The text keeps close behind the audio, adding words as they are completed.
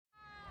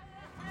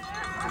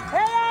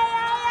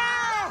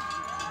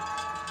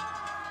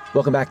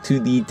Welcome back to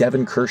the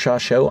Devon Kershaw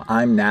Show.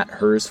 I'm Nat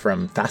Hers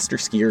from Faster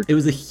Skier. It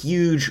was a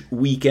huge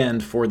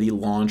weekend for the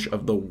launch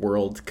of the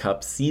World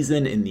Cup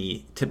season in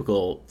the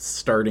typical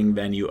starting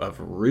venue of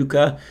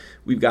Ruka.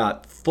 We've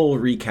got full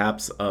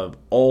recaps of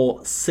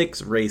all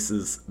 6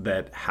 races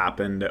that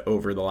happened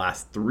over the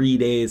last 3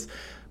 days,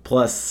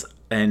 plus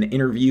an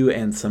interview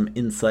and some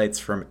insights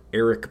from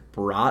Erik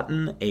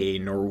Bråten, a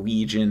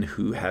Norwegian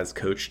who has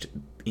coached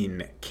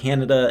in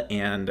Canada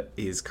and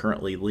is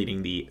currently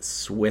leading the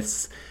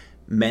Swiss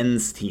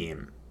men's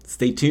team.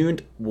 Stay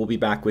tuned. We'll be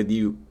back with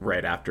you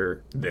right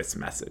after this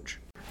message.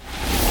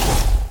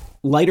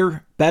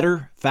 Lighter,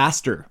 better,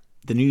 faster.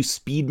 The new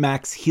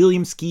SpeedMax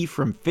helium ski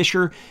from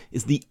Fischer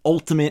is the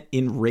ultimate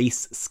in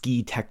race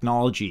ski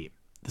technology.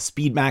 The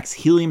SpeedMax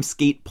Helium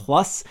Skate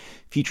Plus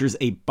features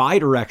a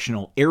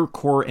bidirectional air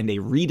core and a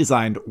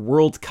redesigned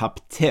World Cup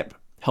tip,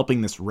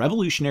 helping this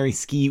revolutionary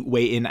ski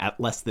weigh in at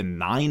less than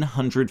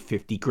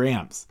 950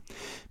 grams.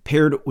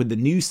 Paired with the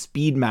new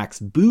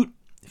SpeedMax boot,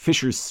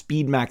 Fischer's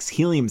SpeedMax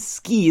Helium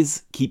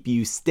skis keep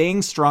you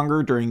staying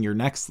stronger during your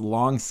next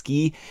long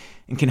ski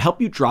and can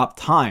help you drop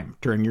time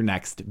during your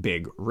next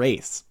big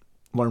race.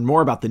 Learn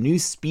more about the new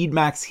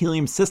SpeedMax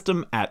Helium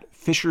system at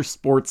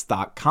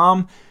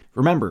fischersports.com.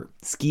 Remember,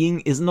 skiing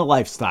isn't a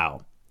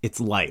lifestyle, it's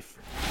life.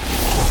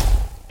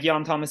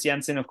 Jan Thomas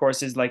Jensen, of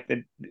course, is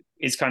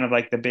kind of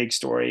like the big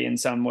story in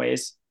some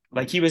ways.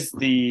 Like he was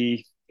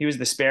the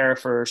spare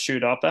for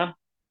Schudotta,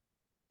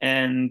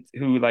 and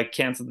who like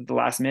canceled at the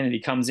last minute. He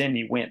comes in,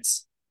 he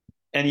wins.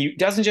 And he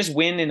doesn't just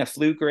win in a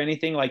fluke or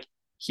anything. Like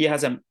he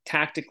has a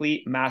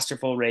tactically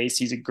masterful race.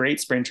 He's a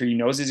great sprinter. He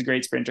knows he's a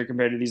great sprinter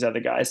compared to these other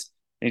guys.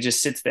 And he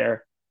just sits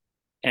there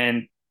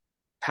and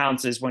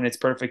pounces when it's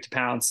perfect to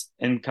pounce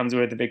and comes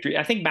away with the victory.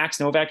 I think Max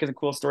Novak is a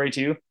cool story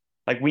too.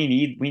 Like we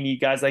need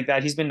guys like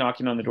that. He's been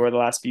knocking on the door the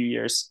last few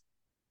years.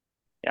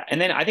 Yeah,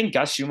 and then I think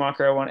Gus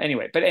Schumacher I want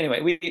anyway. But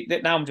anyway,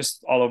 now I'm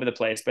just all over the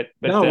place. But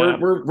no,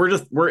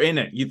 we're in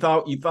it. You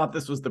thought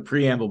this was the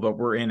preamble, but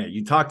we're in it.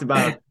 You talked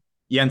about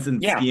Jensen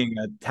skiing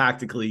a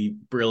tactically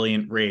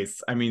brilliant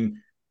race. I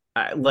mean,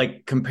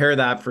 like compare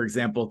that, for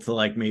example, to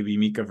like maybe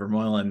Mika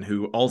Vermeulen,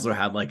 who also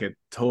had like a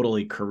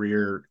totally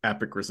career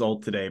epic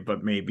result today,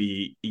 but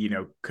maybe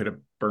could have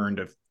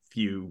burned a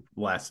few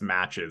less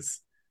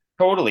matches.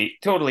 Totally.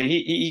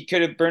 He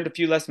could have burned a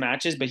few less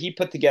matches, but he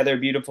put together a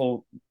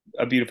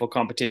beautiful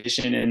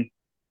competition. And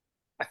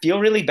I feel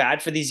really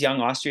bad for these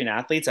young Austrian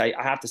athletes. I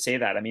have to say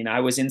that. I mean, I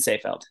was in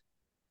Seefeld.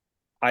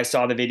 I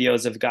saw the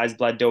videos of guys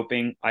blood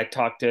doping. I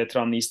talked to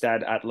Trond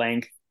Nystad at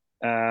length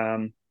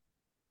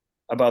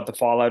about the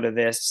fallout of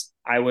this.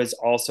 I was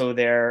also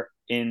there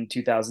in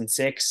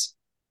 2006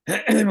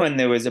 when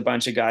there was a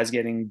bunch of guys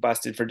getting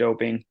busted for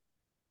doping.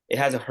 It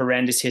has a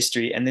horrendous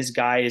history. And this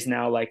guy is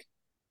now like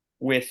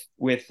with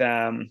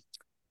the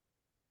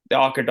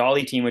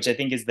Akerdali team, which I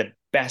think is the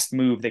best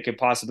move that could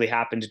possibly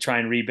happen to try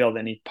and rebuild.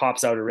 And he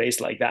pops out a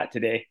race like that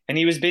today. And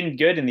he was been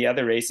good in the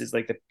other races,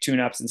 like the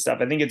tune-ups and stuff.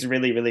 I think it's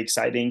really, really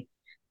exciting.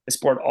 The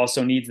sport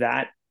also needs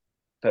that.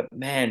 But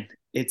man,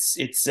 I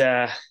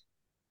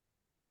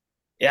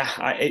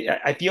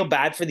feel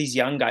bad for these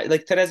young guys.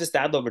 Like Teresa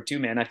Stadlover too,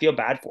 man. I feel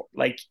bad for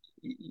like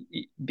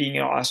being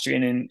an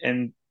Austrian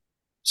and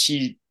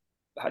she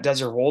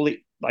does her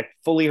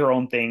fully her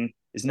own thing,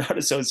 is not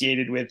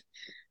associated with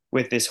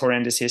this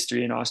horrendous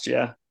history in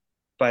Austria.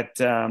 But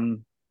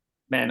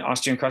man,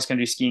 Austrian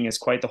cross-country skiing is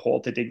quite the hole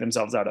to dig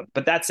themselves out of.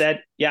 But that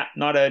said, yeah,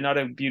 not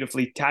a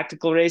beautifully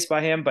tactical race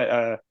by him,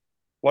 but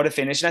what a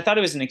finish. And I thought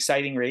it was an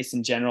exciting race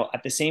in general.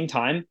 At the same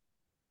time,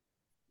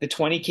 the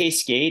 20K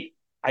skate,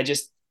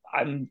 if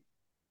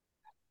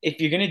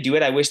you're going to do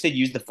it, I wish they'd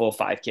use the full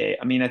 5K.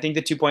 I mean, I think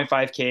the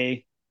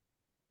 2.5K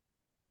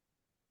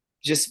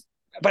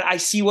but I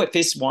see what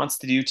Fis wants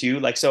to do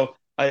too. Like, so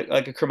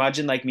like a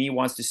curmudgeon like me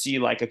wants to see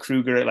like a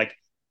Kruger, like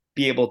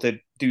be able to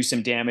do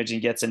some damage and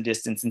get some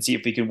distance and see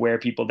if we can wear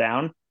people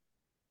down.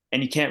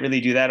 And you can't really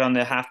do that on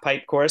the half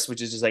pipe course,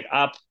 which is just like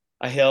up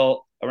a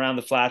hill around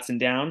the flats and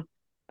down.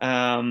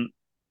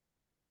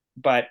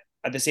 But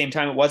at the same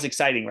time, it was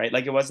exciting, right?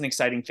 Like it was an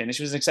exciting finish.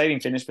 It was an exciting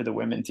finish for the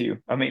women too.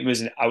 I mean, it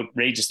was an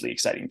outrageously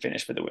exciting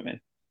finish for the women.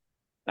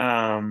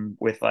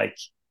 With like,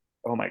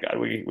 oh my God,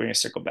 we're going to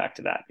circle back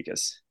to that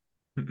because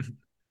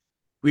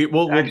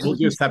we'll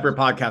do a separate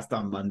podcast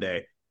on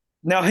Monday.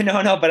 No.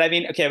 But I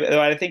mean, okay,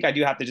 I think I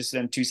do have to just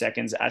spend 2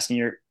 seconds asking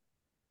we're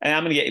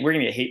going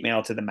to get hate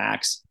mail to the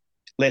max.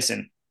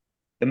 Listen,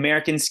 the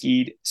Americans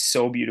skied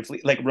so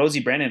beautifully. Like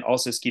Rosie Brennan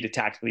also skied a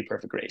tactically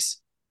perfect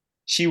race.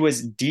 She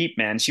was deep,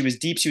 man. She was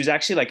deep. She was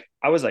actually like,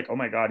 I was like, oh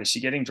my God, is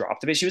she getting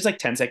dropped a bit? She was like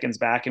 10 seconds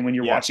back. And when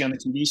you're watching on the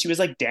TV, she was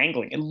like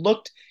dangling. It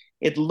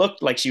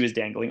looked like she was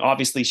dangling.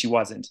 Obviously she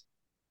wasn't,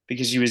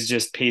 because she was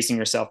just pacing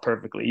herself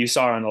perfectly. You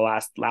saw her on the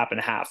last lap and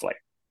a half, like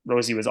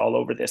Rosie was all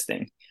over this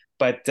thing.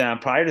 But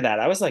prior to that,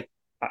 I was like,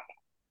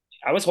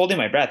 I was holding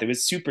my breath. It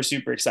was super,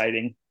 super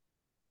exciting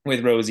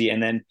with Rosie.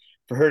 And then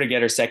for her to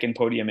get her second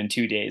podium in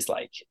 2 days,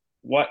 like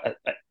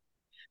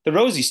the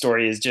Rosie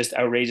story is just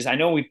outrageous. I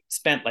know we've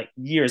spent like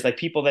years, like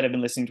people that have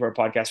been listening to our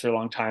podcast for a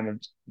long time,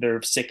 and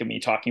they're sick of me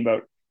talking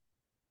about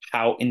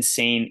how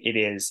insane it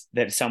is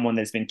that someone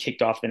that's been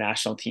kicked off the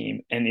national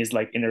team and is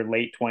like in their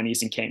late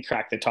 20s and can't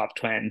crack the top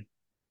 10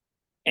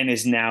 and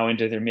is now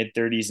into their mid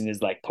 30s and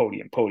is like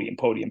podium, podium,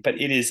 podium. But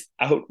it is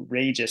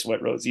outrageous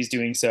what Rosie's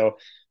doing. So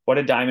what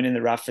a diamond in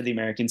the rough for the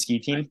American ski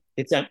team.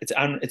 It's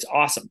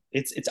awesome.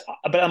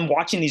 But I'm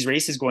watching these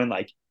races going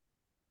like,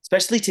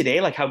 especially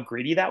today, like how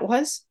gritty that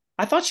was.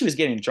 I thought she was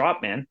getting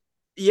dropped, man.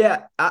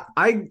 Yeah,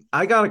 I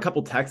got a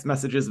couple text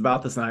messages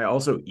about this, and I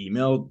also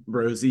emailed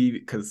Rosie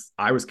because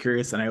I was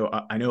curious, and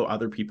I know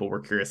other people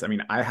were curious. I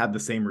mean, I had the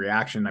same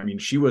reaction. I mean,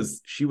 she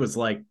was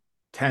like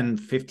 10,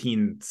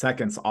 15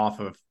 seconds off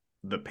of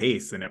the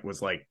pace, and it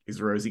was like,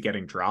 is Rosie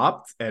getting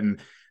dropped? And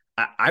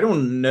I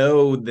don't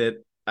know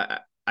that.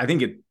 I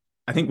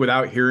think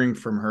without hearing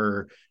from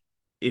her,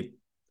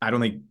 I don't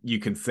think you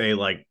can say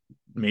like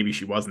maybe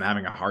she wasn't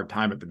having a hard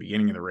time at the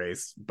beginning of the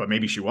race, but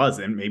maybe she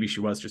wasn't. Maybe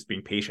she was just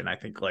being patient.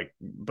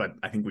 But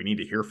I think we need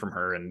to hear from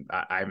her, and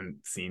I haven't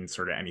seen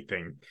sort of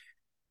anything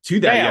to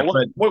that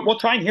yet. We'll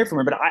try and hear from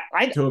her. But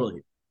I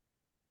totally.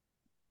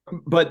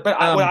 What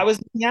I was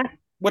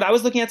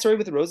looking at, sorry,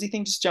 with the Rosie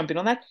thing, just jump in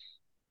on that.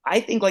 I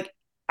think like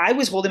I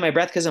was holding my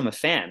breath because I'm a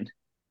fan.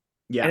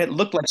 Yeah. And it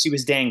looked like she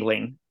was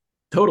dangling.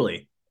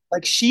 Totally.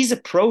 Like she's a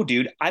pro,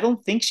 dude. I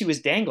don't think she was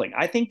dangling.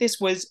 I think this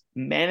was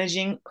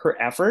managing her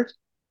effort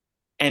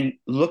and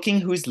looking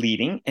who's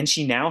leading. And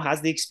she now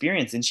has the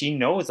experience and she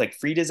knows like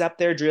Frida's up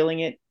there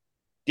drilling it.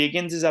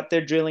 Diggins is up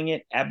there drilling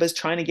it. Ebba's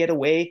trying to get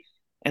away.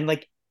 And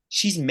like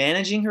she's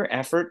managing her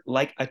effort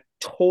like a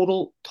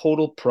total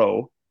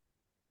pro.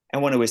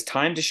 And when it was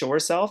time to show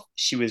herself,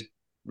 she was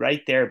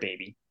right there,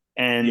 baby.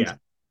 And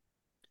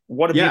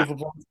what a beautiful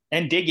performance.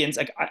 And Diggins,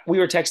 like we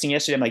were texting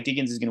yesterday, I'm like,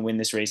 Diggins is going to win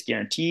this race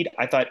guaranteed.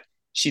 I thought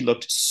she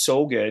looked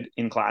so good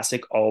in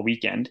Classic all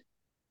weekend.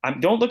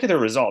 Don't look at her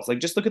results. Like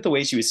just look at the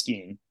way she was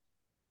skiing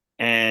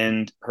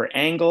and her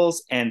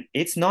angles. And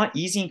it's not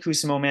easy in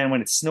Kusamo, man.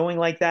 When it's snowing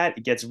like that,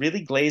 it gets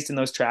really glazed in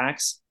those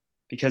tracks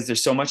because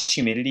there's so much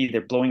humidity.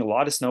 They're blowing a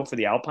lot of snow for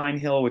the Alpine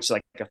Hill, which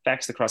like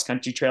affects the cross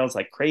country trails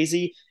like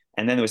crazy.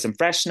 And then there was some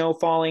fresh snow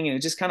falling and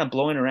it just kind of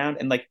blowing around.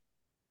 And like,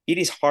 it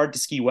is hard to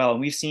ski well. And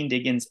we've seen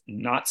Diggins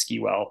not ski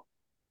well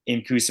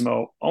in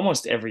Kusamo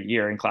almost every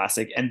year in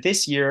Classic. And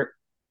this year,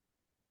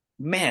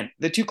 man,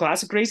 the two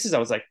Classic races, I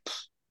was like,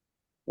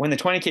 when the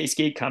 20K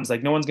skate comes,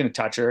 like no one's going to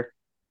touch her.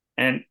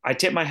 And I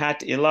tip my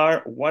hat to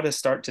Ilar. What a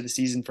start to the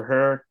season for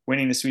her,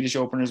 winning the Swedish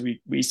Openers.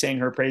 We sang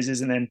her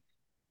praises. And then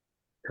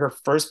her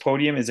first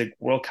podium is a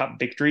World Cup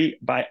victory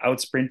by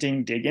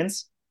outsprinting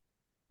Diggins,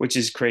 which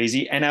is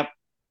crazy. And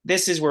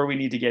this is where we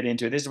need to get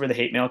into it. This is where the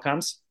hate mail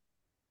comes.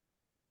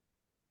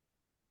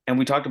 And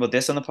we talked about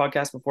this on the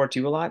podcast before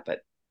too a lot,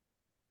 but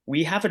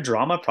we have a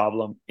drama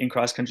problem in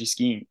cross-country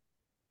skiing.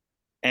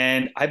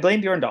 And I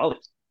blame Bjorn Dahle.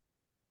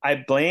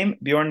 I blame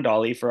Bjorn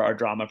Dahle for our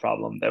drama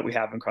problem that we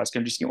have in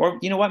cross-country skiing. Or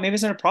you know what? Maybe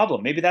it's not a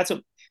problem. Maybe that's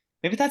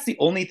the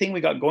only thing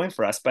we got going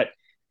for us. But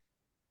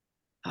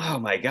oh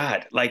my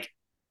God, like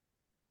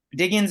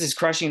Diggins is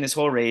crushing this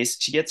whole race.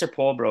 She gets her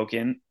pole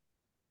broken.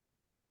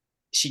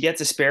 She gets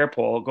a spare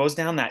pole, goes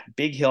down that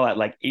big hill at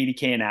like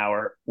 80K an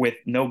hour with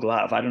no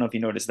glove. I don't know if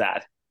you noticed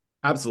that.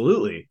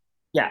 Absolutely.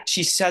 Yeah,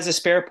 she has a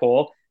spare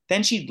pole.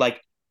 Then she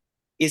like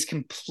is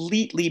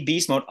completely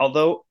beast mode.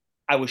 Although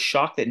I was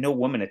shocked that no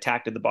woman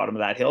attacked at the bottom of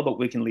that hill, but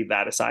we can leave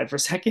that aside for a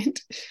second.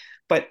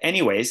 But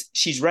anyways,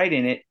 she's right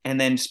in it and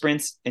then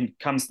sprints and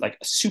comes like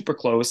super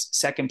close,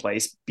 second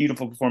place.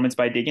 Beautiful performance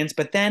by Diggins.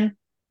 But then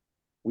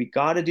we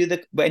got to do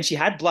and she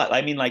had blood.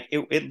 I mean, like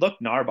it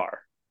looked Narbar.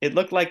 It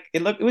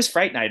was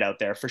Fright Night out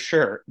there for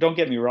sure. Don't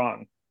get me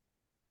wrong.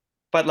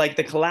 But like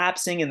the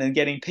collapsing and then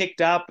getting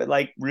picked up,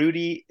 like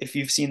Rudy, if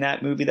you've seen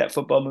that movie, that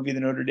football movie, the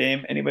Notre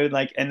Dame, anybody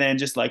like, and then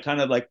just like kind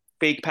of like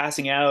fake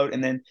passing out.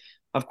 And then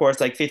of course,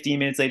 like 15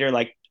 minutes later,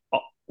 like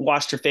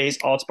washed her face,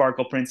 all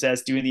sparkle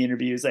princess doing the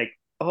interviews. Like,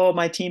 oh,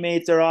 my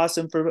teammates are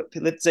awesome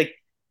it's like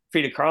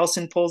Frida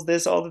Carlson pulls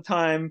this all the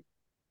time.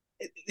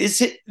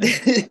 This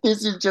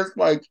is just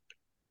like,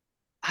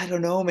 I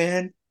don't know,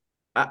 man.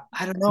 I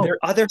don't know.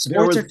 Other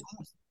sports are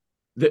tough.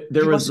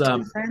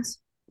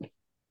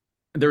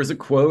 There was a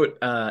quote,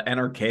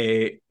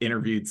 NRK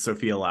interviewed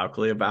Sophia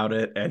Laukley about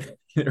it, and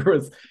there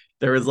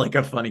was like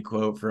a funny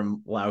quote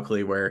from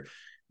Laukley where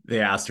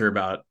they asked her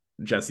about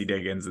Jessie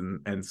Diggins,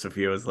 and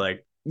Sophia was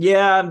like,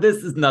 yeah, this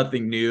is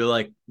nothing new.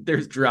 Like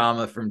there's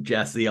drama from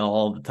Jessie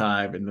all the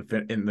time in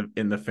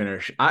the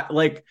finish. I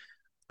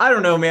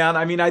don't know, man.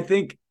 I mean, I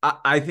think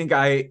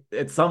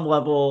at some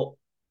level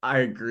I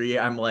agree.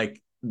 I'm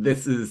like,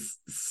 this is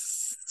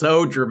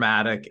so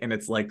dramatic and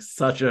it's like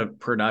such a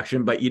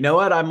production, but you know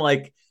what? I'm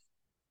like,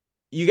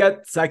 you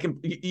get second,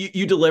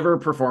 you deliver a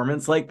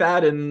performance like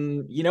that,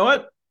 and you know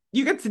what?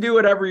 You get to do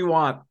whatever you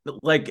want.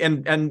 Like,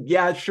 and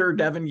yeah, sure,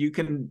 Devon, you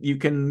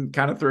can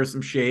kind of throw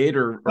some shade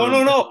or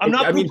no. I'm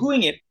not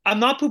poo-pooing it.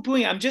 I'm not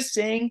poo-pooing. I'm just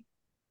saying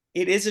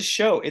it is a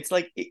show. It's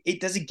like it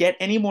doesn't get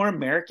any more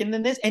American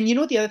than this. And you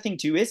know what the other thing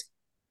too is?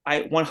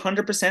 I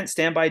 100%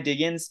 stand by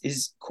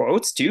Diggins'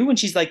 quotes too, when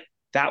she's like,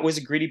 that was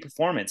a gritty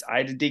performance. I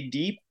had to dig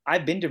deep.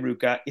 I've been to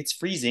Ruka. It's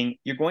freezing.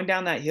 You're going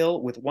down that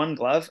hill with one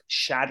glove,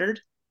 shattered.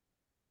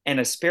 and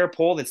a spare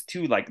pole that's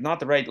too like not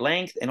the right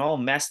length and all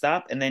messed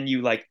up, and then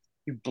you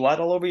blood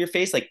all over your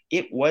face. Like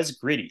it was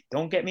gritty.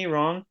 Don't get me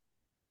wrong.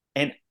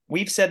 And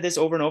we've said this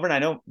over and over. And I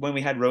know when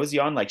we had Rosie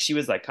on, like she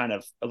was like kind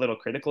of a little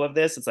critical of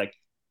this. It's like,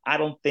 I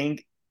don't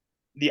think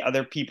the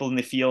other people in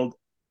the field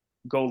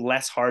go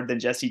less hard than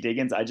Jessie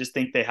Diggins. I just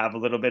think they have a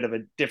little bit of a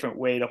different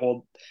way to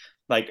hold,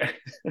 like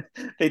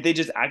they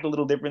just act a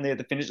little differently at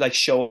the finish, like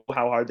show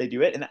how hard they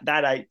do it. And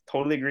that I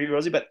totally agree,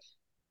 Rosie, but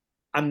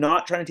I'm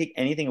not trying to take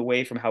anything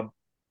away from how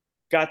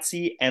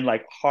gutsy and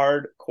like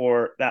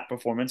hardcore that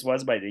performance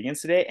was by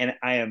Diggins today. And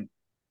I am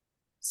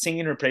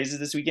singing her praises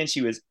this weekend.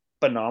 She was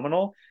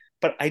phenomenal.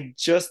 But I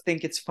just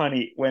think it's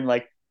funny when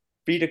like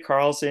Frida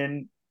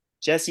Karlsson,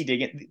 Jessie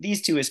Diggins,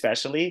 these two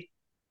especially,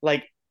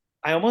 like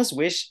I almost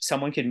wish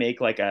someone could make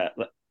like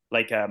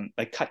like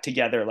cut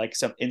together like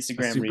some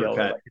Instagram reel or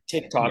like a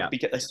TikTok,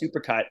 because a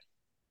super cut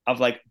of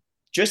like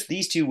just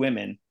these two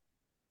women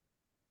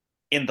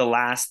in the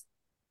last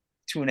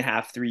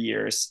 2.5, 3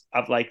 years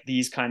of like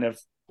these kind of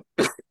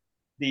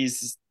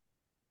these.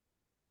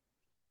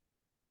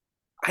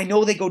 I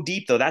know they go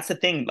deep though. That's the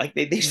thing. Like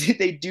they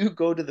do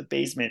go to the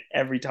basement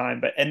every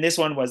time. But and this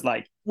one was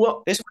like,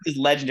 well, this one is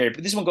legendary.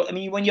 But this one I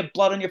mean, when you have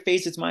blood on your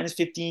face, it's minus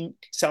 15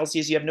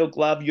 Celsius. You have no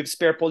glove. You have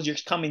spare poles. You're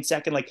coming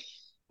second. Like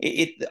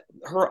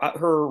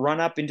her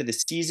run up into the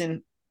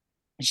season.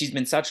 She's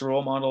been such a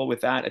role model with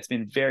that. It's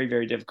been very,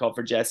 very difficult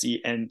for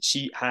Jessie, and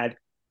she had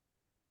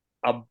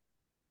a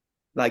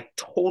like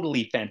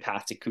totally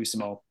fantastic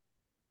Kusamo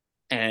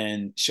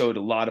and showed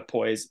a lot of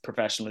poise,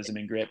 professionalism,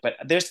 and grit. But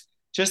there's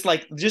just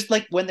like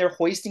when they're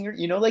hoisting her,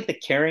 like the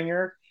carrying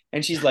her,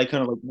 and she's like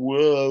kind of like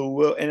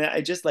whoa, and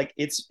I just like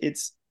it's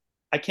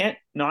I can't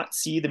not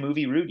see the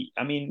movie Rudy.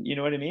 I mean, you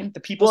know what I mean?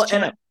 The people's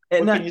champ.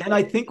 And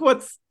I think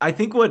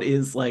what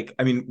is like,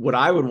 I mean, what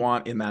I would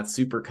want in that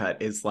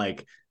supercut is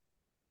like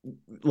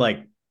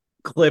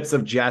clips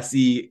of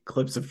Jessie,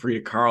 clips of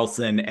Frida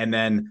Karlsson, and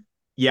then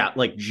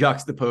like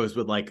juxtaposed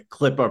with like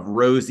clip of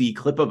Rosie,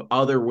 clip of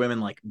other women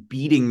like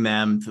beating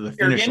them to the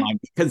finish line,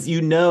 because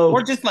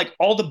or just like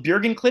all the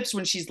Björgen clips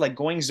when she's like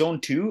going zone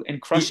 2 and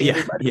crushing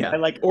everybody. I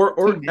like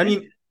I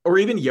mean, or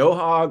even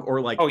Johaug, or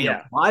like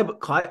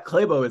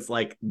Klæbo is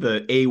like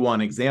the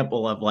A1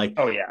 example of like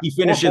he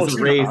finishes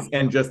the race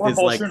and just is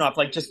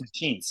like just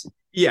machines.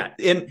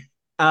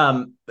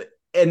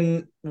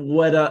 And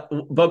what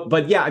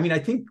but yeah, I mean, I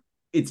think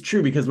it's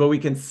true, because what we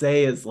can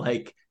say is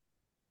like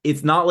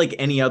it's not like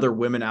any other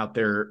woman out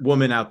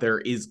there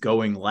is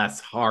going less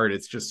hard.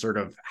 It's just sort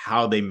of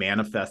how they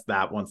manifest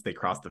that once they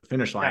cross the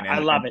finish line. I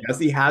love it.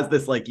 Jessie has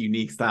this like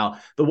unique style.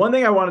 The one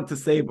thing I wanted to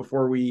say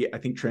before we, I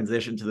think,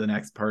 transition to the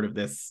next part of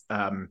this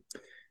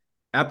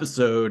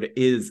episode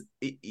is,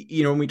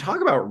 when we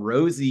talk about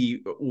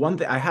Rosie, one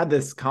thing, I had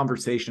this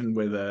conversation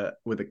with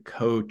a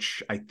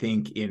coach, I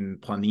think in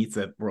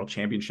Planica World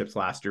Championships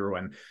last year,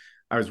 when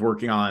I was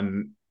working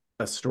on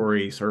a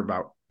story sort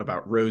of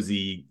about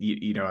Rosie,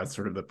 as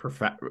sort of the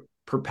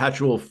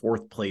perpetual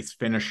fourth place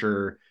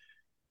finisher.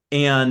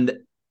 And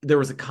there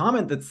was a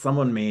comment that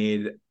someone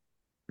made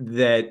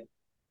that,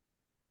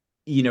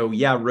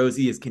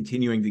 Rosie is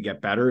continuing to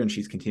get better and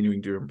she's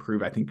continuing to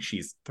improve. I think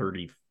she's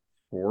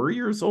 34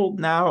 years old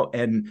now.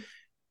 And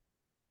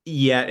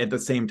yet at the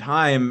same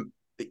time,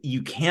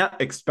 you can't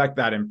expect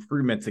that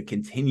improvement to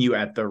continue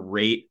at the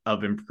rate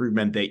of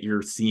improvement that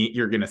you're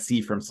going to see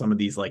from some of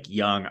these like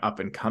young up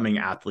and coming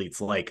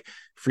athletes like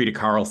Frida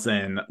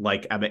Karlsson,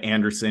 like Ebba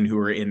Anderson, who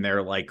are in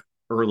their like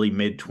early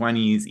mid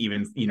 20s,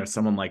 even,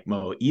 someone like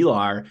Mo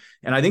Ilar.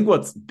 And I think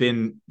what's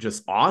been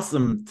just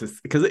awesome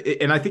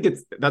and I think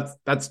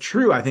that's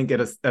true. I think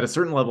at a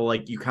certain level,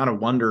 like you kind of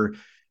wonder,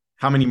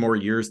 how many more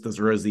years does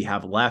Rosie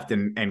have left,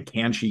 and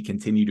can she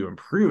continue to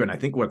improve? And I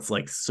think what's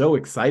like so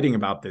exciting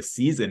about this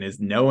season is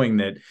knowing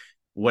that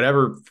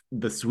whatever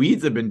the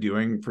Swedes have been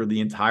doing for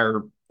the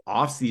entire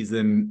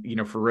offseason,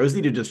 for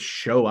Rosie to just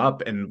show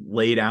up and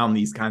lay down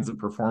these kinds of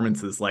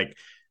performances, like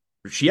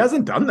she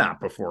hasn't done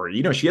that before.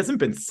 She hasn't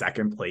been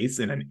second place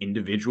in an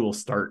individual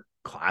start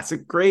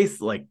classic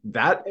race like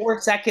that.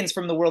 4 seconds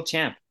from the world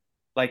champ,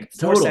 like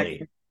 4 totally.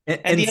 seconds.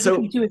 And the other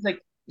thing too is like,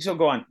 so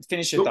go on,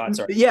 finish your thoughts.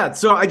 Sorry. Yeah.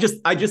 So I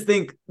just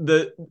think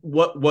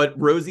what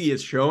Rosie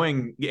is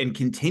showing and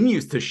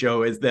continues to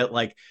show is that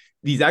like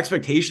these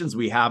expectations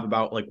we have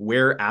about like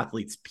where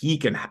athletes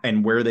peak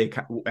and where they,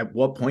 at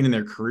what point in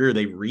their career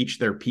they reach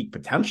their peak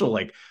potential.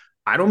 Like,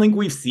 I don't think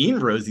we've seen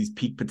Rosie's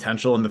peak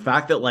potential, and the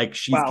fact that like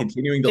she's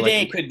continuing to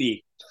today could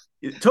be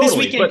totally, this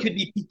weekend could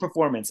be peak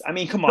performance. I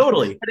mean, come on,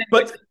 totally,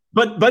 but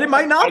it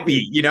might not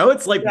be.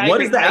 It's like, what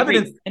is the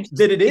evidence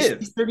that it is?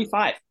 She's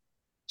 35.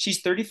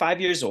 She's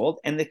 35 years old.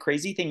 And the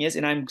crazy thing is,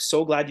 and I'm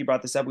so glad you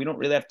brought this up, we don't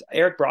really have to,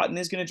 Erik Bråten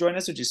is going to join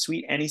us, which is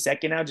sweet any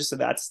second now, just so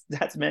that's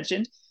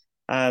mentioned,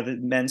 the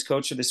men's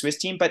coach for the Swiss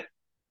team. But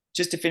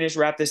just to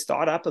wrap this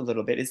thought up a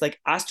little bit, it's like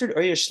Astrid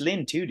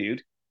Øyerslin too,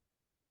 dude.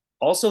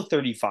 Also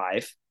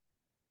 35.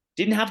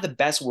 Didn't have the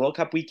best World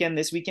Cup weekend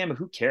this weekend, but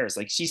who cares?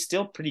 Like, she's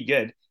still pretty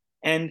good.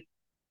 And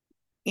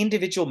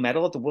individual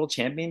medal at the World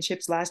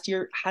Championships last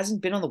year,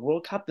 hasn't been on the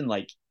World Cup in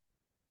like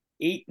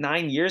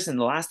 8-9 years. And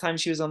the last time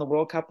she was on the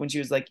World Cup, when she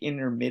was like in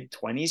her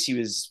mid-20s, she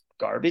was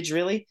garbage,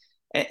 really.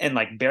 And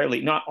like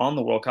barely not on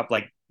the World Cup,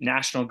 like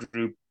national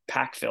group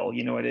pack fill.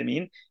 You know what I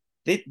mean?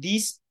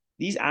 These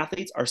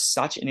athletes are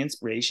such an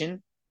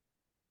inspiration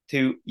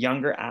to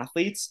younger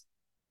athletes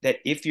that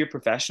if you're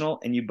professional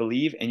and you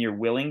believe and you're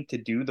willing to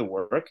do the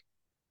work,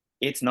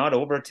 it's not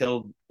over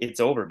till it's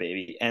over,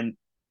 baby. And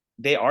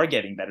they are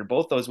getting better.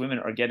 Both those women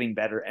are getting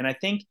better. And I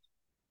think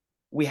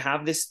we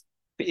have this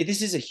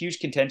is a huge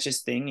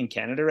contentious thing in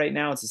Canada right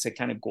now. It's just a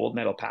kind of gold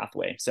medal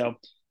pathway. So,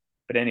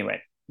 but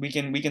anyway, we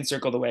can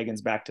circle the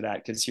wagons back to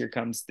that, because here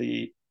comes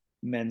the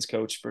men's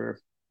coach for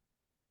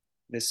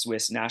this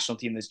Swiss national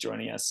team that's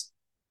joining us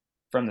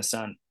from the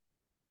sun.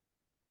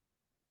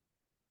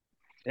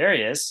 There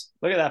he is.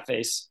 Look at that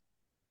face.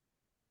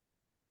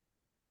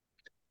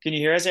 Can you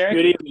hear us, Erik?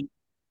 Good evening.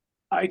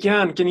 I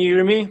can. Can you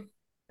hear me?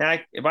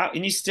 Wow,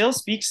 and you still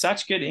speak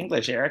such good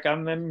English, Erik.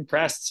 I'm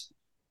impressed.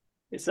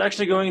 It's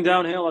actually going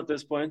downhill at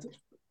this point,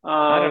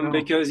 I don't know.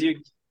 because you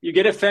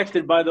get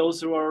affected by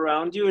those who are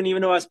around you. And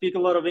even though I speak a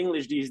lot of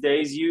English these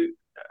days,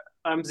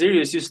 I'm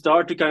serious. You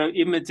start to kind of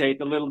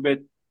imitate a little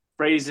bit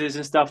phrases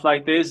and stuff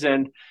like this,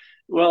 and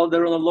well,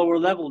 they're on a lower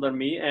level than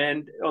me,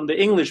 and on the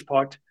English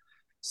part.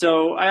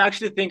 So I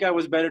actually think I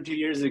was better 2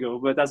 years ago,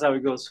 but that's how it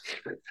goes.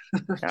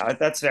 Yeah,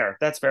 that's fair.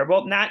 That's fair.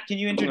 Well, Nat, can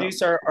you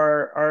introduce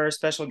our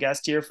special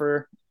guest here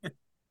for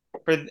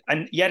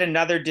yet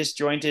another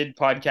disjointed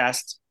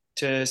podcast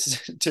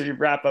to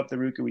wrap up the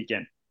Ruka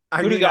weekend?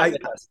 I mean,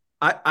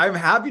 I'm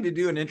happy to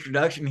do an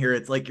introduction here.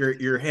 It's like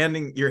you're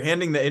handing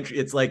the intro.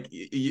 It's like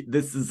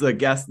this is a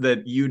guest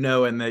that you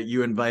know and that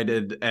you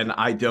invited, and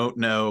I don't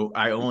know.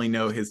 I only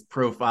know his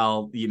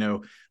profile,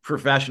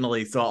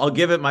 professionally. So I'll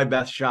give it my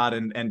best shot.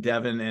 And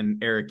Devon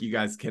and Erik, you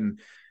guys can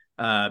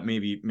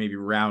maybe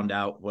round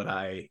out what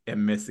I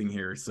am missing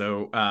here.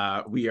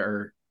 So we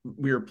are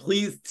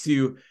pleased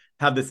to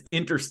have this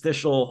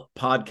interstitial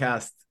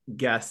podcast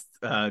guest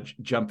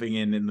jumping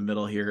in the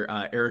middle here.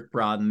 Erik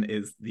Bråten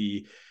is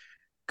the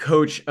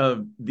coach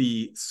of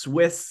the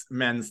Swiss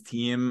men's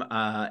team,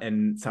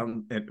 from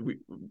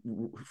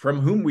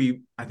whom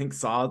we, I think,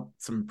 saw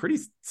some pretty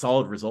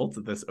solid results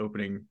of this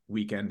opening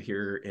weekend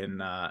here in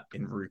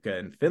Ruka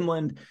in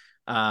Finland.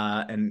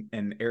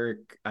 And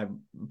Erik, I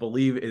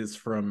believe, is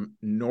from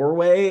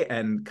Norway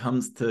and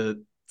comes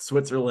to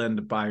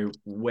Switzerland by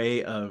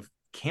way of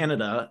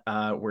Canada,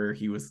 where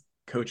he was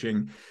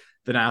coaching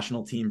the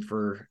national team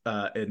for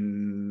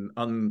an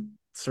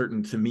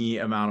uncertain to me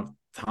amount of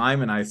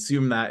time, and I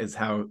assume that is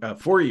how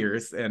 4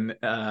 years. And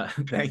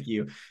thank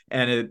you.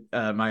 And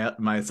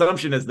my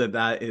assumption is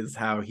that is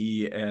how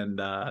he and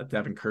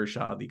Devon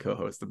Kershaw, the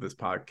co-host of this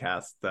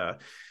podcast,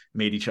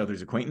 made each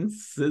other's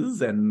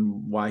acquaintances,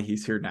 and why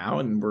he's here now.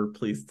 And we're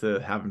pleased to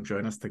have him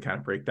join us to kind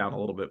of break down a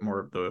little bit more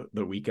of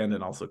the weekend,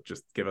 and also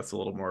just give us a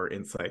little more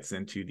insights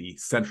into the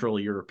Central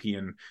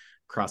European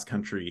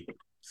cross-country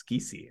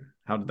ski scene.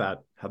 How'd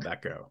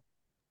that go?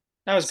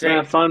 That was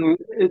great. Fun.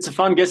 It's a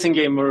fun guessing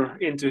game we're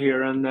into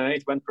here, and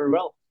it went pretty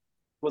well.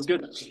 It was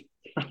good.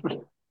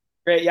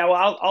 Great. Yeah.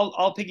 Well,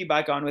 I'll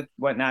piggyback on with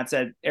what Nat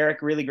said.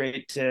 Erik, really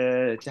great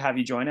to have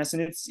you join us,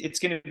 and it's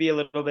going to be a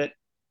little bit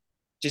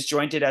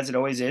disjointed, as it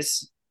always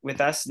is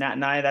with us, Nat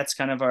and I. That's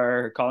kind of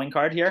our calling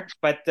card here.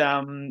 But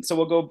so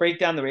we'll go break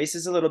down the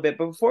races a little bit.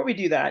 But before we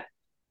do that,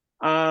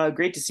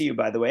 great to see you,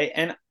 by the way.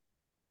 And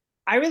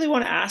I really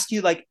want to ask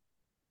you, like,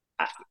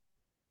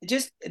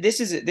 this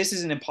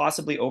is an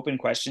impossibly open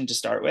question to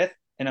start with,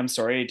 and I'm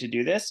sorry to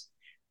do this,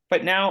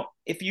 but now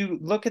if you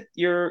look at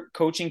your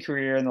coaching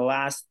career in the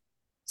last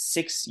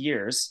 6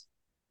 years,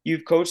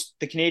 you've coached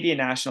the Canadian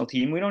national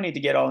team. We don't need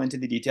to get all into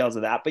the details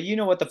of that, but you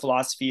know what the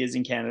philosophy is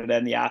in Canada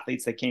and the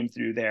athletes that came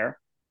through there.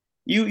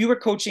 You were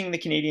coaching the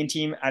Canadian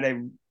team at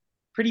a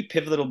pretty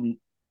pivotal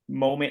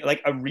moment,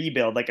 like a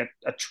rebuild, like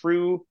a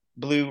true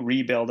blue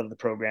rebuild of the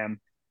program,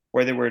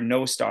 where there were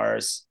no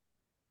stars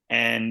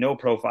and no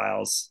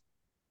profiles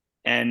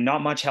and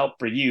not much help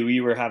for you.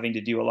 You were having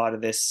to do a lot of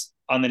this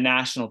on the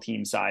national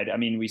team side. I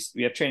mean,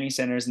 we have training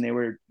centers, and they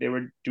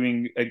were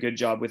doing a good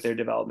job with their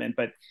development,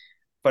 but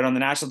on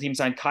the national team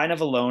side, kind of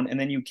alone. And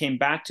then you came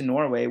back to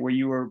Norway, where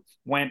you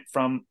went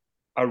from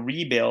a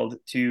rebuild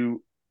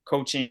to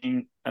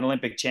coaching an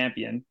Olympic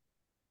champion,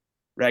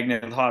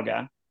 Ragnhild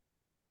Haga.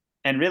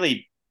 And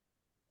really,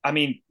 I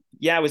mean,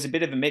 yeah, it was a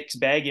bit of a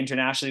mixed bag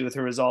internationally with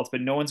her results,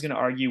 but no one's going to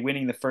argue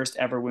winning the first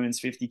ever women's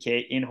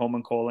 50K in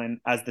Holmenkollen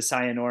as the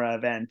Sayonara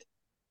event.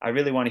 I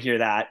really want to hear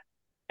that.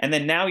 And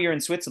then now you're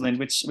in Switzerland,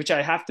 which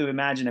I have to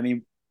imagine. I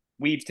mean,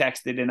 we've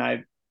texted, and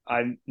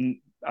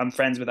I'm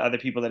friends with other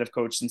people that have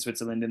coached in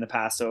Switzerland in the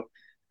past, so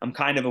I'm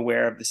kind of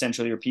aware of the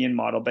Central European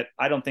model, but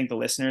I don't think the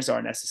listeners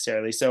are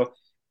necessarily. So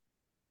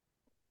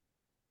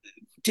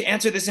to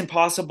answer this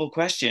impossible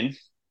question,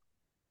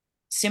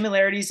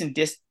 similarities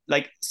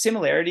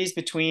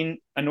between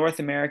a North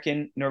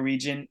American,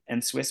 Norwegian,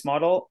 and Swiss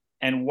model,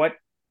 and what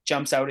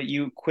jumps out at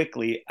you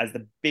quickly as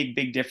the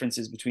big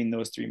differences between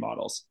those three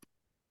models?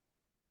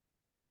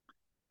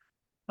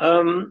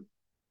 I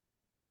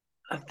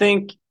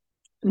think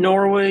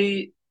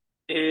Norway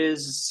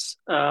is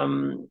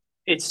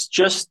it's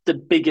just the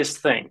biggest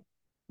thing.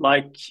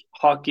 Like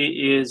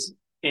hockey is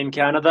in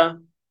Canada,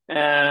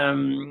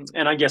 and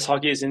I guess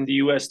hockey is in the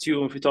US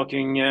too if we're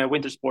talking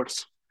winter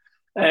sports.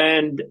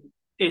 And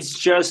it's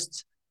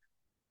just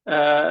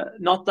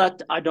not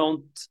that I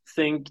don't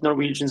think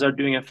Norwegians are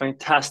doing a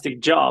fantastic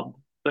job,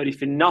 but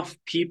if enough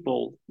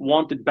people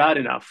want it bad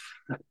enough,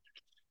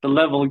 the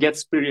level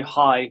gets pretty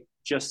high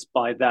just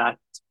by that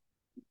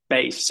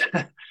base.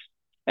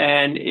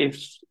 And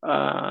if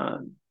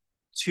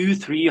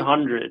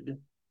 200-300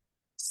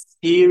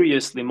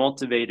 seriously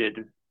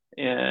motivated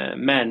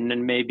men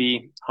and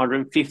maybe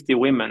 150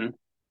 women,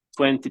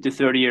 20 to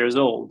 30 years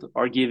old,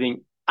 are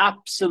giving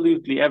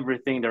absolutely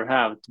everything they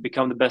have to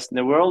become the best in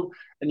the world.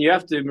 And you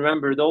have to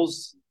remember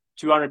those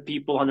 200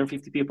 people,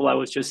 150 people I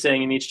was just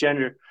saying in each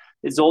gender,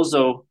 it's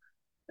also,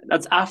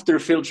 that's after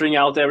filtering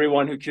out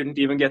everyone who couldn't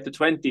even get to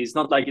 20. It's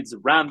not like it's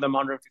random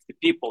 150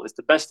 people. It's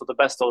the best of the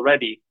best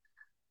already.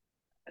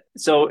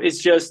 So it's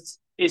just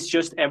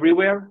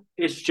everywhere.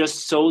 It's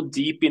just so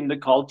deep in the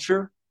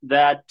culture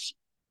that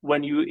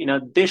when you, in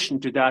addition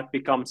to that,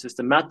 become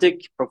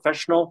systematic,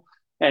 professional,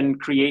 and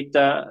create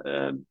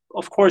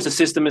of course, the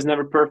system is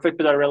never perfect,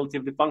 but a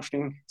relatively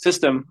functioning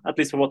system, at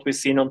least for what we've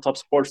seen on top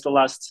sports the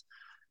last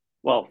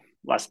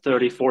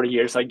 30, 40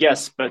 years, I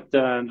guess. But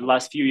the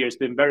last few years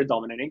been very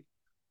dominating.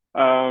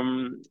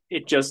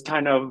 It just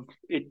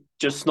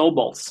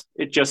snowballs.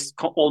 It just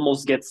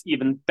almost gets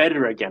even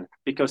better again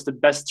because the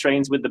best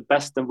trains with the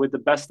best and with the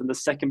best and the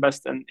second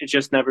best, and it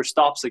just never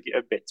stops a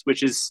bit,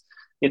 which is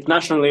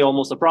internationally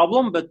almost a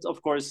problem. But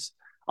of course,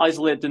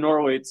 isolated to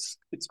Norway, it's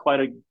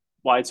quite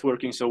why it's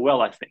working so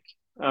well, I think.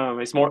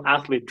 It's more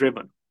athlete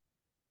driven.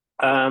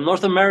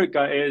 North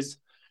America is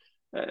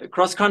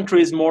cross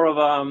country is more of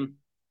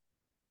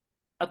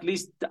at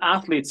least the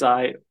athletes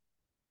I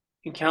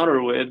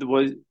encountered with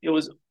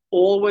was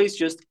always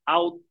just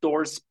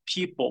outdoors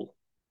people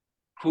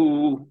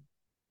who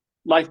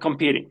like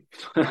competing.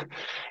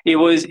 it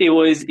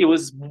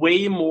was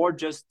way more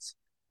just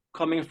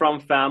coming from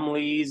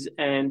families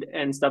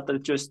and stuff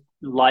that just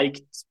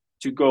liked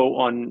to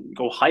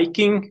go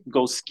hiking,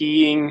 go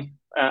skiing,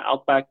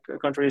 outback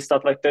country,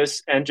 stuff like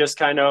this, and just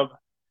kind of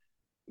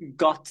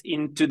got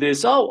into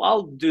this. Oh,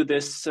 I'll do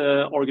this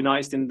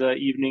organized in the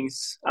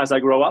evenings as I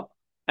grow up,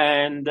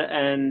 and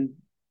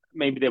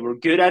maybe they were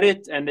good at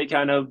it and they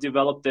kind of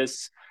developed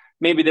this.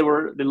 Maybe they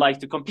like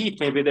to compete.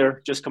 Maybe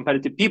they're just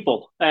competitive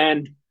people.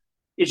 And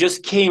it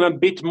just came a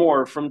bit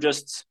more from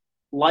just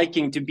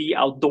liking to be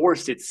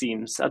outdoors, it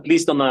seems, at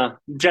least on a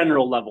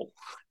general level.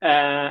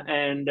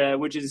 And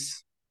which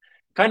is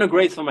kind of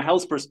great from a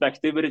health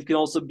perspective, but it can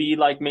also be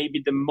like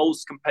maybe the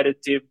most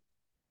competitive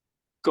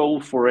go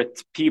for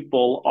it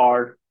people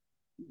are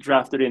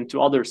drafted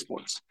into other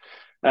sports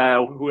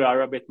who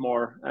are a bit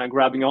more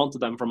grabbing onto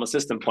them from a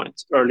system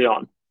point early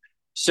on.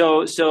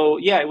 So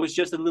yeah, it was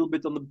just a little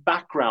bit on the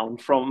background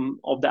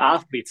of the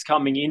athletes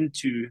coming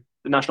into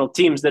the national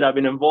teams that I've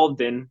been involved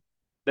in.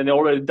 Then they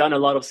already done a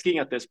lot of skiing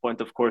at this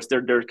point. Of course,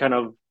 they're kind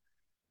of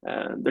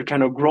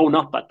grown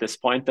up at this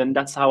point, and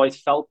that's how it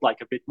felt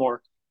like a bit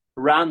more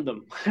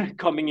random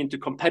coming into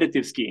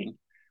competitive skiing,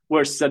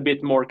 whereas a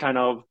bit more kind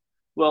of,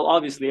 well,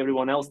 obviously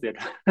everyone else did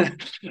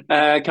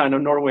kind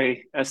of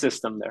Norway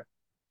system there.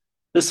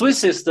 The Swiss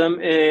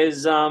system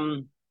is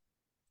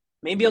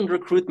maybe on the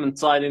recruitment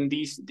side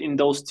in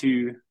those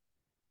two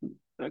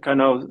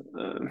kind of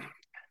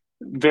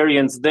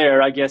variants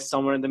there, I guess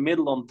somewhere in the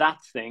middle on that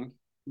thing.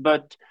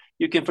 But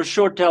you can for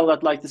sure tell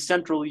that like the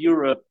Central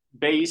Europe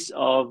base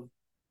of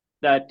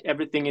that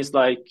everything is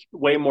like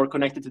way more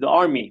connected to the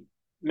army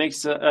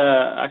makes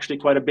actually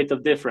quite a bit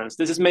of difference.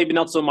 This is maybe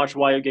not so much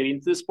why I get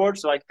into the sport,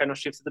 so I kind of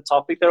shifted the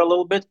topic there a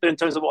little bit, but in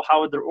terms of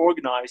how they're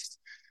organized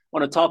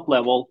on a top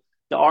level,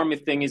 the army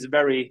thing is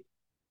very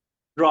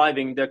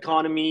driving the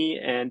economy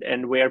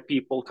and where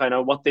people kind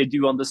of what they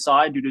do on the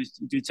side. Do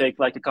you take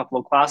like a couple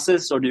of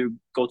classes or do you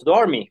go to the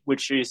army,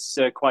 which is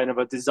kind of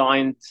a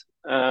designed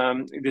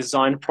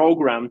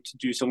program to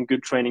do some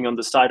good training on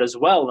the side as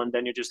well, and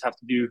then you just have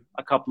to do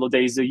a couple of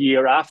days a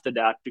year after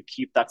that to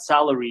keep that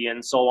salary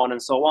and so on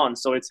and so on.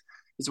 So it's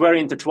very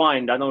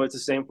intertwined. I know it's the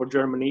same for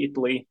Germany,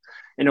 Italy,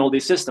 and all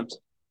these systems.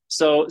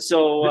 So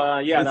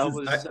yeah, that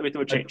was a bit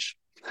of a change.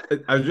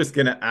 I was just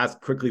going to ask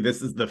quickly,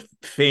 this is the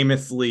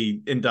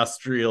famously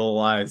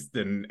industrialized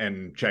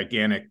and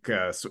gigantic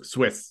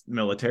Swiss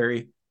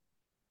military.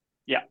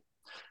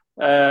 Yeah,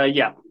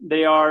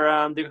 they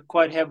are they're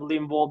quite heavily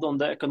involved on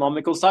the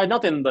economical side,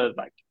 not in the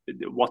like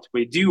what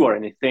we do or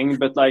anything,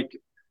 but like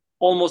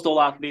almost all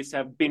athletes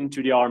have been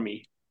to the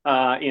army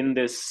in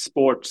this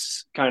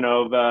sports kind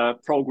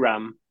of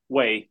program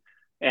way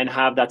and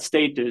have that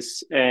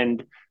status,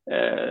 and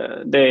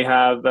they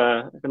have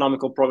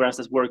economical programs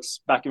that works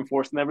back and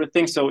forth and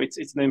everything. So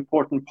it's an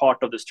important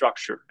part of the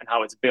structure and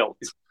how it's built.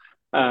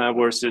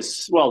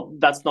 Versus, well,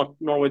 that's not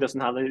Norway doesn't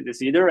have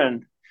this either,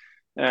 and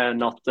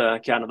not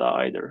Canada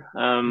either.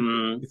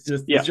 It's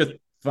just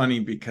funny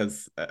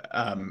because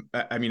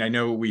I mean, I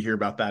know we hear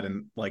about that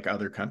in like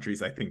other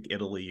countries. I think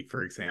Italy,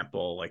 for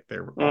example, like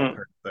they're all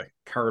part of the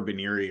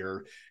Carabinieri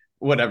or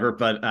whatever.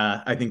 But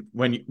I think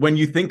when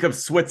you think of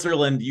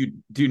Switzerland, you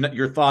do not,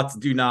 your thoughts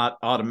do not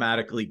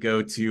automatically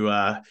go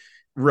to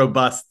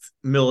robust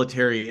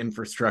military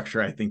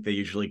infrastructure. I think they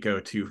usually go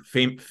to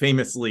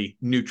famously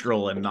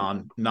neutral and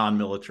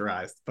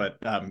non-militarized. But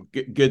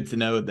good to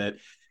know that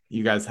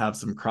you guys have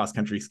some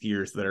cross-country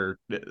skiers that are,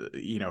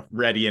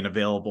 ready and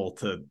available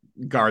to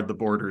guard the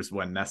borders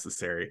when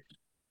necessary.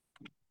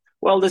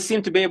 Well, they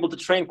seem to be able to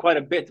train quite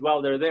a bit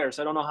while they're there.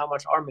 So I don't know how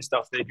much army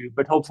stuff they do,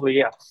 but hopefully,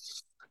 yeah.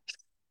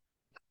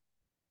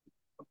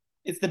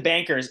 It's the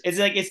bankers. It's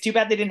like, it's too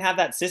bad they didn't have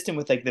that system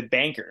with like the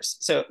bankers.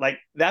 So like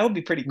that would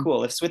be pretty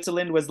cool if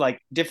Switzerland was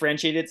like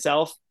differentiated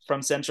itself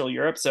from Central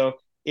Europe. So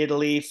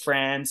Italy,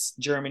 France,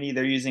 Germany,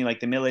 they're using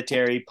like the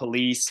military,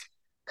 police,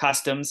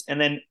 customs,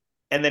 and then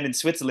in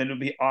Switzerland it would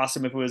be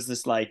awesome if it was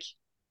this like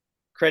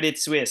Credit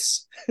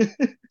Suisse.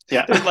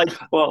 Yeah. like,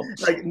 well,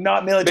 like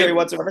not military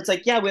whatsoever. It's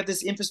like, yeah, we have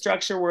this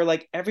infrastructure where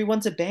like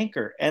everyone's a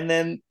banker and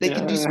then they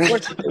can do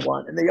sports if they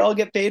want and they all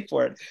get paid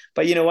for it.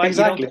 But you know what?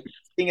 Exactly. You don't get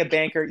being a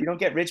banker. You don't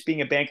get rich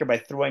being a banker by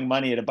throwing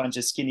money at a bunch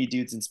of skinny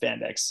dudes in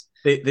spandex.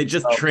 They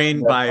just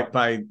train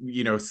by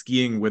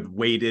skiing with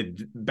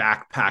weighted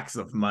backpacks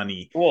of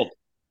money. Gold.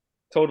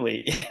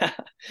 Totally. Yeah.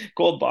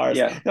 Gold bars.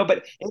 Yeah. No,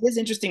 but it is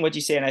interesting what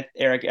you say. And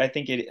Erik, I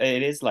think it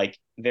is like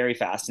very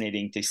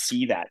fascinating to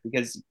see that,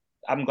 because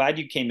I'm glad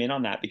you came in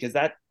on that, because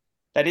that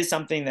is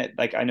something that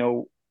like I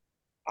know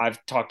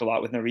I've talked a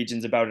lot with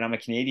Norwegians about, and I'm a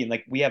Canadian.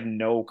 Like we have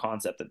no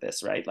concept of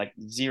this, right? Like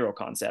zero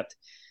concept.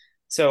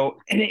 So,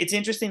 and it's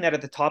interesting that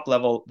at the top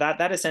level,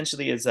 that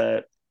essentially is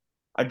a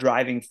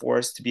driving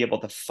force to be able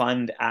to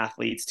fund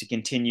athletes to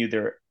continue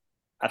their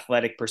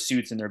athletic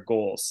pursuits and their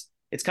goals.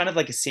 It's kind of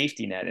like a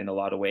safety net in a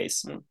lot of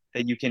ways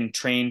that you can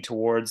train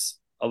towards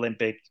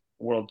Olympic,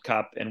 World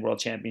Cup, and World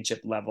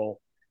Championship level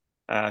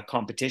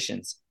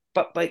competitions.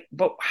 But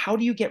how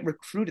do you get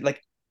recruited?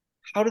 Like,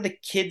 how do the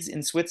kids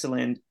in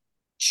Switzerland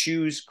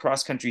choose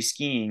cross country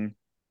skiing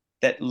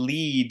that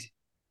lead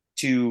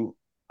to,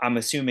 I'm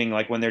assuming,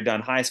 like when they're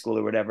done high school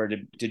or whatever,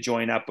 to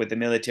join up with the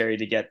military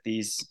to get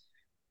these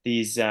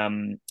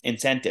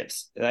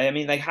incentives? I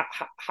mean, like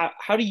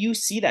how do you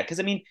see that? Because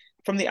I mean,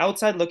 from the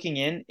outside looking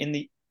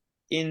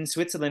in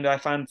Switzerland, I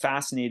found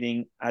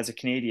fascinating as a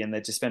Canadian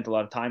that just spent a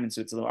lot of time in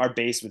Switzerland. Our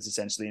base was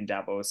essentially in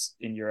Davos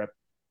in Europe.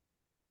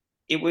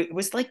 It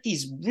was like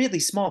these really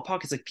small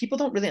pockets. Like people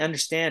don't really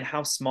understand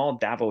how small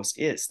Davos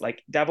is.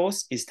 Like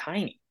Davos is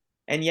tiny,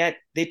 and yet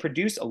they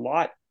produce a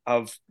lot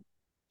of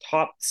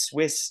top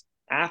Swiss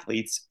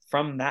athletes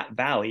from that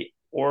valley,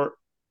 or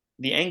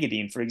the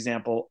Engadine, for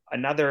example,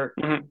 another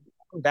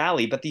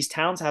valley. But these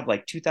towns have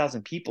like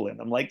 2,000 people in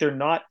them. Like they're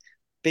not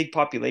big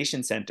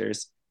population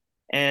centers,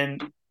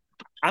 and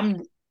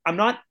I'm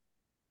not.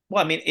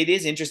 Well, I mean, it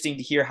is interesting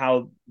to hear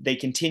how they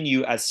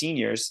continue as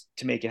seniors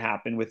to make it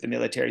happen with the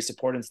military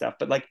support and stuff.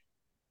 But like,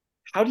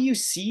 how do you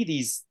see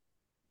these?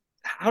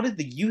 How did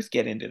the youth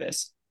get into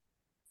this?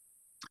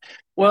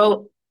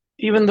 Well,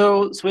 even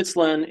though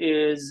Switzerland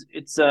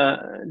it's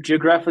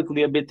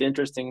geographically a bit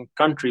interesting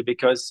country,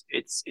 because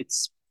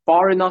it's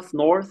far enough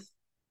north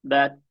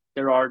that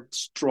there are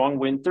strong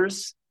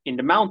winters in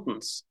the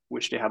mountains,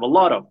 which they have a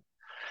lot of.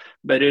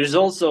 But it is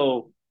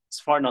also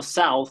as far enough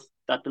south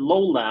that the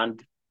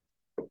lowland,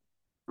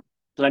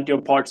 plenty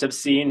of parts have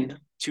seen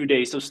 2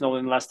 days of snow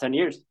in the last 10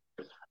 years.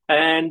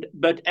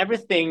 But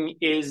everything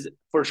is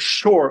for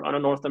sure on a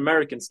North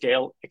American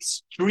scale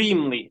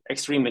extremely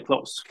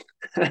close.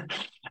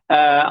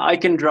 I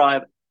can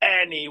drive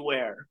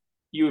anywhere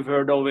you've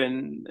heard of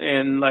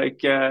in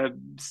like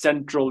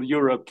Central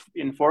Europe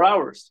in 4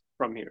 hours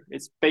from here.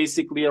 It's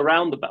basically a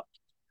roundabout,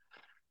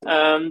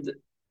 and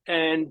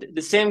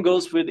the same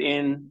goes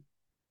within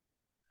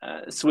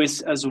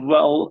Swiss as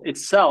well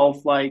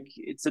itself. Like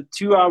it's a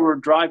 2-hour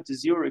drive to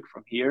Zurich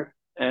from here,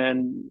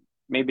 and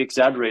maybe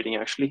exaggerating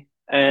actually.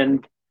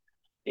 And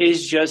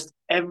it's just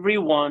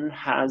everyone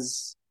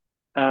has,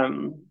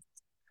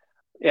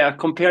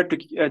 compared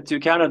to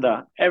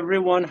Canada,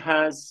 everyone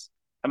has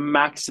a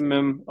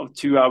maximum of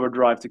 2-hour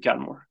drive to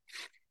Canmore.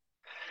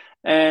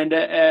 And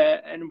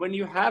when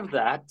you have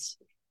that,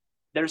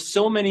 there's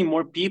so many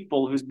more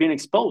people who's been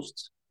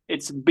exposed.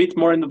 It's a bit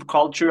more in the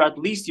culture. At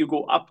least you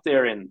go up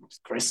there in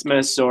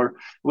Christmas or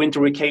winter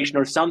vacation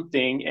or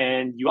something,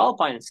 and you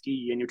alpine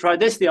ski, and you try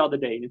this the other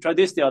day, and you try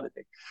this the other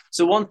day.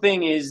 So one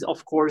thing is,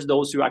 of course,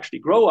 those who actually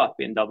grow up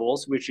in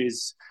Davos, which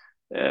is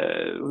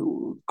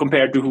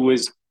compared to who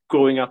is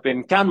growing up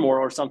in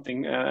Canmore or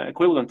something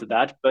equivalent to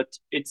that. But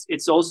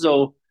it's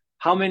also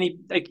how many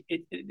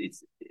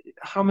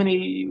how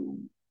many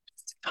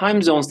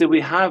time zones did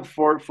we have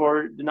for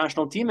the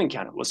national team in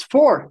Canada? It was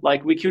 4.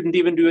 Like we couldn't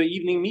even do an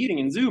evening meeting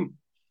in Zoom.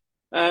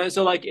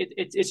 So like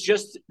it's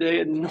just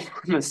the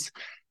enormous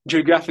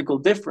geographical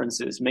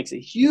differences makes a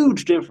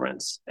huge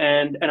difference.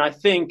 And I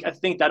think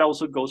that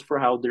also goes for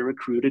how they're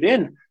recruited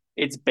in.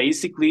 It's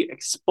basically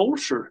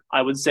exposure,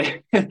 I would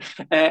say.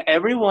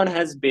 Everyone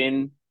has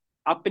been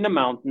up in the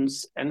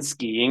mountains and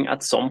skiing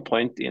at some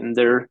point in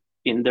their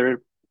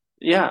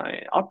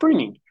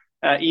upbringing.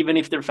 Even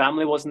if their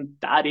family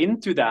wasn't that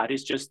into that,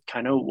 it's just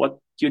kind of what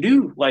you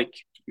do. Like,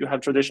 you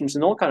have traditions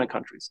in all kind of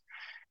countries.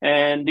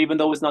 And even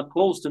though it's not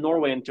close to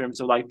Norway in terms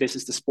of like, this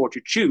is the sport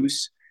you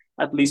choose,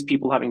 at least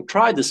people having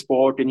tried the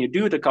sport and you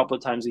do it a couple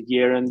of times a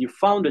year and you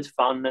found it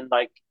fun, and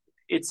like,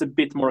 it's a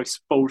bit more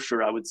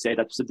exposure, I would say.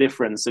 That's the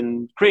difference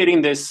in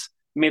creating this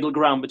middle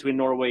ground between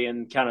Norway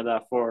and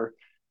Canada for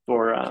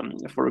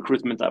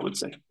recruitment, I would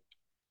say.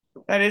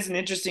 That is an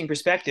interesting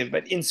perspective.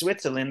 But in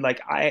Switzerland,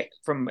 like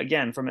from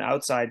an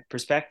outside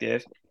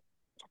perspective,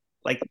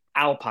 like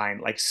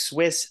Alpine, like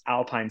Swiss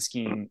Alpine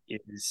skiing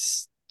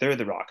they're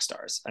the rock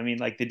stars. I mean,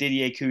 like the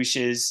Didier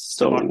Couches,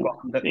 so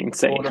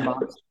insane.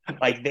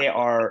 Like they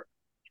are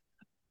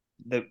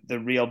the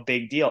real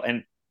big deal.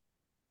 And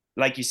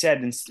like you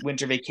said, in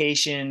winter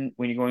vacation,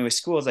 when you're going with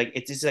schools, like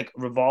it's just like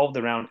revolved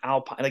around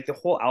Alpine, like the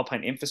whole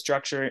Alpine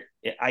infrastructure.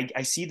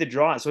 I see the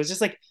draw. So it's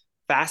just like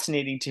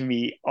fascinating to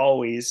me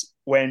always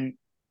when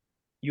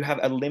you have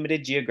a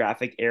limited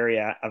geographic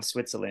area of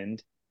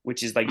Switzerland,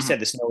 which is like you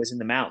said, the snow is in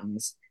the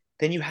mountains.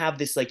 Then you have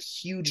this like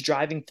huge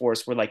driving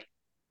force where like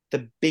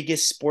the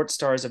biggest sports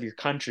stars of your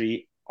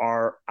country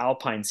are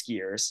Alpine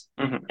skiers.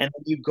 And then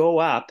you go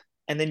up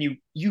and then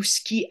you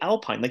ski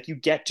Alpine, like you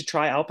get to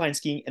try Alpine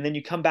skiing, and then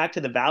you come back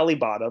to the valley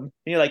bottom and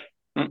you're like,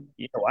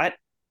 you know what?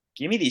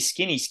 Give me these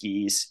skinny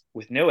skis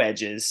with no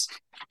edges,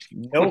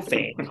 no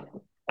fame.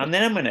 And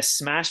then I'm going to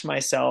smash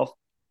myself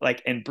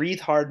like and breathe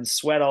hard and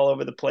sweat all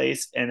over the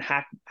place and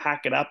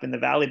hack it up in the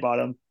valley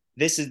bottom.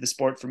 This is the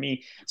sport for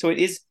me. So it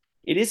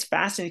is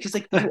fascinating because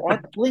like you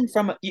are pulling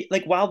from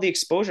like while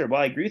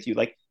I agree with you,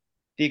 like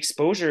the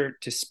exposure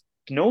to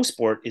snow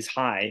sport is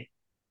high.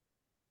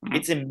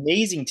 It's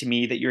amazing to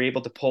me that you're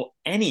able to pull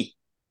any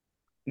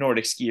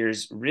Nordic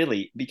skiers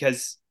really,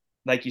 because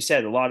like you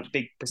said,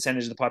 big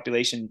percentage of the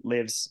population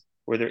lives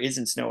where there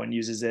isn't snow and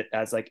uses it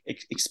as like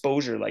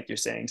exposure, like you're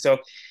saying. So,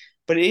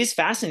 but it is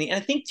fascinating.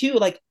 And I think too,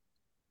 like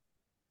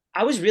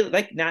I was really,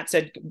 like Nat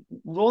said,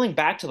 rolling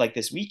back to like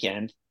this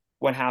weekend,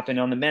 what happened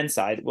on the men's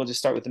side. We'll just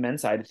start with the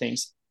men's side of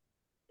things.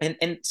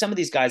 And some of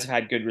these guys have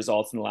had good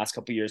results in the last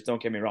couple of years.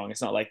 Don't get me wrong.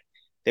 It's not like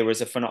there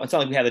was it's not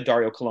like we had the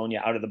Dario Colonia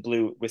out of the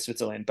blue with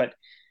Switzerland, but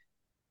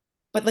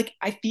like,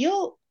 I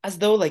feel as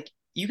though like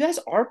you guys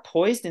are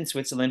poised in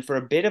Switzerland for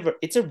a bit of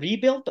it's a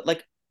rebuild, but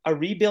like a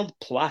rebuild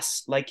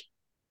plus, like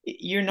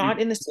you're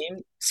not in the same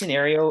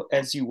scenario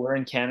as you were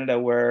in Canada,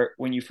 where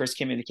when you first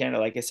came into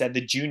Canada, like I said, the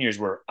juniors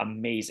were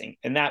amazing.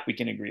 And that we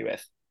can agree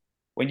with.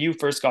 When you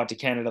first got to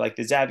Canada, like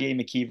the Xavier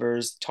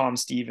McKeevers, Tom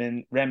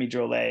Stephen, Remy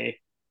Drolet,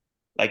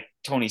 like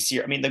Tony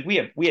Sear. I mean, like we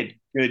had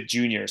good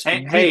juniors.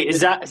 Hey,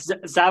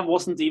 Zav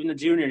wasn't even a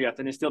junior yet,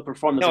 and he still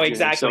performed. No,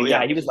 exactly. So,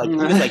 yeah, he was like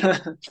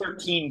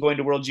 13 going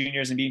to World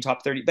Juniors and being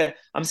top 30. But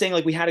I'm saying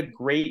like we had a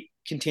great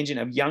contingent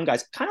of young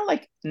guys, kind of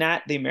like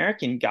Nat, the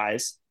American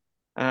guys,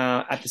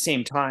 at the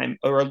same time,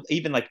 or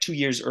even like 2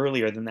 years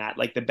earlier than that,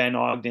 like the Ben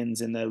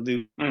Ogdens and the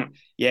Luke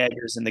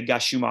Jägers and the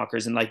Gus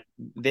Schumachers and like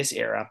this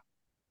era.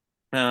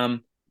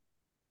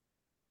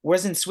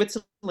 Whereas in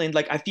Switzerland,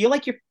 like I feel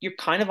like you're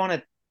kind of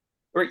on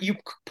or you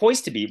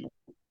poised to be.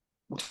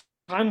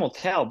 Time will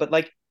tell, but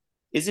like,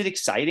 is it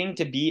exciting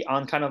to be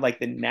on kind of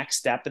like the next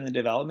step in the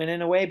development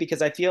in a way?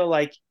 Because I feel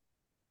like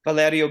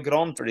Valerio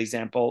Gron, for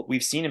example,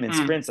 we've seen him in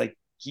sprints. Like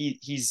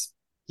he's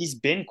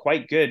been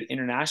quite good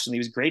internationally. He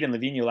was great in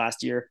Livigno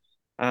last year,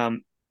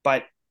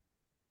 but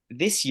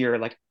this year,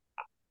 like,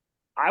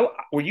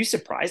 were you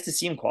surprised to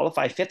see him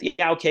qualify fifth?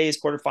 Yeah, okay, his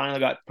quarterfinal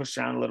got pushed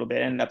around a little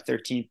bit, ended up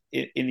 13th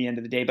in the end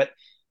of the day. But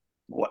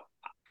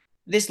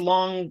this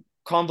long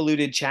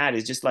convoluted chat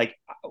is just like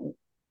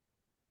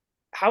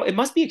how it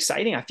must be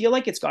exciting. I feel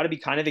like it's got to be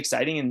kind of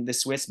exciting in the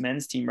Swiss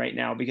men's team right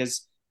now,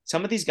 because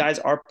some of these guys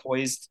are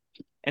poised,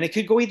 and it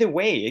could go either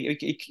way.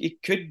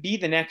 It could be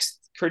the next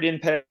Kurdin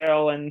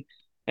Perel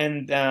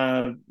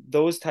and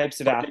those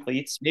types of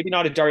athletes. Maybe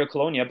not a Dario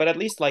Colonia, but at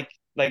least like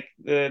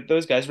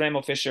those guys,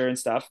 Ramo Fischer and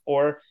stuff.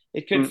 Or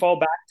it could fall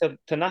back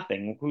to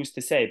nothing. Who's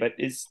to say? But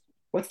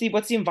what's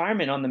the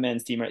environment on the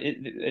men's team?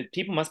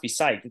 People must be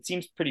psyched. It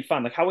seems pretty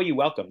fun. Like, how are you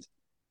welcomed?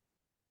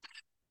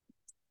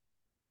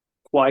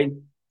 Quite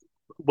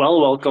well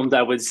welcomed,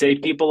 I would say.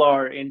 People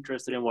are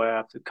interested in what I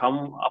have to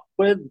come up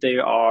with. They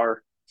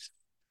are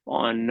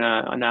on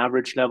an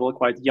average level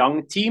quite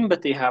young team,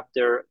 but they have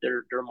their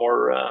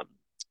more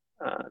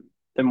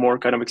the more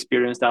kind of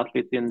experienced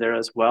athlete in there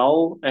as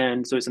well,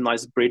 and so it's a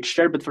nice bridge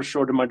there. But for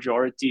sure, the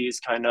majority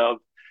is kind of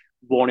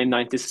born in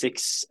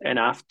 '96 and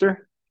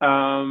after.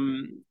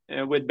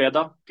 With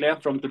Beda Claire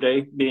from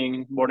today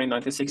being born in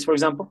 '96, for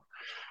example,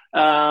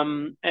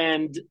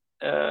 and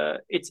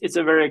it's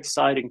a very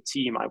exciting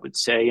team, I would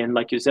say. And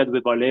like you said,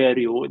 with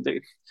Valerio,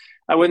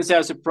 I wouldn't say I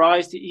was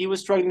surprised. He was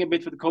struggling a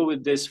bit with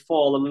COVID this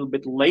fall, a little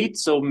bit late,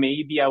 so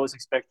maybe I was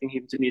expecting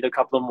him to need a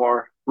couple of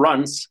more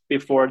runs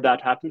before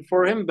that happened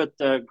for him. But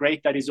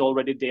great that he's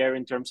already there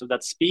in terms of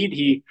that speed.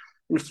 He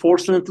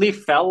unfortunately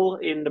fell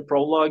in the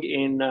prologue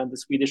in the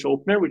Swedish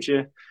opener, which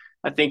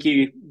I think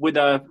he, with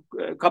a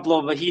couple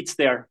of heats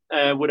there,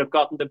 would have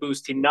gotten the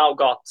boost he now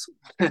got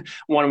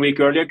 1 week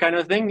earlier, kind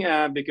of thing,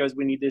 because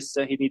we need this.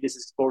 He needs this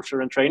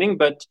exposure and training,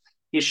 but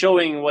he's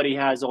showing what he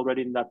has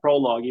already in that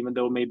prologue. Even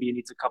though maybe he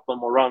needs a couple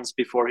more runs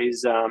before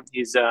he's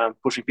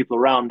pushing people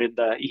around in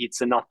the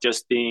heats and not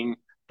just being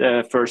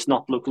the first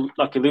not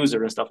lucky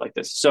loser and stuff like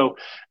this. So,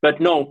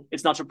 but no,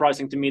 it's not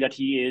surprising to me that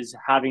he is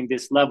having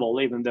this level,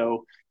 even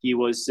though he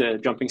was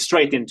jumping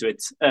straight into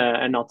it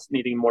and not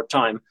needing more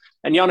time.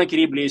 And Yannick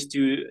Ribli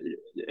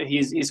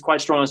he's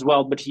quite strong as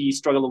well, but he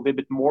struggled a little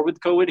bit more with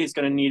COVID. He's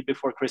going to need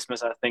before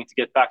Christmas, I think, to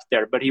get back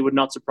there. But he would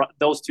not surprise.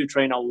 Those two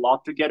train a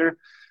lot together,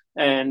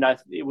 and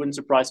it wouldn't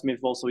surprise me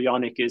if also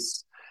Yannick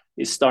is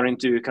starting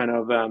to kind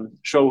of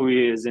show who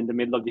he is in the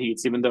middle of the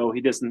heats, even though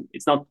he doesn't.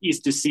 It's not easy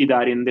to see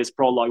that in this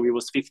prologue. He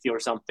was 50 or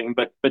something,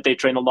 but they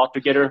train a lot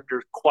together.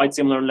 They're quite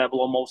similar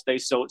level on most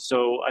days.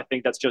 So I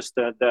think that's just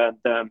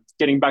the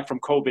getting back from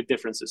COVID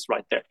differences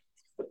right there.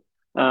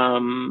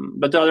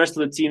 But the rest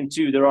of the team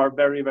too, they are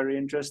very, very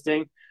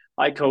interesting.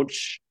 I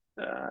coach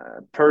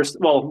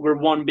we're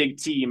one big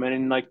team, and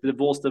in like the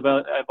Wolves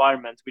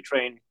environment, we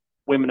train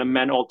women and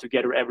men all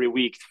together every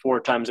week,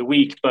 4 times a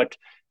week. But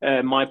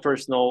my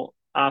personal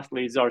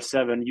athletes are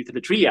 7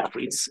 U33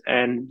 athletes,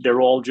 and they're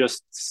all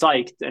just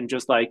psyched, and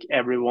just like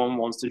everyone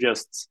wants to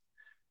just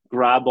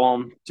grab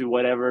on to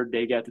whatever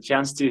they get the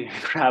chance to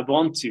grab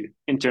onto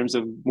in terms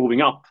of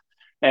moving up.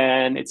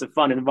 And it's a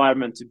fun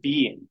environment to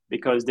be in,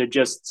 because they're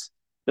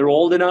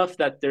old enough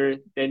that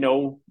they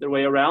know their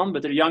way around,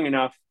 but they're young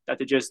enough that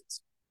they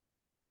just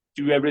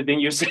do everything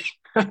you say,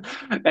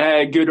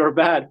 good or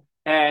bad.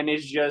 And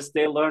it's just,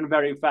 they learn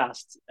very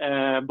fast,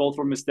 both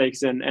from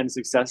mistakes and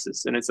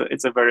successes. And it's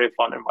a very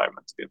fun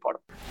environment to be a part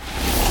of.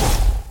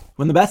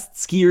 When the best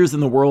skiers in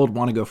the world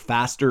want to go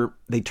faster,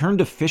 they turn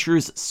to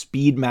Fischer's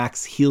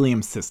SpeedMax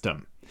helium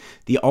system.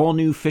 The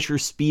all-new Fischer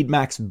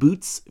SpeedMax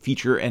boots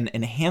feature an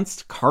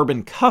enhanced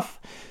carbon cuff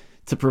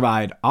to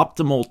provide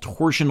optimal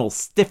torsional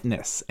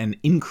stiffness and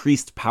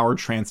increased power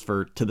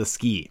transfer to the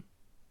ski.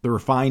 The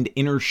refined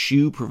inner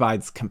shoe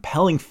provides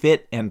compelling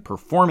fit and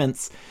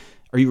performance.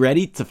 Are you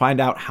ready to find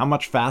out how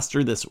much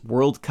faster this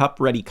World Cup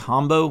ready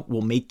combo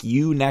will make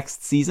you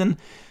next season?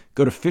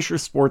 Go to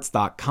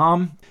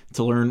fischersports.com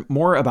to learn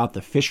more about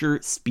the Fischer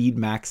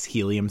SpeedMax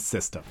helium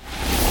system.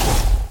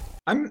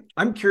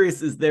 I'm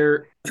curious, is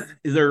there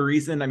a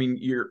reason? I mean,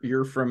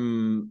 you're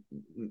from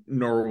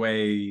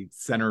Norway,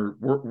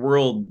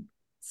 world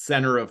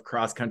center of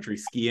cross country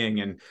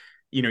skiing, and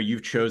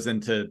you've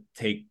chosen to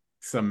take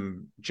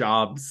some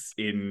jobs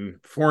in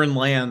foreign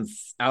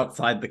lands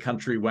outside the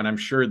country, when I'm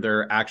sure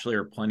there actually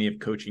are plenty of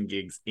coaching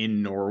gigs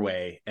in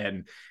Norway.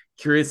 And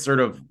curious sort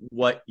of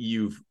what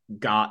you've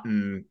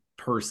gotten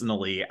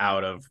personally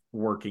out of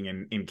working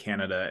in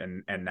Canada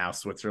and now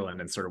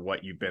Switzerland, and sort of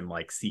what you've been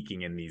like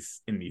seeking in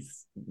these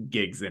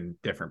gigs in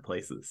different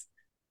places.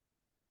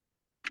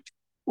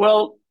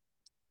 Well,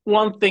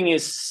 one thing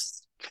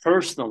is,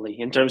 personally,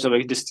 in terms of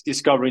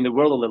discovering the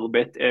world a little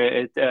bit,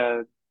 it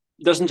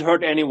doesn't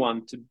hurt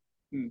anyone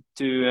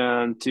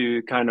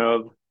to kind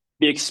of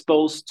be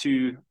exposed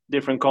to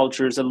different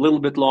cultures a little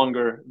bit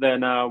longer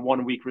than a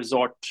 1 week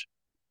resort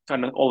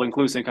kind of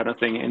all-inclusive kind of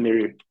thing in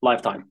their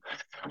lifetime.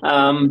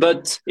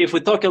 But if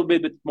we talk a little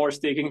bit more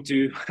sticking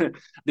to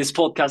this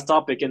podcast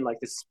topic and like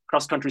this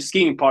cross-country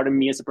skiing part of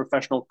me as a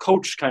professional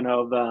coach kind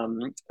of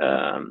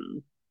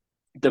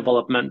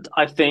development,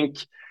 I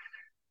think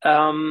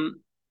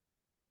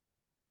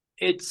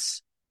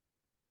it's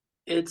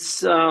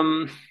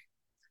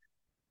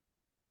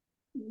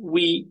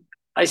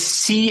I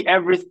see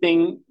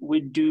everything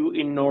we do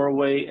in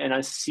Norway, and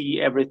I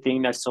see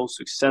everything that's so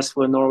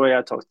successful in Norway.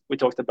 We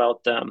talked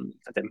about the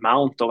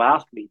amount of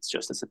athletes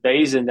just as a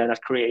base, and then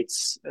that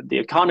creates the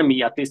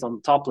economy, at least on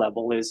the top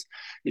level, is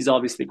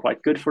obviously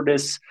quite good for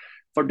this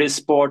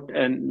sport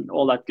and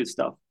all that good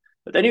stuff.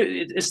 But then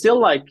it's still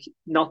like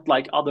not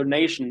like other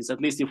nations,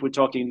 at least if we're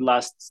talking the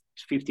last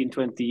 15,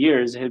 20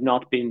 years, have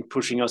not been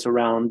pushing us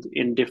around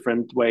in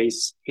different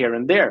ways here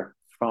and there,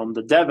 from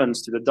the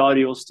Devons to the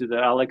Darius to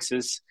the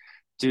Alexes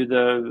to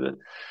the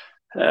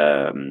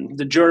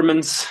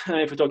Germans,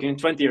 if we're talking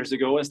 20 years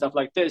ago and stuff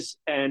like this.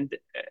 And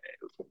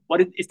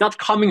it's not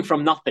coming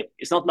from nothing.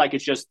 It's not like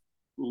it's just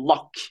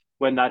luck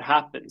when that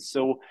happens.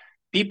 So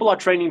people are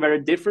training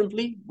very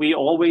differently. We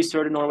always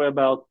heard in Norway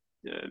about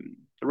the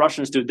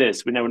Russians do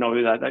this. We never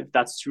know that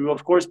that's true,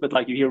 of course, but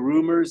like you hear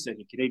rumors, and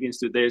the Canadians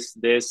do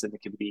this, and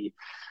it can be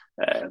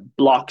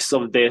blocks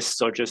of this,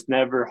 or just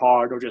never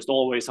hard, or just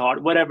always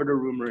hard, whatever the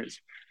rumor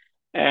is.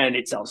 And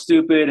it sounds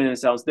stupid, and it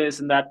sounds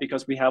this and that,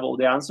 because we have all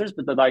the answers,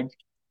 but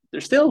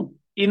they're still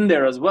in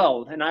there as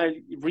well. And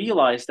I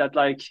realized that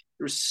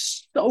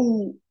it's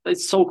so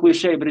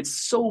cliche, but it's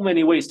so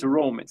many ways to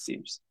Rome, it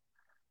seems.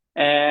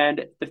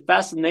 And the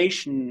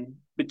fascination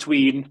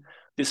between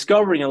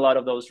discovering a lot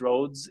of those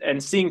roads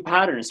and seeing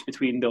patterns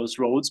between those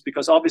roads,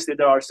 because obviously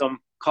there are some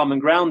common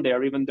ground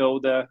there, even though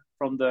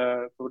from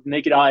the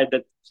naked eye,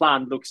 that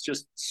plan looks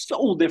just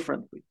so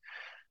differently.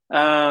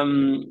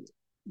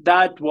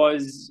 That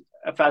was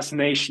a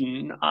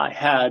fascination I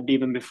had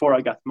even before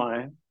I got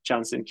my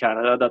chance in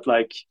Canada, that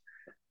like,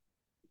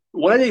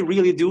 what are they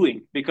really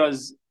doing?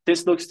 Because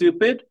this looks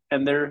stupid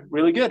and they're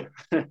really good.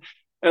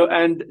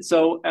 And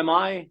so am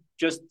I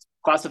just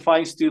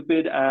classifying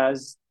stupid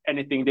as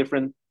anything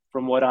different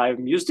from what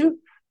I'm used to?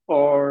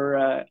 Or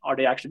are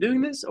they actually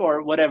doing this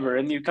or whatever?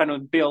 And you kind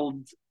of build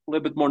a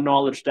little bit more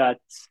knowledge that,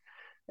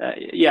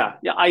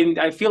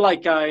 I feel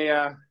like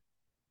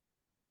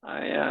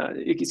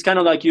it's kind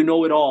of like you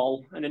know it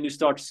all, and then you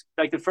start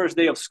like the first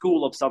day of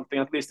school of something.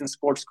 At least in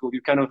sports school,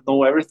 you kind of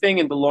know everything,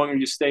 and the longer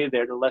you stay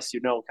there, the less you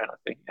know, kind of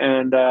thing.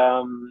 And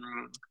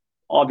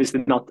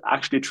obviously not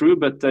actually true,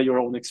 but your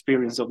own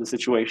experience of the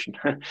situation.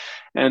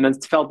 And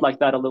it felt like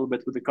that a little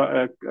bit with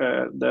the.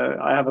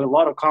 I have a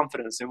lot of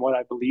confidence in what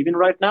I believe in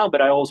right now,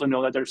 but I also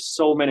know that there's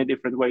so many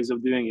different ways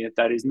of doing it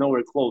that is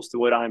nowhere close to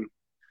what I'm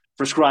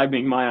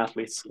prescribing my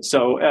athletes.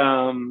 So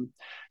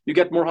you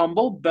get more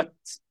humble, but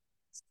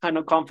kind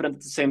of confident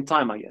at the same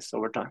time, I guess,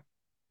 over time.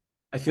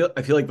 I feel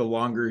like the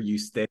longer you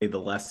stay, the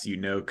less you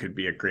know could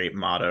be a great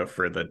motto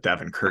for the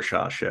Devon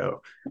Kershaw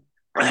show.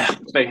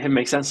 It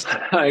makes sense.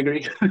 I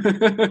agree.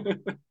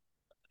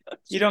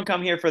 You don't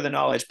come here for the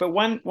knowledge, but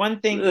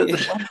one thing,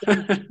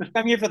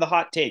 come here for the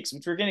hot takes,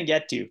 which we're going to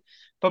get to.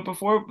 But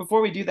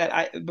before we do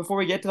that, before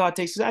we get to the hot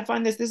takes, because I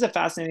find this is a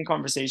fascinating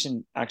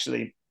conversation,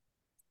 actually.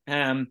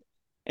 And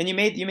you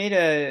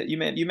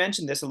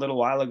mentioned this a little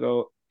while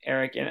ago,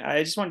 Erik, and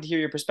I just wanted to hear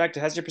your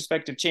perspective. Has your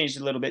perspective changed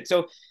a little bit?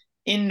 So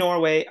in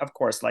Norway, of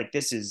course, like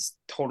this is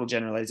total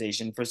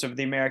generalization for sort of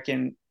the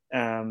American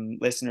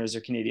listeners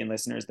or Canadian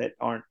listeners that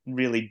aren't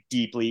really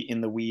deeply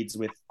in the weeds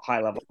with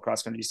high level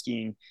cross country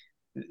skiing.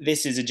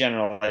 This is a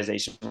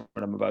generalization of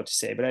what I'm about to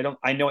say, but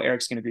I know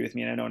Erik's going to agree with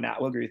me, and I know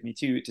Nat will agree with me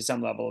too, to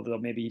some level, although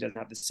maybe he doesn't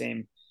have the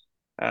same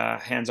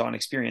hands-on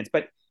experience.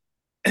 But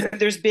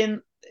there's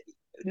been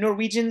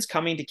Norwegians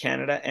coming to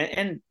Canada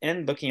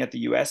and looking at the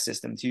US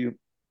system too.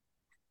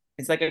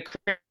 It's like a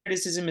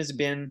criticism has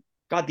been,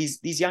 God,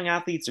 these young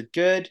athletes are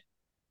good.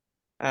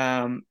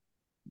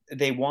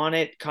 They want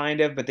it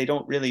kind of, but they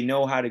don't really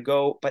know how to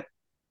go, but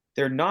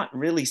they're not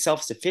really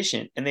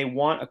self-sufficient, and they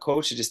want a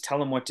coach to just tell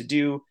them what to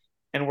do.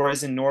 And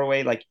whereas in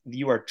Norway, like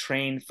you are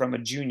trained from a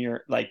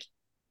junior, like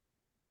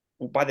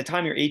by the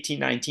time you're 18,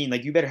 19,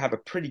 like you better have a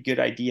pretty good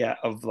idea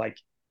of like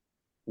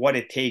what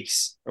it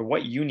takes or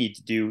what you need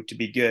to do to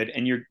be good.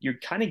 And you're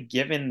kind of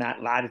given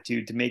that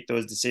latitude to make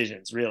those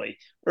decisions really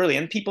early.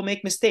 And people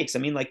make mistakes. I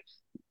mean, like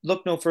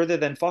look no further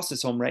than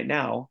Fosterholm right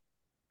now.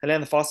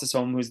 Helena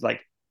Fosterholm, who's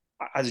like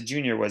as a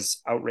junior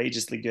was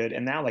outrageously good.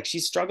 And now like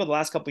she's struggled the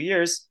last couple of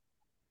years,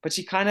 but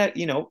she kind of,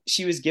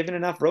 she was given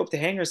enough rope to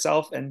hang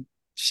herself, and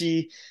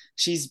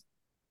she's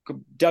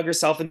dug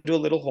herself into a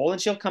little hole, and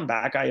she'll come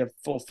back. I have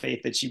full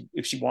faith that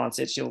if she wants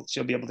it,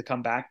 she'll be able to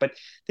come back. But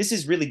this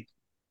is really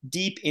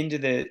deep into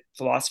the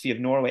philosophy of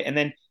Norway. And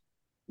then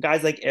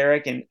guys like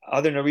Erik and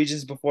other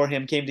Norwegians before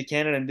him came to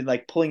Canada and been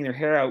like pulling their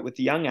hair out with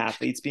the young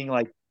athletes, being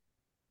like,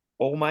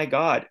 oh my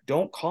God,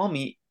 don't call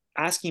me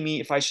asking me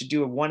if I should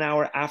do a 1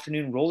 hour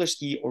afternoon roller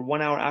ski or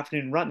 1 hour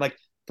afternoon run. Like,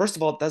 first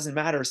of all, it doesn't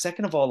matter.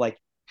 Second of all, like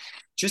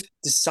just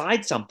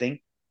decide something.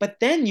 But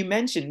then you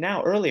mentioned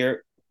now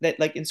earlier that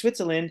like in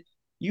Switzerland,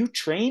 you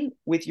train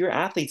with your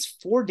athletes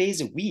 4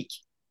 days a week.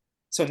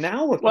 So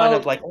now we're kind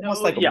of like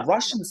almost like a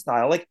Russian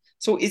style. Like,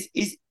 so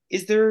is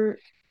there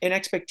an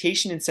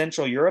expectation in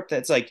Central Europe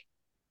that's like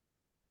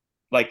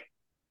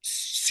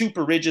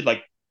super rigid,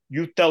 like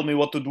you tell me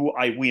what to do,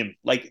 I win,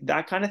 like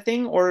that kind of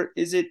thing? Or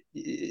is it,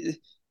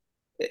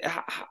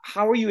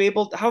 how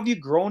have you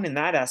grown in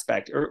that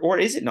aspect? Or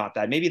is it not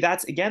that? Maybe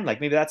that's again,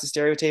 like maybe that's a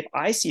stereotype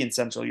I see in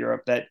Central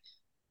Europe, that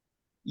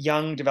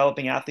young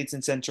developing athletes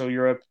in Central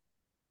Europe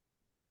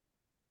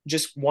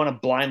just want to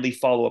blindly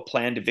follow a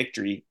plan to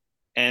victory.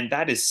 And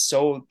that is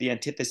so the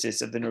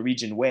antithesis of the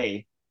Norwegian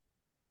way.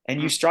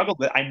 And you struggled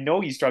with, I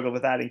know you struggled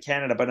with that in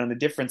Canada, but on a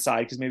different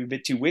side, because maybe a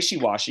bit too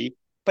wishy-washy.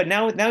 But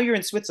now you're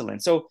in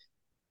Switzerland. So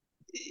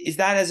is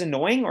that as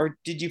annoying, or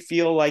did you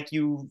feel like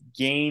you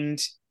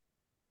gained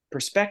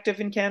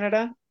perspective in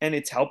Canada and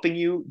it's helping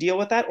you deal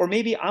with that? Or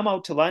maybe I'm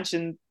out to lunch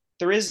and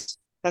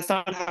that's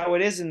not how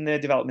it is in the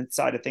development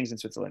side of things in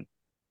Switzerland.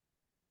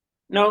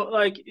 No,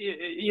 like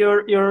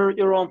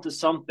you're onto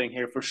something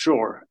here for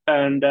sure.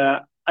 And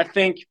I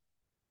think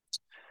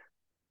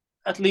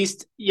at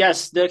least,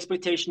 yes, the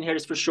expectation here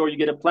is for sure you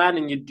get a plan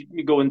and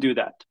you go and do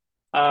that.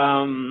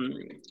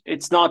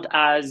 It's not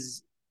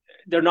as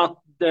they're not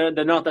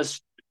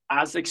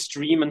as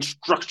extreme and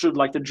structured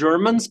like the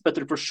Germans, but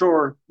they're for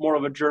sure more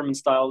of a German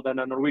style than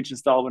a Norwegian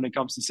style when it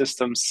comes to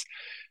systems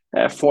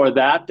for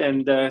that.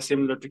 And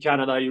similar to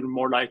Canada, you're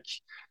more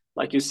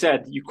like you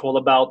said, you call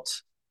about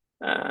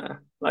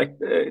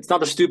it's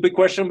not a stupid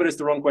question, but it's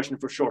the wrong question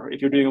for sure.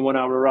 If you're doing a 1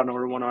 hour run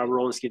or a 1 hour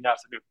roller ski in the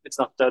afternoon, it's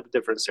not the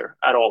difference here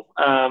at all.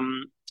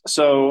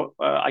 So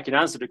I can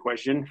answer the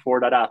question for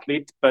that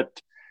athlete,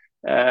 but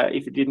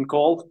if he didn't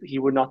call, he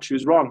would not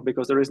choose wrong,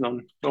 because there is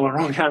no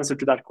wrong answer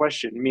to that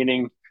question,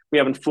 meaning we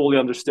haven't fully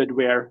understood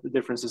where the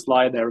differences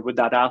lie there with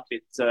that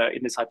athlete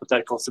in this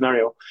hypothetical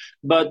scenario.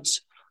 But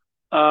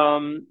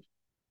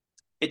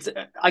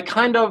you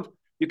kind of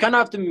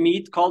have to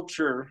meet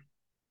culture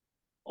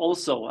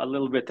also a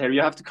little bit there.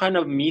 You have to kind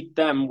of meet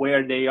them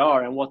where they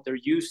are and what they're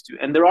used to.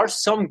 And there are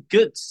some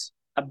goods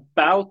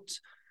about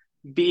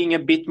being a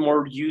bit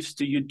more used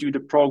to you do the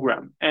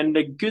program. And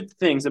the good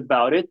things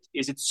about it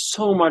is it's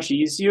so much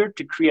easier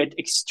to create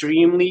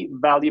extremely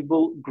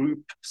valuable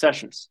group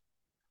sessions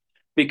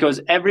because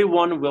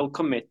everyone will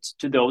commit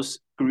to those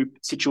group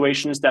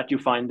situations that you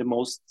find the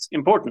most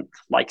important,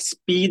 like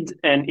speed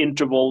and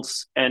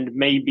intervals and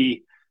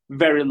maybe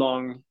very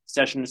long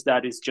sessions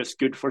that is just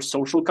good for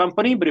social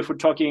company. But if we're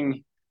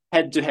talking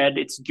head to head,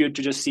 it's good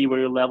to just see where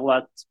you level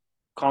at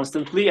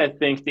constantly. I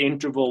think the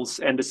intervals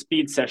and the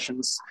speed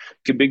sessions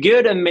could be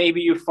good, and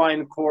maybe you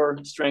find core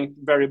strength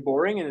very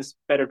boring and it's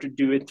better to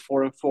do it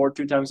 4 and 4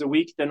 2 times a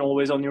week than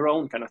always on your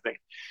own kind of thing.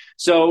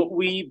 So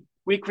we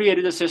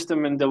created a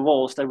system in the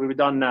Vols that we've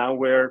done now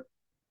where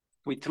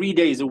we 3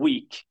 days a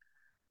week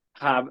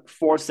have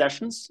 4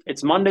 sessions.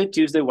 It's Monday,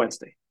 Tuesday,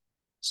 Wednesday.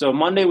 So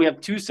Monday we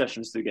have 2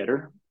 sessions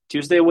together,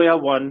 Tuesday we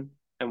have 1,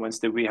 and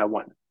Wednesday we have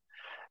 1,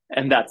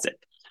 and that's it.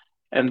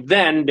 And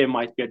then there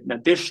might be an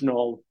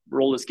additional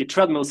roller ski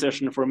treadmill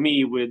session for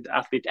me with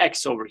athlete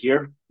X over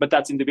here, but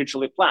that's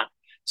individually planned.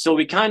 So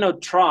we kind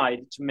of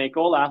tried to make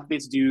all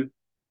athletes do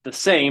the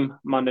same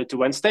Monday to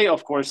Wednesday.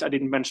 Of course, I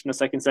didn't mention a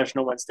second session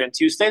on Wednesday and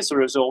Tuesday, so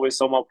there's always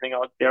some opening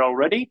out there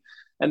already.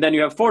 And then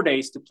you have 4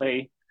 days to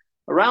play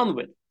around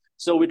with.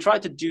 So we try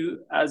to do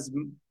as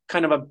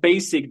kind of a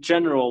basic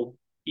general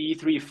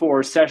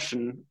E3-4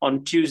 session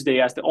on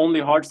Tuesday as the only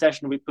hard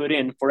session we put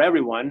in for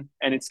everyone.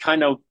 And it's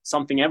kind of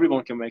something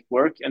everyone can make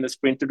work. And the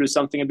sprinter do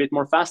something a bit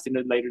more fast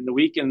later in the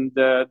week. And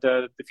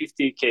the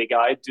 50K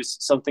guy does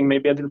something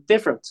maybe a little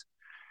different.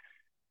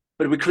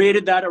 But we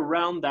created that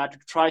around that to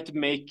try to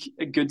make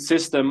a good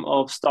system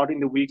of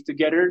starting the week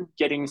together,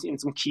 getting in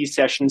some key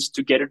sessions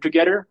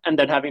together, and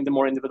then having the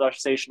more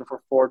individualization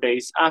for 4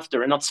 days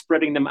after and not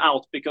spreading them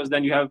out, because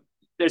then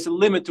there's a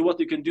limit to what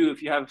you can do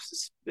if you have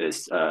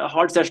a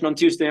hard session on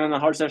Tuesday and a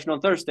hard session on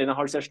Thursday and a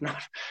hard session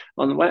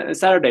on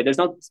Saturday. There's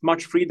not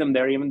much freedom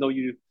there, even though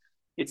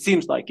it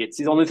seems like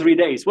it's only 3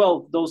 days.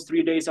 Well, those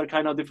 3 days are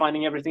kind of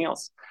defining everything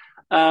else.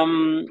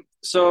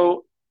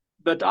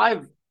 But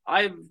I've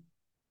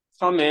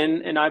come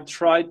in and I've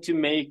tried to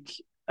make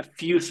a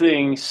few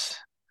things,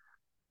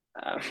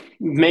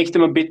 make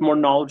them a bit more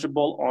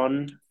knowledgeable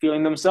on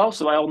feeling themselves.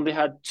 So I only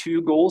had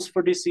 2 goals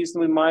for this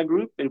season with my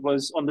group. It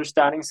was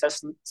understanding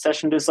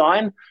session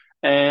design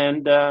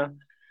and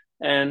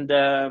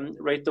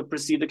rate of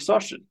perceived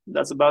exhaustion.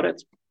 That's about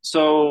it.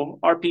 So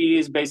RPE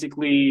is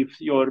basically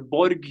your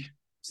Borg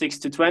 6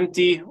 to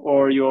 20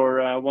 or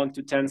your 1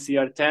 to 10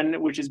 CR10,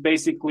 which is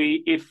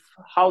basically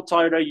how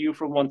tired are you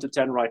from 1 to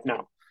 10 right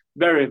now?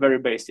 Very, very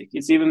basic.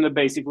 It's even the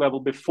basic level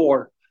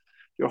before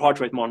your heart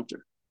rate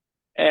monitor.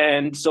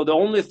 And so the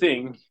only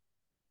thing,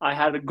 I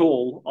had a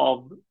goal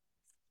of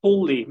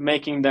fully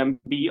making them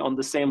be on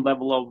the same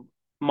level of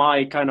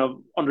my kind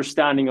of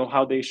understanding of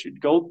how they should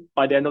go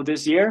by the end of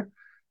this year,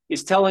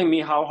 is telling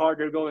me how hard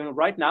they're going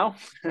right now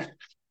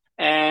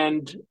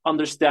and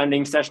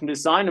understanding session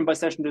design. And by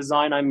session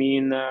design, I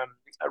mean a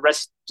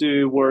rest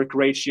to work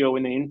ratio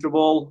in the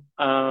interval.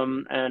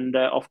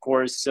 Of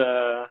course,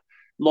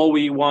 low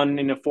E1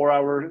 in a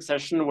 4-hour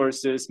session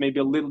versus maybe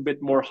a little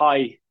bit more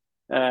high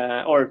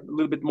or a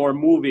little bit more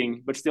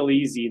moving, but still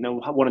easy,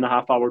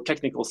 1.5 hour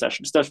technical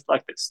session, stuff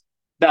like this.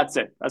 That's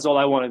it. That's all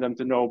I wanted them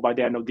to know by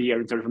the end of the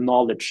year in terms of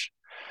knowledge.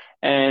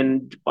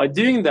 And by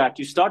doing that,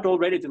 you start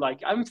already to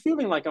I'm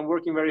feeling like I'm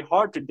working very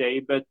hard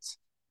today, but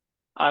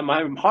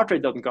my heart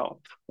rate doesn't go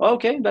up.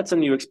 Okay, that's a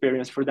new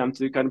experience for them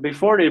to kind of,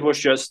 before it was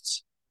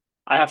just,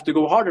 I have to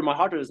go harder, my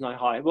heart rate is not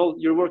high. Well,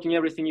 you're working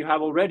everything you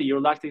have already.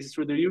 Your lactate is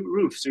through the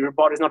roof, so your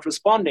body's not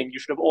responding. You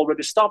should have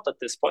already stopped at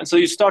this point. So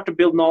you start to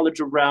build knowledge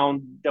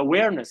around the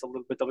awareness a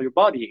little bit of your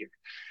body here.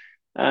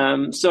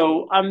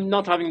 So I'm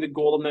not having the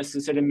goal of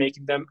necessarily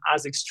making them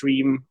as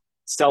extreme,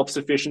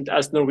 self-sufficient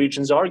as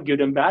Norwegians are,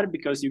 good and bad,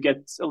 because you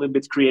get a little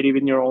bit creative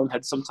in your own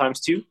head sometimes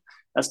too,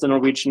 as the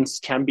Norwegians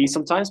can be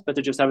sometimes, but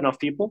they just have enough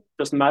people.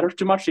 Doesn't matter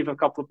too much if a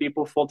couple of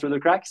people fall through the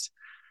cracks.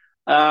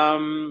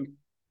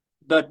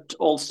 But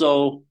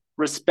also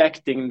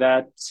respecting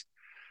that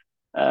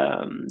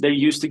they're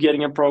used to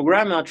getting a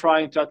program and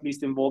trying to at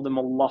least involve them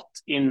a lot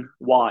in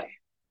why.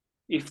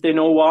 If they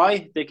know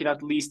why, they can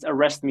at least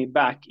arrest me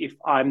back if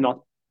I'm not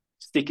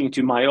sticking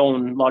to my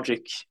own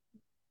logic,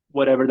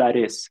 whatever that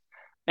is.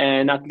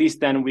 And at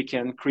least then we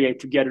can create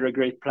together a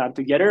great plan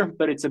together.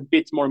 But it's a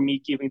bit more me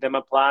giving them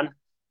a plan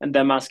and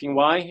them asking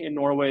why. In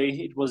Norway,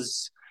 it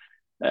was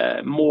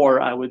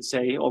more, I would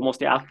say, almost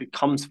the athlete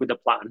comes with a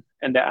plan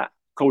and the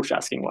coach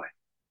asking why.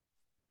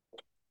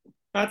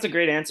 That's a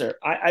great answer.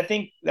 I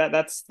think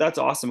that's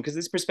awesome, because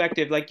this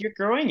perspective, like, you're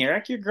growing,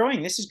 Erik. You're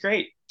growing. This is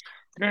great.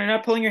 You're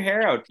not pulling your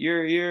hair out.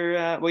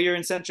 You're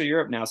in Central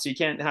Europe now, so you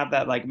can't have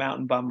that like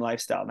mountain bum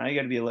lifestyle. Now you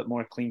got to be a little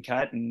more clean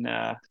cut and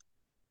have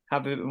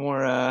a bit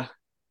more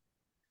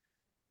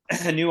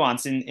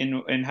nuance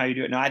in how you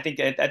do it. No, I think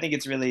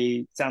it's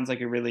really sounds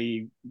like a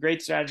really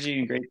great strategy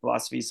and great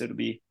philosophy. So it'll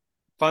be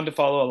fun to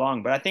follow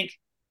along. But I think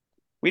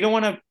we don't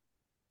want to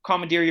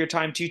commandeer your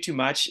time too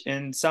much.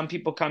 And some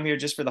people come here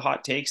just for the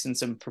hot takes and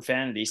some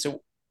profanity.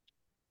 So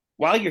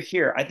while you're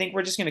here, I think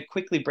we're just going to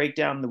quickly break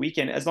down the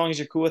weekend, as long as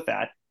you're cool with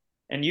that.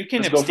 And you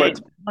can abstain.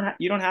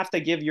 You don't have to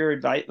give your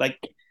advice. Like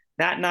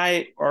Nat and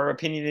I are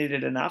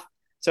opinionated enough.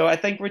 So I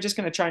think we're just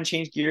going to try and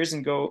change gears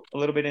and go a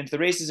little bit into the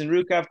races. In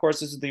Ruka, of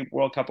course, this is the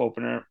World Cup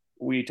opener.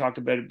 We talked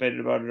a bit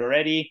about it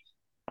already.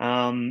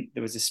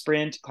 There was a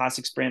sprint,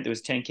 classic sprint. There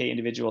was 10K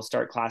individual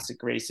start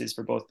classic races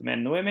for both the men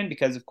and the women,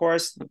 because of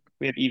course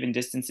we have even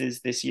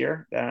distances this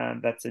year.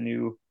 That's a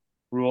new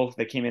rule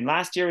that came in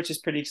last year, which is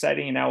pretty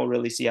exciting. And now we'll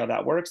really see how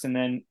that works. And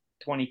then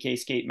 20K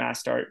skate mass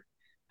start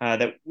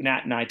that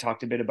Nat and I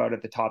talked a bit about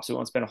at the top. So we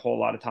won't spend a whole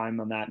lot of time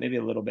on that. Maybe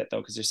a little bit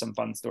though, because there's some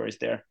fun stories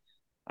there.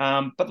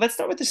 But let's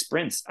start with the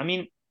sprints. I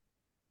mean,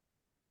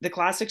 the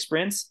classic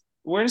sprints,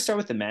 we're going to start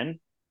with the men.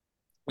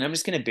 And I'm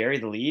just going to bury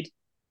the lead.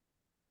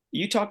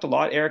 You talked a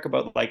lot, Erik,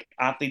 about like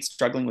athletes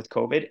struggling with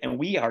COVID, and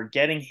we are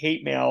getting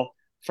hate mail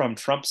from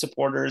Trump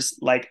supporters.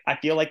 Like, I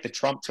feel like the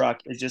Trump truck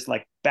is just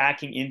like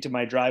backing into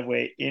my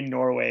driveway in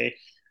Norway,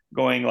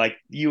 going like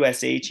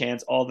USA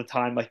chants all the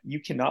time. Like, you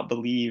cannot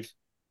believe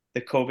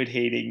the COVID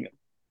hating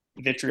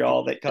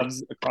vitriol that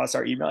comes across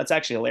our email. It's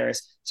actually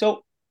hilarious.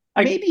 So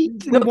maybe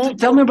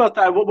tell me about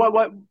that.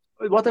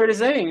 What are they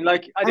saying?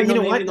 Like, I don't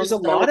know.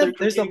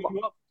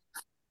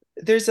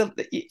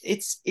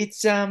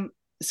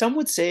 Some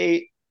would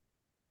say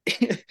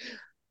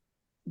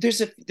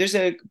there's a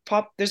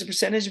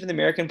percentage of the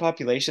American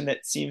population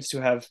that seems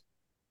to have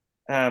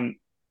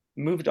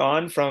moved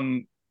on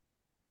from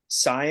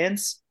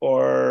science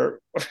or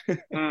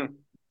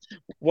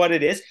what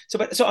it is.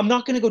 So I'm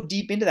not going to go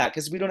deep into that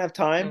because we don't have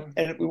time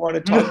and we want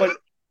to talk about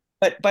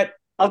it. But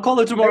I'll call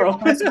it tomorrow.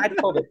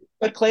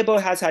 But Klæbo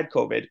has had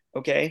COVID.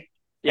 Okay.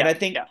 Yeah. And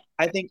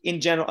I think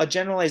in general, a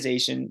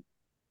generalization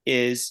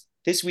is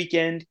this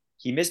weekend,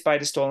 he missed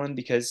Stolen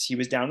because he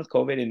was down with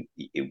COVID,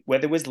 and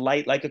whether it was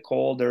light like a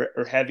cold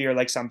or heavier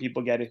like some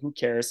people get it, who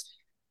cares?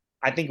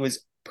 I think it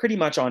was pretty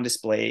much on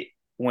display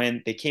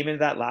when they came into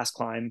that last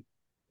climb.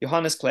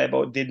 Johannes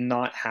Klæbo did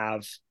not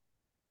have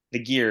the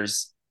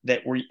gears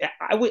that were.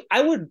 I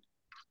would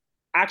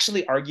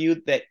actually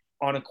argue that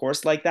on a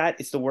course like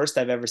that, it's the worst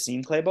I've ever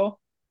seen Klæbo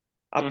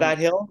up that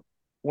hill.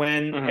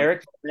 When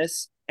Erik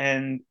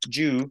and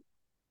Ju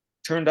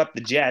turned up the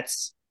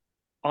jets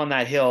on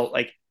that hill,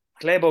 like,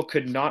 Klæbo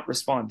could not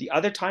respond. The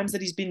other times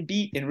that he's been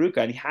beat in Ruka,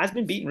 and he has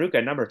been beaten Ruka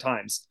a number of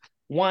times.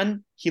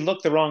 One, he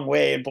looked the wrong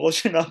way, and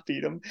Bolshinov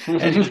beat him.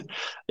 And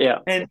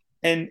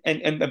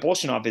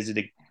Bolshinov is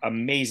an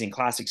amazing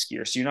classic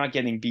skier, so you're not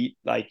getting beat.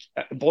 Like,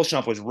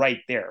 Bolshinov was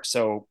right there.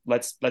 So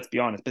let's be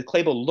honest. But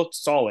Klæbo looked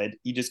solid.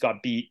 He just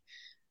got beat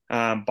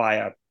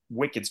by a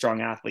wicked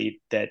strong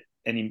athlete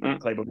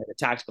Klæbo made a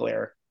tactical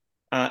error.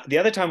 The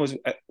other time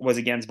was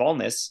against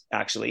Valnes,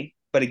 actually.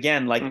 But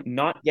again, like,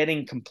 not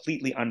getting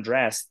completely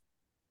undressed.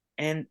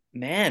 And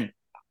man,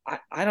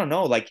 I don't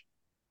know, like,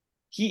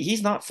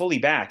 he's not fully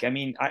back. I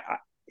mean,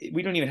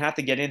 we don't even have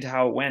to get into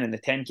how it went in the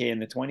 10K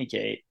and the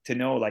 20K to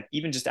know, like,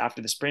 even just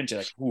after the sprint, you're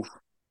like, ooh,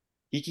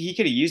 he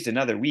could have used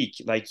another week.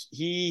 Like,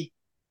 he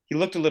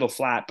looked a little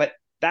flat. But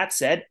that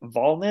said,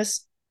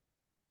 Valnes,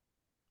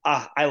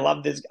 I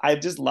love this. I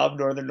just love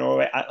Northern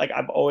Norway.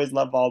 I've always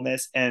loved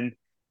Valnes, and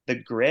the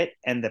grit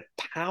and the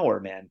power,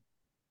 man.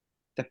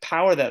 The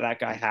power that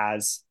guy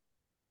has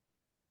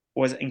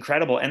was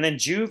incredible. And then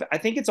Juve, I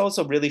think it's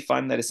also really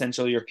fun that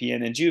Essential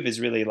European, and Juve is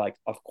really, like,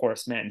 of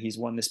course, man, he's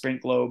won the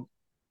Sprint Globe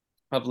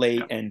of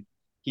late, and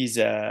he's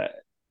a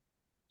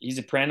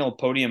perennial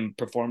podium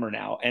performer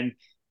now. And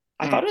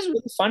I thought it was a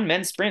really fun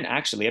men's sprint,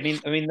 actually. I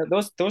mean,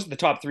 those are the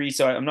top three,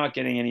 so I'm not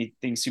getting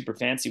anything super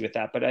fancy with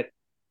that. But I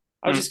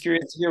was just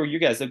curious to hear what you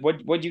guys, like,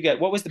 what you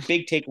get? What was the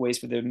big takeaways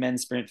for the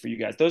men's sprint for you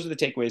guys? Those are the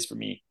takeaways for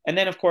me. And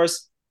then, of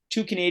course,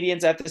 two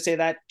Canadians, I have to say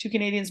that. Two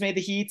Canadians made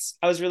the heats.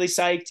 I was really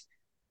psyched.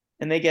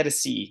 And they get a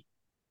C.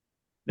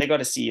 They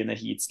got a C in the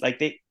heats. Like,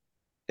 they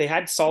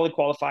had solid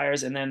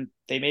qualifiers, and then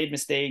they made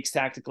mistakes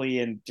tactically,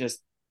 and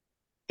just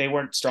they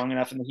weren't strong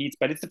enough in the heats.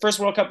 But it's the first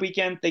World Cup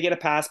weekend. They get a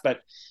pass,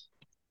 but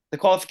the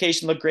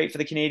qualification looked great for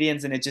the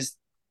Canadians, and it just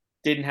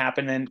didn't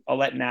happen. And I'll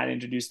let Nat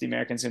introduce the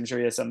Americans. I'm sure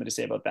he has something to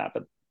say about that.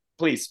 But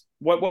please,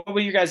 what were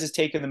you guys'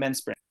 take on the men's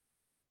sprint?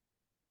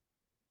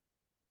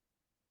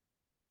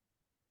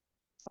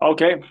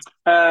 Okay.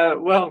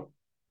 Well,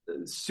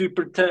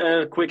 super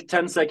quick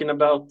 10-second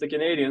about the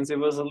Canadians. It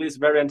was at least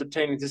very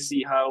entertaining to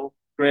see how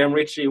Graham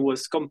Ritchie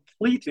was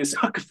completely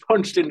sucker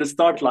punched in the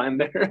start line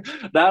there.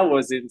 That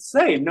was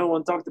insane. No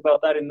one talked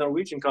about that in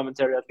Norwegian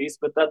commentary, at least,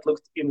 but that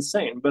looked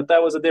insane. But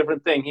that was a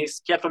different thing.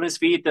 He's kept on his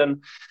feet,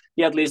 and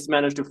he at least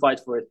managed to fight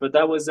for it. But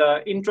that was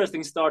an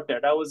interesting start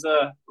there. That was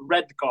a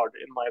red card,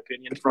 in my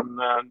opinion, from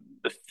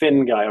the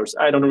Finn guy, or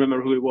I don't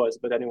remember who it was,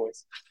 but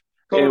anyways.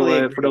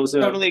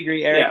 Totally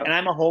agree, Erik. Yeah. And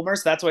I'm a homer,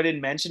 so that's why I didn't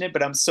mention it,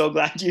 but I'm so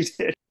glad you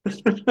did. No,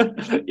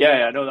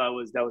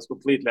 that was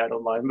completely out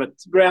of line. But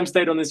Graham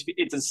stayed on his feet.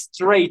 It's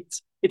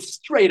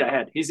straight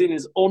ahead. He's in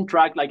his own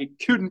track, like, it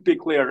couldn't be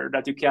clearer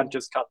that you can't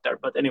just cut there.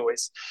 But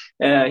anyways,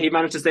 he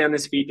managed to stay on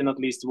his feet and at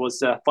least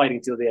was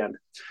fighting till the end.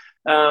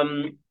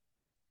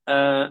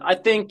 I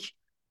think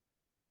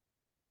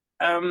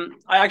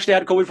I actually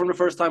had COVID from the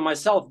first time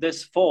myself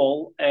this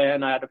fall,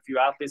 and I had a few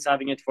athletes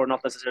having it for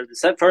not necessarily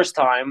the first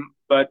time,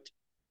 but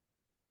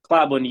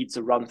Klæbo needs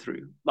a run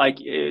through. Like,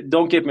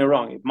 don't get me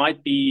wrong, it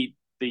might be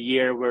the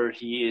year where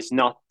he is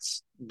not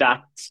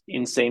that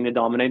insanely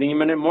dominating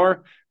him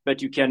anymore,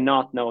 but you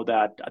cannot know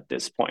that at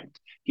this point.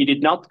 He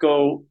did not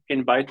go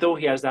in Baito.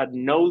 He has had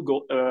no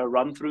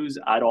run throughs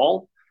at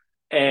all,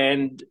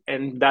 and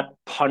that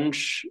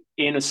punch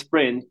in a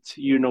sprint,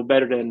 you know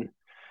better than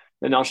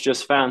us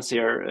just fans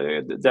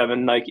here,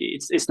 Devon. Like,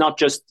 it's not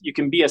just you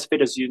can be as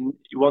fit as you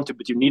want to,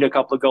 but you need a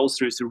couple of goals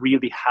throughs to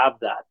really have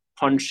that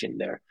punch in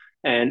there.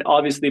 And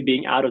obviously,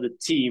 being out of the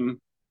team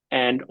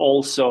and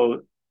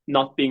also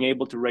not being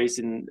able to race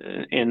in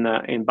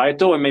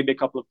Baito and maybe a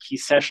couple of key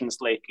sessions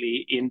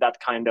lately in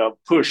that kind of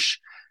push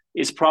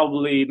is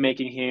probably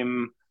making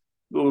him.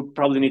 We'll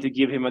probably need to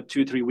give him a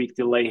 2-3 week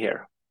delay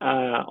here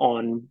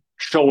on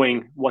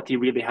showing what he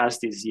really has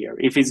this year.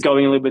 If he's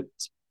going a little bit.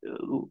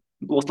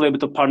 Lost a little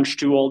bit of punch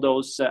to all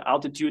those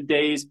altitude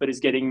days, but is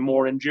getting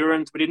more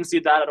endurance. We didn't see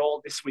that at all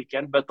this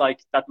weekend, but like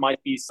that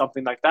might be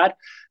something like that.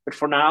 But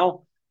for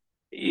now,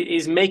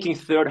 is making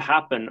third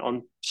happen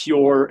on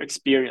pure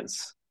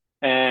experience.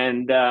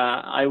 And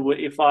I would,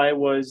 if I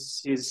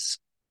was his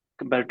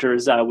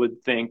competitors, I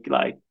would think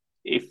like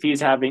if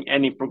he's having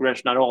any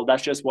progression at all,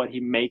 that's just what he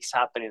makes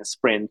happen in a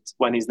sprint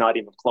when he's not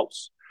even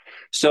close.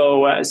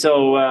 So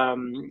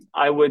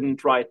I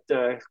wouldn't write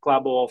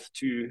Klæbo off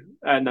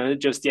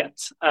just yet.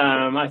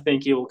 I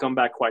think he will come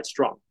back quite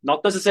strong.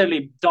 Not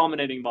necessarily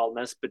dominating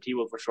Valnes, but he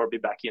will for sure be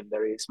back in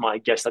there, is my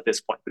guess at this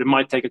point. But it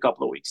might take a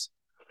couple of weeks.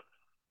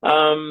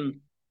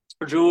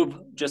 Ruve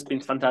just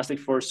been fantastic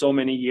for so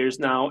many years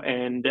now,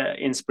 and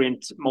in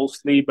sprint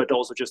mostly, but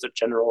also just a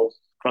general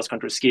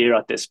cross-country skier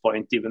at this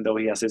point, even though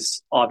he has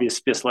his obvious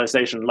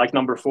specialization, like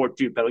number 4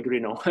 to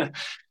Pellegrino.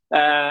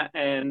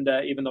 And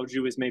even though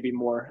Ju is maybe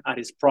more at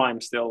his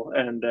prime still,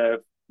 and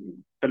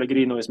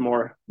Pellegrino is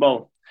more,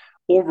 well,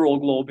 overall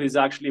globe is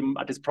actually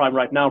at his prime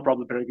right now,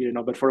 probably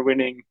Pellegrino, but for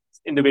winning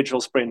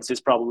individual sprints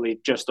is probably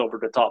just over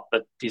the top.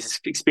 But his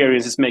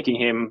experience is making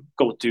him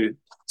go to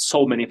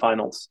so many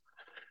finals.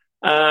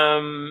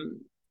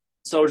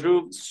 So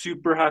Ju,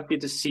 super happy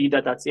to see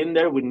that that's in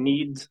there. We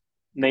need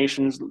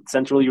nations,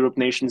 Central Europe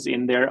nations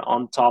in there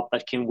on top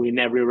that can win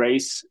every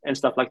race and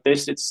stuff like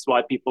this. It's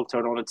why people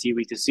turn on the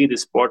TV to see the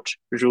sport.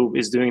 Ju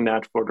is doing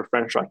that for the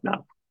French right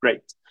now.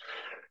 Great.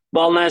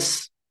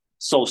 Valnes,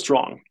 so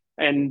strong.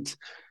 And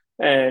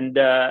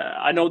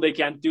I know they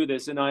can't do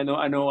this, and I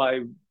know I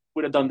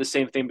would have done the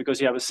same thing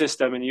because you have a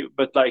system,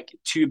 but like,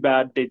 too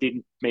bad they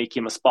didn't make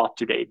him a spot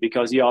today,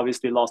 because he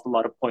obviously lost a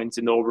lot of points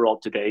in the overall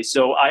today.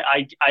 So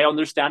I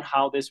understand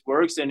how this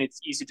works, and it's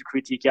easy to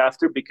critique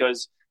after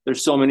because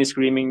there's so many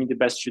screaming the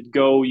best should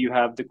go. You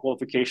have the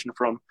qualification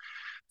from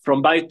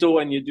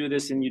Baito, and you do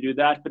this and you do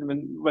that,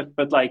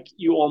 but like,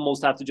 you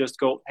almost have to just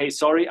go, hey,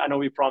 sorry, I know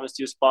we promised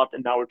you a spot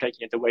and now we're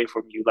taking it away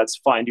from you. Let's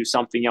find you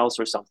something else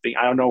or something.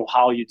 I don't know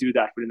how you do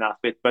that with an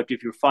athlete, but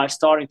if you're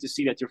starting to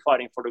see that you're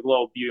fighting for the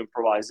globe, you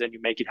improvise and you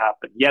make it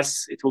happen.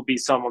 Yes, it will be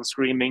someone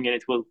screaming, and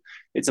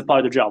it's a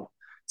part of the job.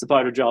 It's a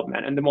part of the job,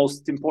 man. And the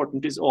most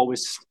important is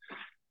always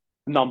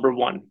number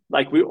 1.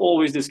 Like, we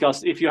always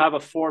discuss, if you have a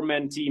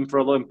 4-man team for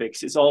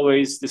Olympics, it's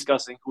always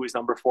discussing who is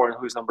number 4 and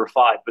who is number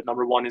 5, but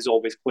number 1 is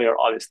always clear.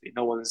 Obviously,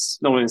 no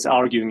one's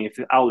arguing if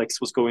Alex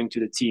was going to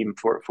the team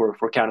for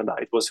Canada.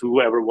 It was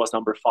whoever was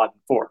number 5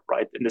 and 4,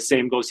 right? And the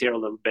same goes here a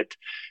little bit.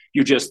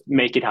 You just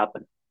make it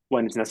happen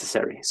when it's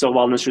necessary. So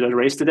Valnes should have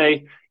raced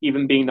today.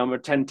 Even being number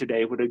 10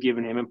 today would have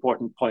given him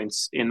important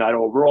points in that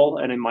overall,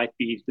 and it might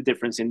be the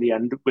difference in the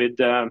end with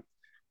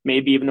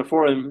maybe even a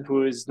foreign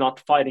who is not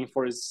fighting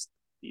for his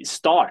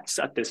starts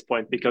at this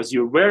point, because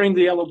you're wearing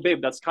the yellow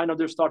bib. That's kind of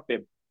their start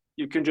bib.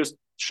 You can just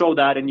show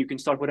that and you can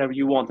start whatever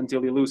you want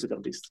until you lose it, at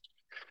least.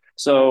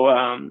 So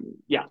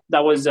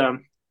that was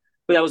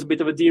a bit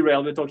of a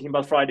derail. We're talking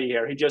about Friday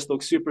here. He just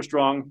looks super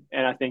strong,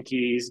 and I think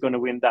he's going to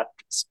win that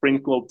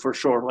sprint globe for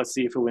sure. Let's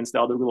see if he wins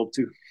the other globe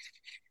too.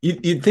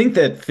 You'd think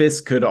that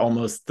FIS could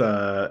almost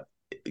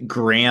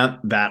grant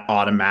that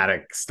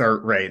automatic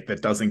start rate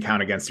that doesn't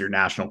count against your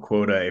national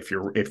quota if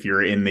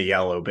you're in the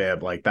yellow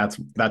bib. Like, that's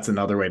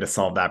another way to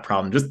solve that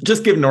problem.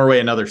 Just give Norway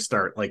another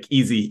start, like,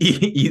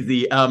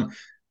 easy.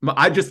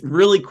 I just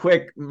really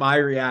quick, my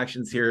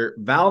reactions here.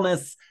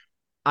 Valnes,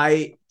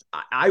 I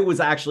was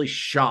actually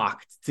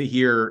shocked to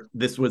hear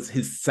this was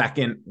his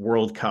second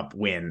World Cup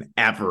win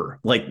ever.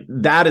 Like,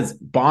 that is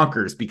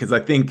bonkers, because I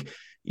think,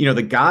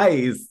 the guy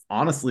is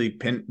honestly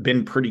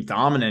been pretty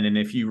dominant. And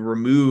if you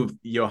remove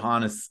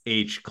Johannes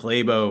H.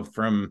 Klæbo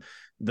from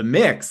the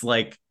mix,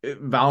 like,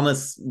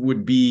 Valnes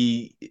would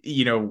be,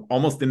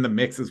 almost in the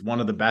mix as one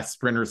of the best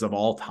sprinters of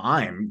all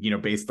time,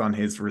 based on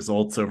his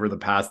results over the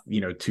past,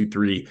 2,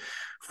 3,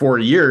 4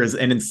 years.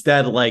 And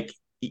instead, like,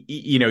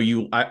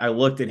 I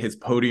looked at his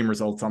podium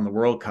results on the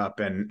World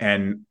Cup,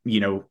 and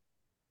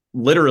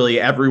literally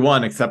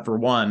everyone except for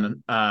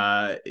one,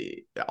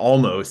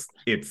 almost,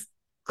 it's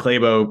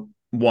Klæbo,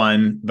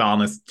 won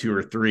Valnes 2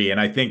 or 3. And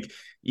I think,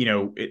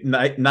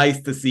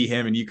 nice to see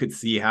him, and you could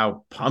see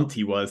how pumped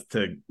he was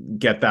to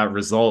get that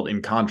result,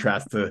 in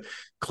contrast to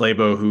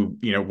Klæbo, who,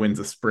 wins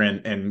a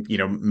sprint and,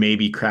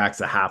 maybe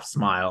cracks a half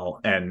smile.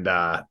 And,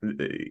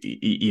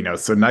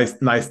 so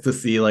nice to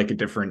see like a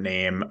different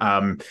name.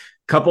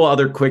 Couple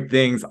other quick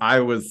things. I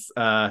was,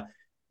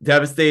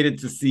 devastated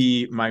to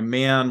see my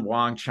man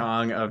Wang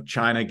Chang of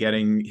China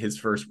getting his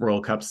first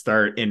World Cup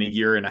start in a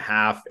year and a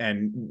half,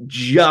 and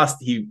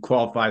he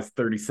qualifies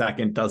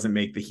 32nd, doesn't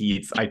make the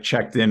heats. I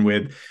checked in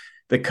with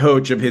the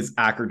coach of his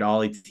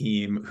Akerdali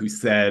team, who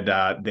said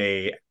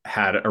they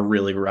had a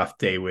really rough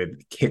day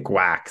with kick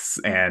wax,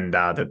 and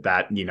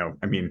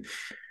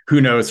who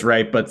knows,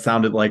 right? But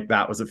sounded like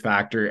that was a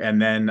factor. And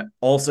then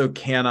also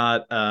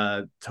cannot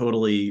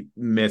totally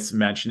miss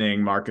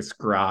mentioning Marcus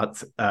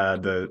Grot,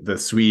 the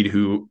Swede,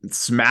 who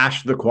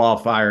smashed the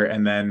qualifier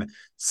and then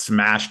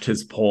smashed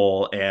his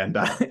pole. And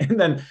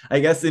then I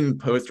guess in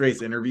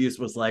post-race interviews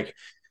was like,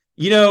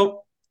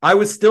 I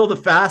was still the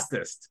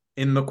fastest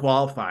in the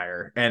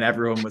qualifier. And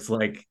everyone was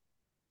like,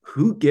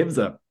 who gives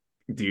a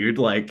dude?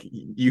 Like,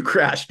 you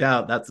crashed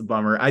out. That's a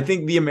bummer. I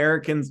think the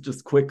Americans,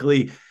 just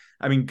quickly,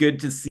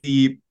 good to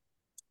see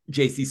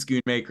JC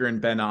Schoonmaker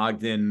and Ben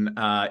Ogden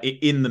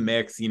in the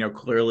mix.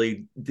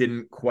 Clearly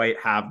didn't quite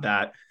have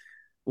that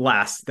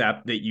last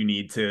step that you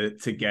need to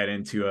get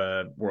into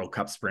a World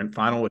Cup sprint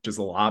final, which is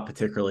a lot,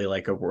 particularly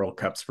like a World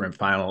Cup sprint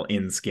final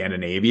in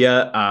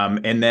Scandinavia.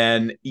 And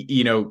then,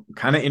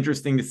 kind of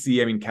interesting to see,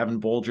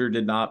 Kevin Bolger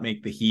did not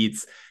make the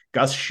heats.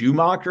 Gus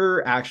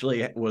Schumacher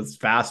actually was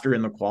faster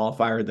in the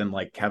qualifier than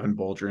like Kevin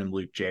Bolger and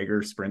Luke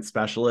Jager, sprint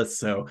specialists.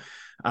 So,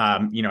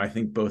 I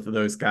think both of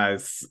those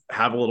guys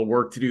have a little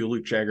work to do.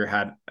 Luke Jager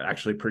had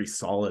actually a pretty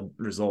solid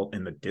result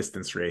in the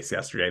distance race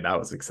yesterday. That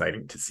was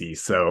exciting to see.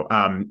 So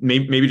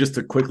maybe just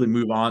to quickly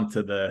move on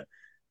to the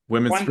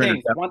women's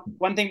sprint.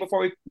 One thing before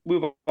we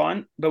move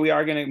on, but we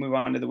are going to move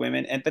on to the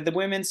women. But the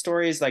women's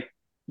story is like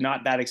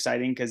not that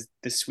exciting, because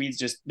the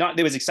Swedes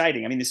it was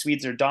exciting. The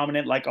Swedes are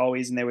dominant like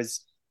always, and there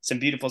was some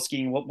beautiful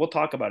skiing. We'll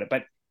talk about it,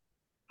 but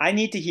I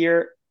need to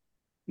hear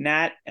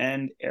Nat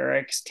and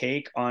Erik's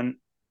take on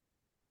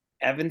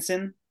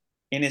Evensen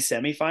in his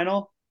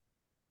semifinal.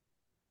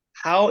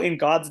 How in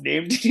God's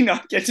name did he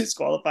not get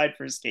disqualified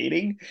for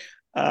skating?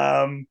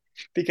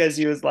 Because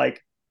he was like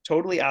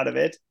totally out of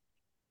it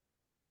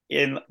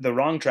in the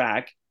wrong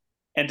track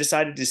and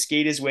decided to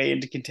skate his way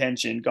into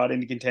contention, got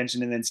into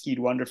contention, and then skied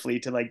wonderfully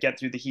to like get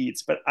through the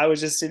heats. But I was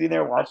just sitting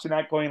there watching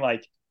that going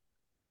like,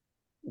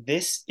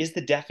 this is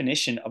the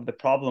definition of the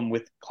problem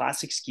with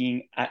classic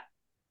skiing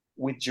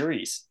with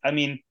juries.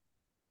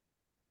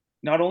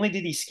 Not only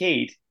did he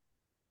skate,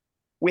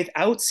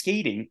 without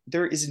skating,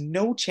 there is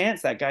no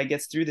chance that guy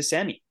gets through the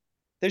semi.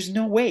 There's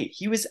no way.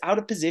 He was out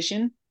of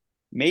position,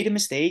 made a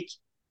mistake,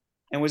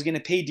 and was going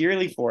to pay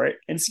dearly for it,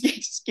 and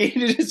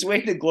skated his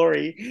way to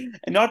glory.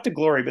 And not to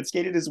glory, but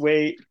skated his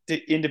way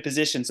into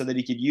position so that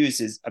he could use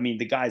his,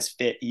 the guy's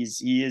fit.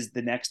 He is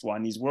the next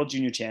one. He's world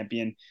junior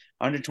champion,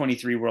 under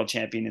 23 world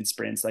champion in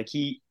sprints. Like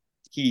he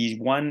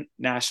won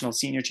national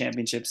senior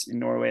championships in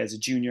Norway as a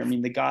junior.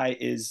 The guy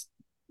is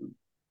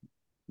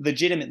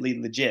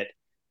legitimately legit,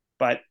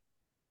 but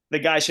the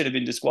guy should have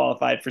been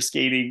disqualified for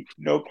skating,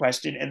 no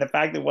question. And the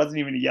fact that it wasn't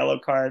even a yellow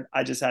card,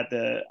 I just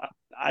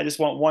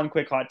want one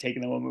quick hot take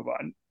and then we'll move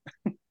on.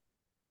 I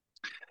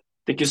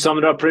think you summed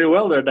it up pretty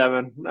well there,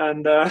 Devon.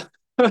 And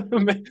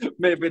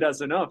maybe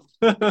that's enough.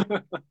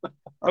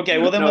 Okay,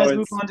 well then let's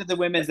move on to the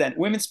women's then.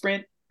 Women's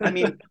sprint,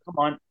 come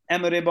on.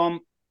 Emma Ribom,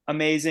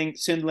 amazing.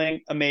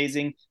 Sundling,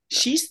 amazing.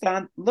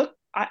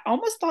 I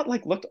almost thought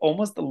looked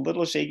almost a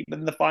little shaky, but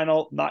in the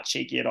final, not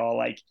shaky at all.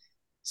 Like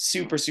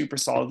super, super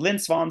solid. Lynn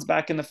Svan's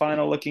back in the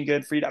final, looking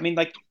good. Frida.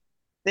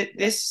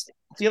 This,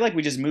 I feel like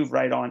we just move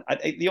right on.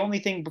 The only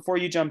thing before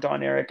you jumped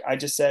on, Erik, I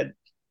just said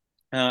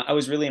I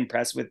was really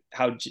impressed with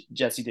how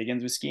Jessie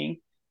Diggins was skiing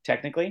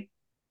technically.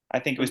 I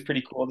think it was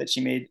pretty cool that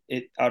she made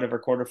it out of her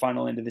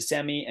quarterfinal into the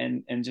semi,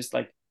 and just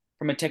like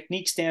from a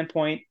technique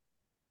standpoint,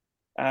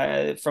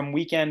 from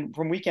weekend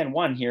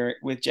one here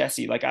with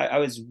Jessie, like I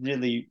was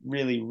really,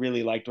 really,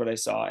 really liked what I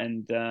saw,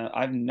 and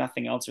I have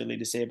nothing else really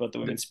to say about the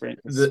women's sprint.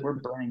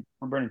 We're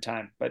burning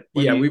time, but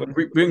we've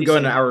been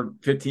going an hour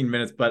 15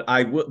 minutes, but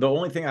the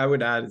only thing I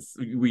would add is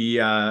we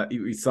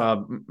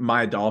saw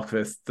Maya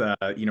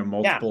Dahlqvist,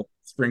 multiple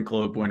sprint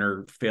globe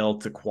winner,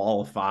 failed to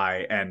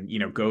qualify and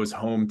goes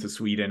home to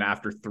Sweden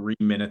after 3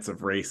 minutes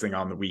of racing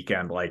on the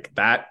weekend. Like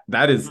that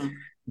is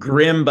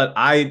grim, but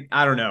I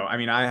don't know.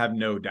 I have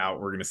no doubt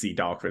we're going to see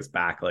Dahlqvist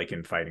back, like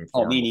in fighting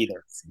form. Me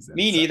neither.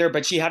 Neither.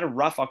 But she had a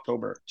rough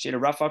October. She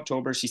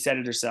said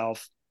it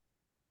herself.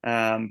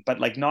 But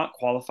like not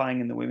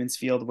qualifying in the women's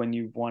field when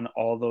you won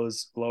all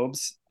those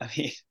globes.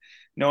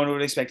 No one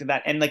would have expected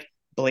that. And like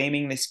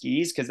blaming the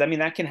skis, because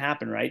that can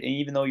happen, right? And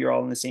even though you're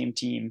all in the same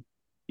team,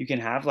 you can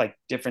have like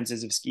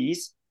differences of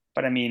skis.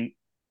 But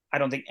I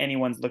don't think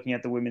anyone's looking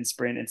at the women's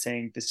sprint and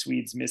saying the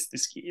Swedes missed the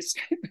skis.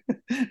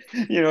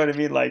 You know what I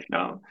mean? Like,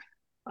 no.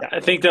 Yeah. I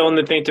think the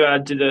only thing to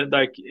add to the,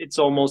 like, it's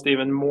almost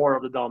even more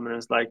of the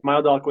dominance. Like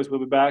Maja Dalquist will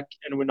be back,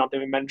 and we're not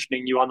even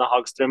mentioning Joanna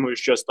Hagström, who's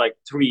just like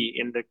 3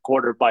 in the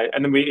quarter by,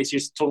 and then it's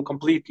just told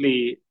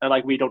completely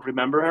like we don't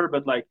remember her,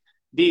 but like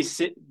these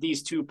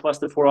two plus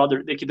the 4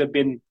 other, they could have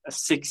been a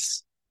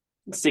six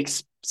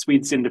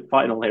Swedes in the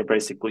final here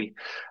basically.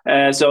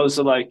 So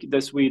like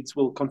the Swedes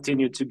will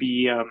continue to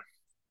be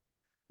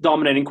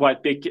dominating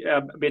quite big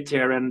bit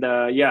here, and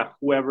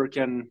whoever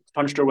can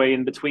punch their way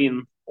in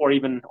between or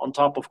even on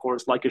top, of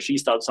course, like a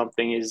Skistad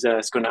something is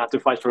going to have to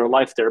fight for her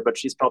life there, but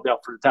she's probably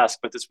up for the task.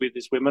 But the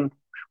Swedish women,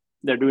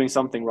 they're doing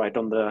something right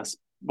on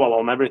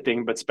on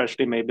everything, but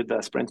especially maybe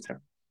the sprint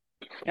there.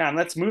 Yeah, and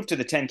let's move to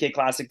the 10K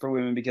Classic for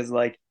women, because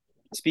like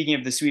speaking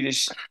of the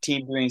Swedish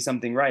team doing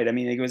something right, I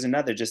mean, it was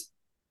another just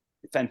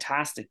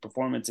fantastic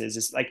performances.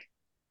 It's like,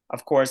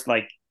 of course,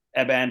 like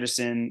Ebba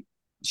Anderson,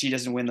 she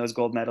doesn't win those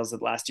gold medals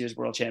at last year's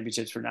World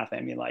Championships for nothing.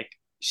 I mean, like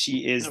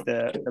she is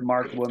the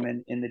marked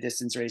woman in the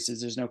distance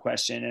races. There's no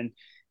question,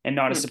 and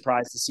not a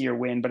surprise to see her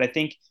win. But I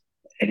think,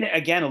 and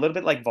again, a little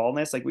bit like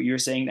Valnes, like what you were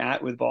saying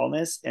that with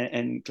Valnes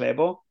and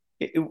Klebo,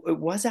 it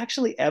was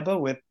actually Ebba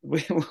with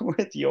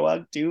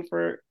Joag too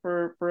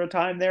for a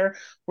time there,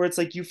 where it's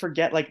like you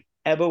forget like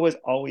Ebba was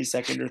always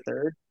second or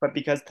third, but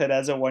because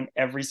Teresa won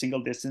every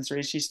single distance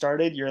race she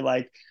started, you're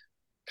like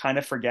kind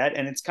of forget.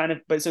 And it's kind of,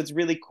 but so it's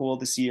really cool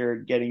to see her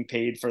getting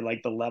paid for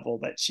like the level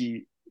that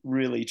she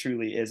really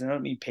truly is. And I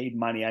don't mean paid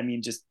money, I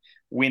mean just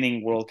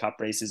winning World Cup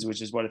races,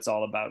 which is what it's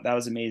all about. That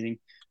was amazing.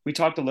 We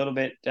talked a little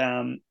bit,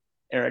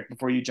 Erik,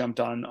 before you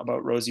jumped on,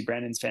 about Rosie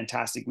Brennan's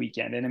fantastic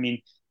weekend. And I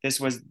mean, this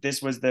was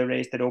the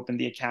race that opened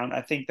the account.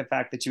 I think the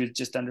fact that she was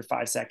just under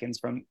 5 seconds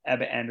from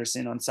Ebba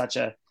Anderson on such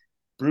a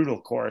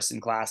brutal course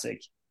and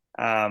classic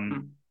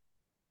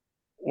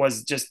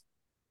was just,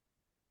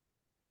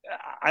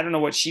 I don't know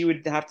what she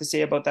would have to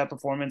say about that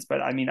performance,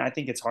 but I mean, I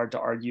think it's hard to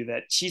argue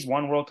that she's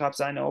won World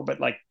Cups, I know, but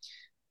like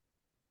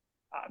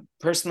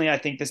personally, I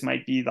think this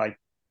might be like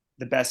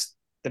the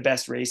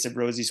best race of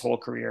Rosie's whole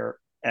career.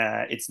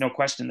 It's no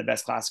question the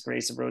best classic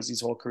race of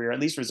Rosie's whole career, at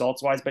least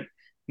results wise, but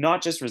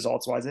not just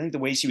results wise. I think the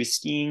way she was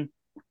skiing,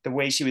 the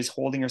way she was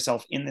holding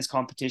herself in this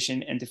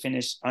competition, and to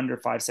finish under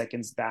 5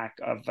 seconds back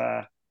of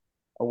a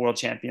world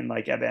champion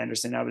like Ebba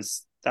Anderson, that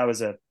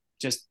was a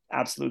just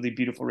absolutely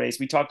beautiful race.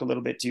 We talked a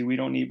little bit too. We're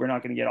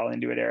not going to get all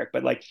into it, Erik,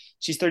 but like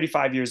she's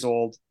 35 years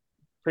old,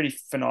 pretty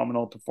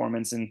phenomenal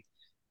performance. And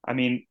I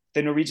mean,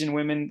 the Norwegian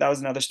women, that was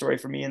another story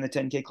for me in the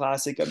 10K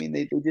Classic. I mean,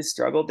 they just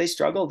struggled. They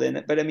struggled in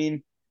it, but I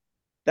mean,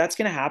 that's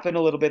going to happen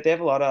a little bit. They have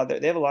a lot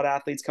of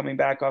athletes coming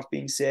back off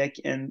being sick,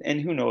 and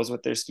who knows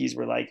what their skis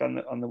were like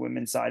on the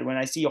women's side. When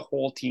I see a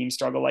whole team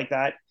struggle like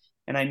that,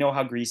 and I know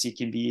how greasy it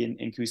can be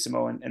in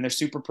Kuusamo, and they're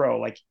super pro,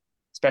 like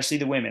especially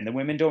the women. The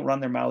women don't run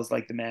their mouths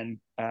like the men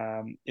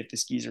if the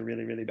skis are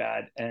really, really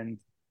bad. And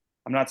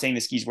I'm not saying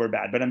the skis were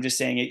bad, but I'm just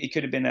saying it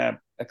could have been a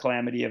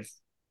calamity of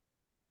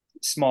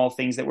small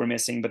things that were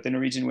missing. But the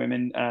Norwegian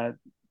women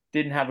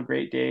didn't have a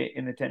great day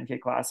in the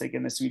 10K Classic,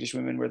 and the Swedish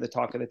women were the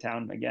talk of the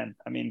town again.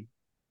 I mean,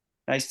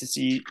 nice to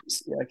see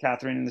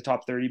Catherine in the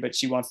top 30, but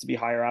she wants to be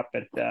higher up.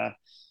 But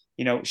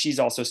she's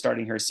also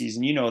starting her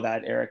season. You know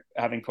that, Erik,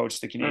 having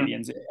coached the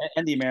Canadians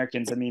and the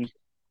Americans. I mean,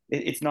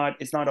 it's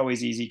not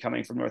always easy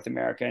coming from North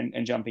America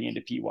and jumping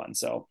into P1.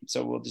 So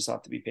we'll just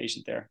have to be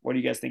patient there. What do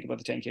you guys think about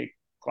the 10K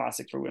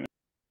Classic for women?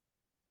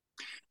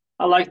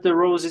 I like the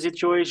Rosie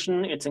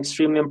situation. It's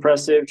extremely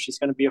impressive. She's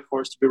going to be a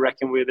force to be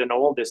reckoned with in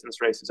all distance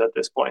races at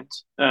this point,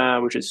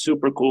 which is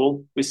super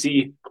cool. We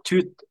see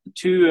two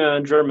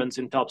Germans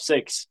in top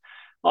 6.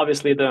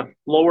 Obviously, the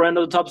lower end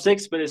of the top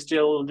 6, but it's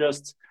still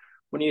just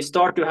when you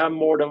start to have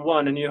more than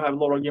one, and you have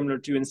Laura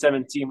Gimler 2 in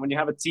 17. When you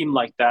have a team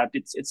like that,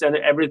 it's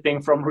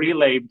everything from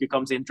relay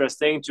becomes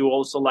interesting to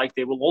also like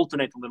they will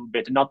alternate a little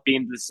bit and not be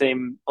in the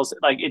same.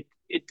 Like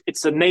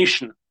it's a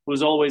nation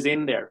who's always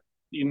in there.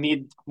 You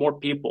need more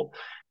people.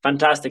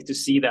 Fantastic to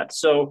see that.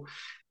 So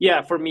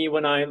yeah, for me,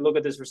 when I look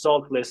at this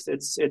result list,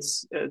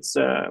 it's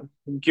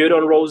good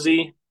on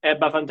Rosie.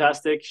 Ebba,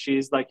 fantastic.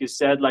 She's, like you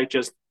said, like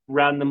just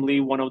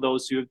randomly one of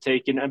those who have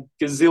taken a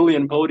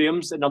gazillion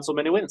podiums and not so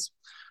many wins.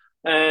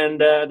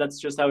 And that's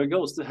just how it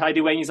goes.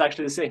 Heidi Weng is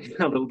actually the same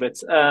a little bit.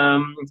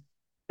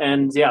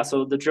 And yeah,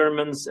 so the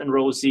Germans and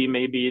Rosie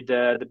may be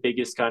the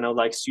biggest kind of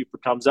like super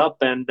thumbs up.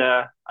 And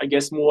I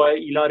guess Moa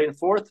Ilar in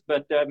 4th,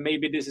 but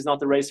maybe this is not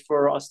the race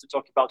for us to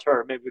talk about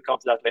her. Maybe we come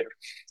to that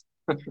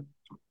later.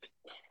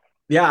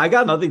 Yeah, I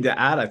got nothing to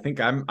add. I think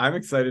I'm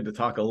excited to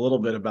talk a little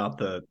bit about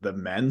the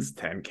men's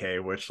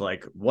 10K, which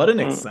like what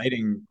an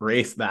exciting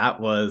race that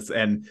was.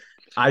 And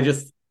I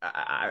just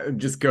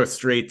go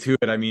straight to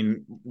it. I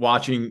mean,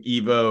 watching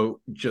Ivo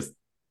just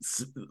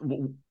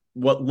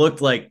what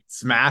looked like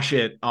smash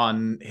it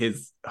on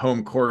his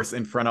home course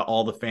in front of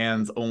all the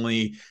fans,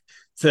 only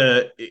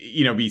to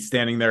be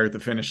standing there at the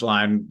finish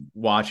line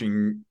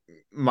watching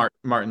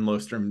Martin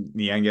Lostrom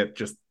Nienget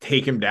just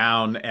take him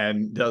down,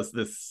 and does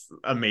this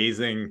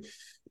amazing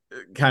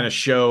kind of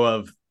show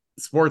of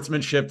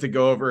sportsmanship to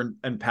go over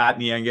and pat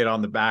Nienget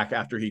on the back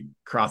after he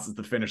crosses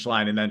the finish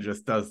line and then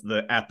just does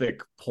the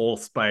epic pole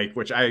spike,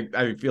 which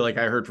I feel like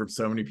I heard from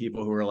so many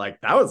people who were like,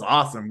 that was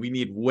awesome. We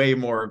need way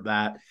more of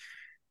that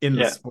in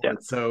the sport. Yeah.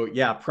 So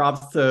yeah,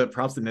 props to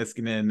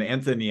Niskanen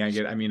and to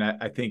Nienget. I mean,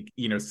 I think,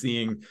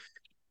 seeing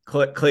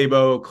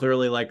Klæbo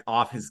clearly like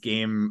off his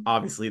game.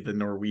 Obviously the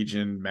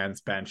Norwegian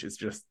men's bench is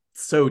just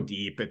so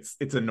deep.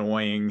 It's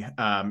annoying.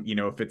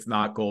 If it's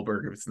not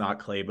Goldberg, if it's not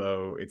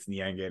Klæbo, it's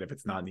Nienget. If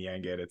it's not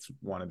Nienget, it's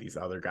one of these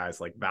other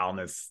guys like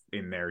Valnes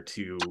in there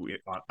too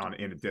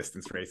in a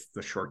distance race.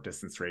 It's a short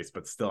distance race,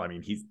 but still, I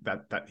mean,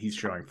 he's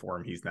showing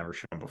form he's never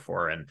shown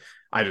before. And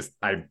I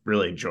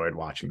really enjoyed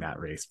watching that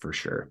race for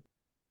sure.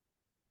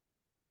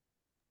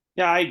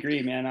 Yeah, I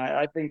agree, man.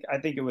 I think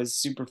it was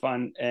super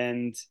fun,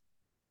 and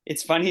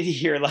it's funny to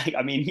hear, like,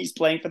 I mean, he's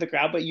playing for the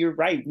crowd, but you're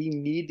right. We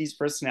need these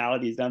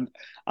personalities. I'm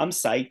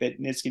psyched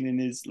that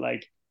Niskanen is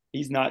like,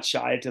 he's not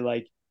shy to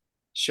like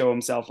show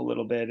himself a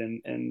little bit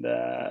and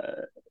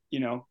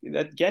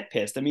get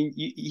pissed. I mean,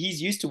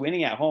 he's used to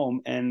winning at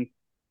home, and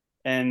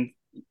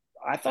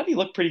I thought he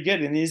looked pretty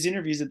good in his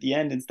interviews at the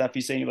end and stuff.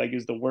 He's saying like it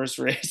was the worst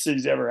race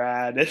he's ever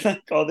had and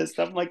like all this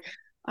stuff. I'm like,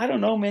 I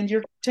don't know, man,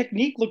 your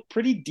technique looked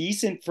pretty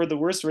decent for the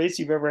worst race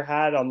you've ever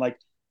had on like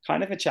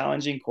kind of a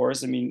challenging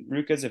course. I mean,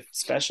 Ruka's a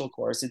special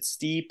course. It's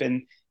steep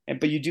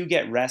but you do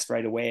get rest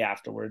right away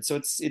afterwards. So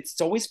it's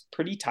always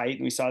pretty tight.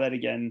 And we saw that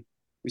again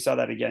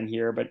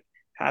here, but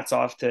hats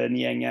off to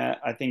Nienget.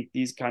 I think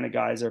these kind of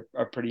guys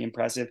are pretty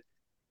impressive.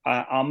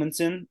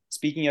 Amundsen,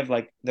 speaking of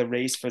like the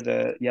race for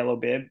the yellow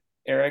bib,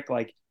 Erik,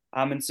 like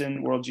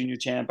Amundsen, world junior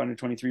champ, under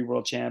 23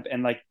 world champ.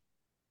 And like,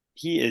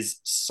 he is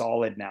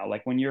solid now.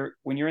 Like when you're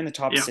in the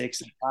top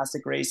 6 in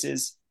classic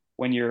races,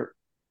 when you're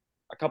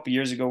a couple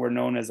years ago, we're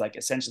known as like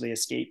essentially a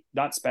skate,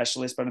 not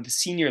specialist, but at the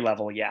senior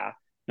level. Yeah.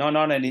 Not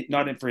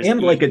for his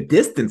and like a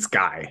distance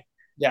guy.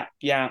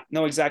 Yeah.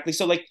 No, exactly.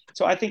 So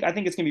I think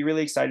it's gonna be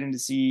really exciting to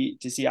see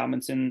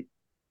Amundsen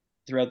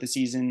throughout the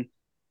season.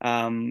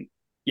 I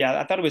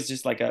thought it was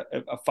just like a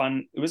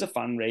fun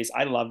race.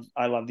 I love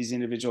these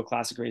individual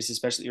classic races,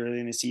 especially early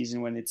in the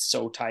season when it's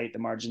so tight, the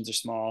margins are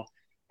small.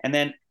 And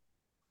then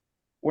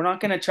we're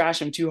not going to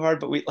trash him too hard,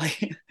 but we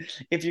like,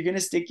 if you're going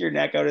to stick your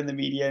neck out in the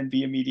media and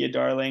be a media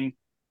darling,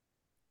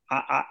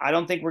 I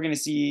don't think we're going to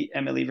see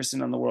Emil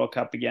Iversen on the World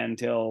Cup again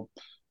until,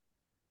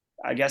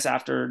 I guess,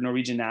 after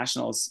Norwegian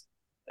nationals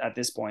at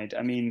this point.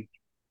 I mean,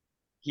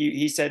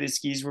 he said his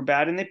skis were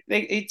bad, and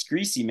it's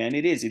greasy, man.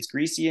 It is. It's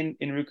greasy in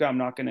Ruka. I'm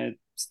not going to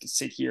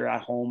sit here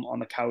at home on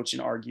the couch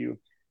and argue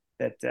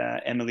that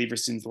Emil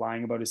Iversen's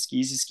lying about his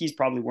skis. His skis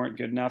probably weren't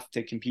good enough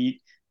to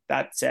compete.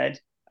 That said,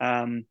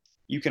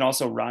 you can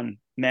also run.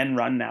 Men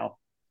run now.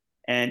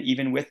 And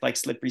even with like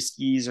slippery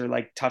skis or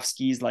like tough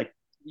skis, like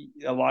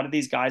a lot of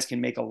these guys can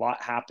make a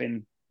lot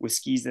happen with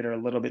skis that are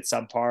a little bit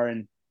subpar.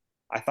 And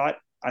I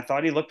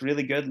thought he looked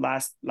really good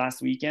last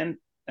weekend.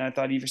 And I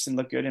thought Iversen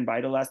looked good in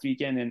Beidel last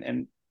weekend.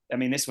 And I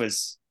mean, this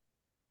is,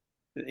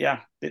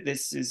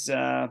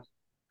 I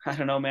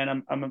don't know,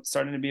 man. I'm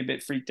starting to be a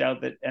bit freaked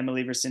out that Emil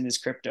Iversen is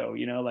crypto,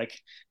 like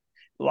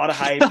a lot of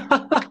hype.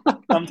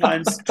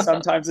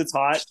 Sometimes it's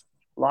hot.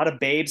 A lot of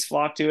babes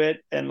flock to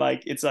it, and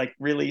like it's like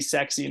really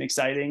sexy and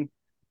exciting.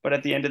 But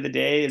at the end of the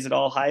day, is it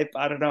all hype?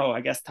 I don't know.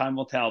 I guess time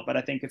will tell. But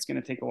I think it's going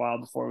to take a while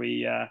before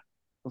we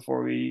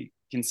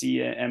can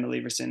see Emil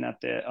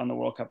Iversen on the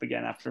World Cup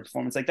again after a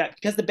performance like that,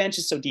 because the bench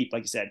is so deep.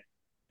 Like you said,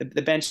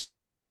 the bench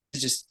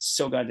is just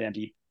so goddamn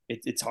deep.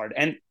 It's hard.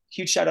 And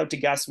huge shout out to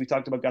Gus. We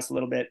talked about Gus a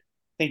little bit.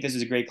 I think this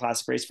is a great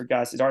classic race for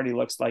Gus. It already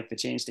looks like the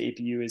change to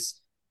APU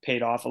is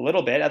paid off a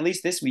little bit, at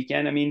least this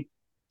weekend. I mean,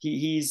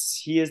 he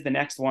is the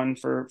next one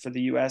for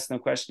the US, no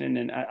question.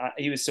 And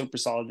he was super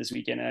solid this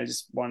weekend. And I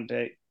just wanted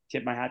to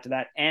tip my hat to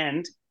that.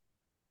 And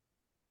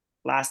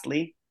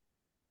lastly,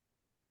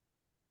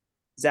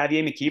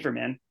 Xavier McKeever,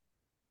 man,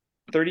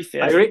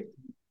 35th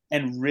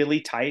and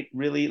really tight,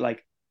 really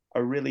like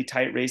a really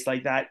tight race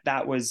like that.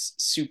 That was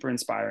super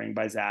inspiring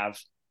by Zav,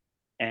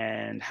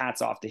 and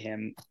hats off to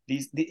him.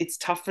 It's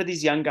tough for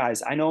these young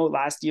guys. I know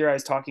last year I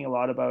was talking a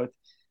lot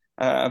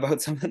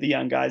about some of the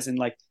young guys, and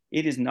like,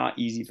 it is not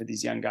easy for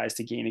these young guys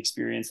to gain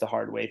experience the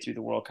hard way through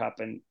the World Cup.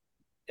 And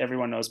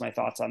everyone knows my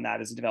thoughts on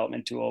that as a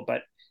development tool.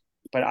 But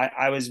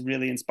I was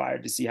really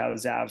inspired to see how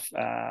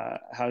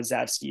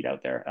Zav skied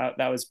out there.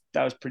 That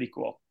was pretty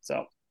cool.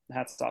 So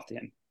hats off to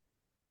him.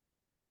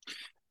 I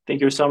think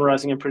you're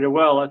summarizing it pretty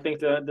well. I think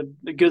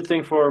the good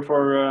thing for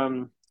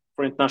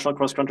international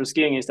cross country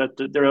skiing is that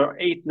there are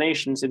 8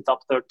 nations in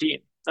top 13.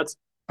 That's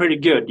pretty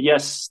good.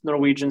 Yes,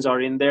 Norwegians are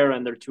in there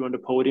and they're 2 on the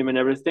podium and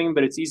everything,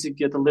 but it's easy to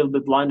get a little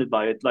bit blinded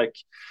by it. Like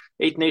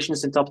 8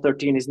 nations in top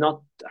 13 is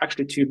not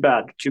actually too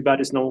bad. Too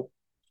bad is no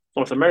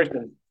North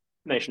American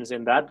nations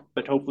in that,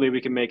 but hopefully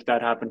we can make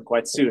that happen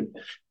quite soon.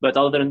 But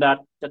other than that,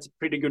 that's a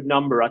pretty good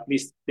number. At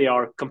least they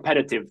are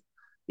competitive,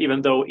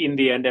 even though in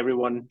the end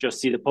everyone just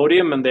see the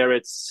podium and there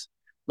it's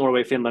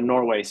Norway, Finland,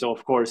 Norway. So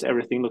of course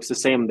everything looks the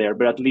same there,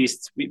 but at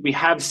least we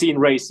have seen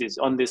races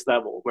on this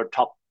level where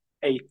top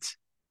 8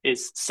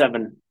 is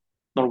 7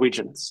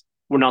 Norwegians.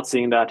 We're not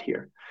seeing that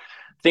here.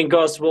 think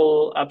Gus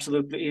will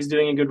absolutely. He's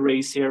doing a good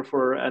race here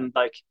and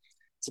like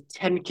it's a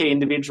 10K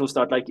individual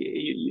start. Like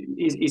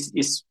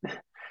he's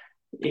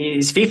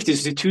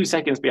 52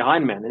 seconds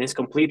behind, man, and he's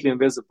completely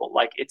invisible.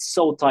 Like it's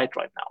so tight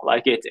right now.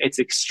 Like it's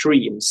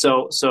extreme.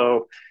 So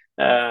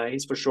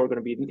he's for sure going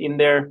to be in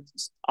there.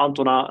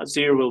 Anton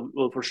Zir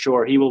will for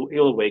sure.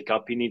 He'll wake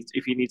up.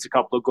 If he needs a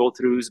couple of go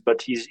throughs,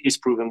 but he's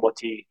proven what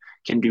he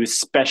can do,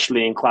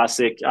 especially in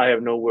classic. I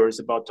have no worries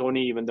about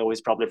Tony, even though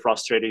he's probably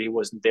frustrated he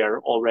wasn't there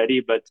already.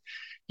 But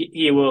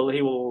he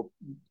will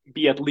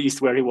be at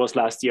least where he was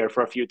last year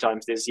for a few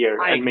times this year,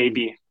 and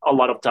maybe a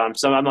lot of times.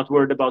 So I'm not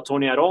worried about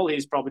Tony at all.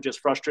 He's probably just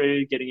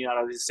frustrated getting it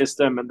out of his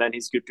system, and then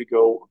he's good to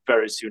go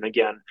very soon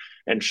again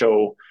and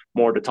show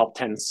more the top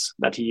tens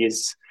that he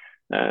is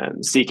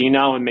seeking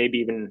now, and maybe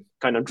even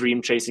kind of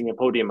dream chasing a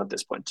podium at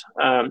this point.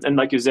 And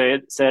like you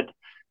said,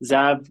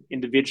 Zav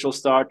individual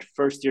start,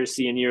 first year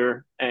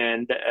senior,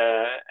 and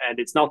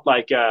it's not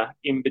like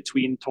in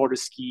between Tour de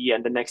Ski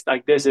and the next.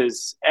 Like this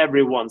is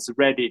everyone's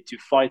ready to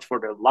fight for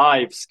their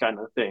lives kind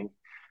of thing.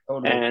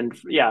 Totally. And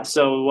yeah,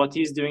 so what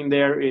he's doing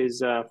there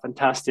is a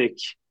fantastic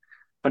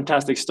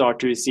start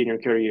to his senior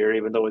career.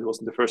 Even though it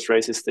wasn't the first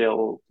race, it's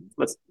still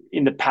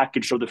in the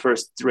package of the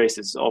first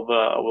races of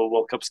a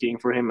World Cup skiing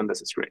for him, and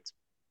this is great.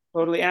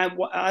 Totally. And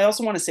I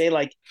also want to say,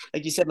 like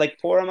you said, like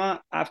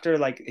Porama, after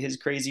like his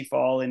crazy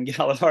fall in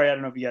Gallifrey, I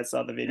don't know if you guys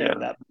saw the video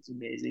of that. It was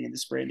amazing. In the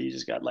sprint, he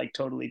just got like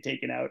totally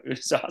taken out. It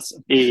was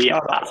awesome. Yeah.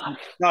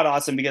 Not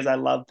awesome because I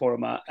love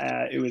Porama.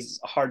 It was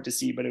hard to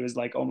see, but it was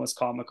like almost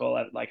comical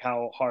at like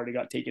how hard he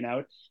got taken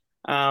out.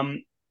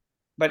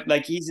 But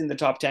like he's in the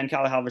top 10.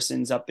 Kalle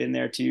Halvorsson's up in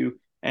there too.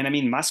 And I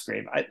mean,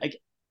 Musgrave's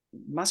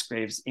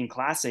in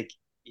classic.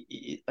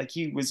 Like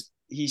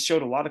he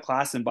showed a lot of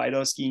class in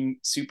Bido skiing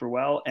super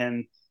well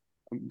and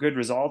good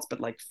results, but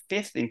like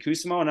fifth in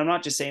Kuusamo. And I'm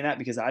not just saying that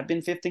because I've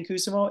been fifth in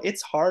Kuusamo.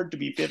 It's hard to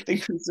be fifth in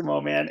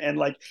Kuusamo, man. And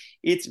like,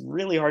 it's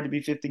really hard to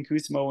be fifth in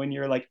Kuusamo when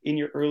you're like in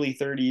your early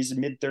 30s,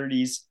 mid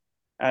 30s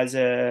as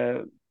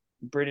a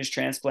British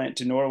transplant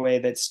to Norway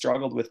that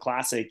struggled with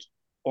classic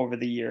over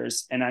the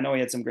years. And I know he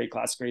had some great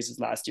classic races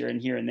last year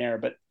and here and there,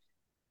 but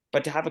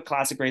to have a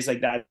classic race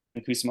like that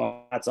in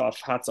Kuusamo,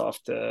 hats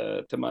off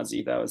to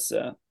Muzzy. That was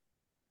super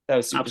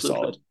Absolutely.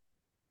 Solid.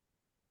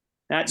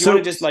 Now, do you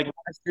want to just like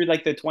through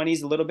like the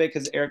 20s a little bit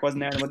because Erik wasn't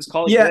there, and we'll just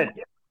call it good.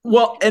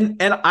 Well,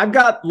 and I've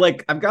got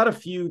a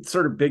few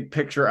sort of big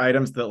picture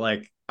items that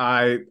like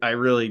I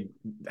really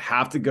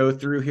have to go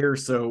through here.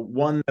 So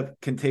one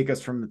that can take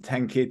us from the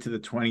 10K to the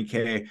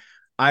 20K.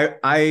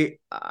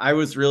 I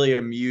was really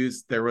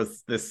amused. There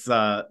was this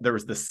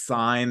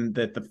sign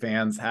that the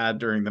fans had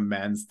during the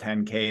men's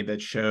 10K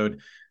that showed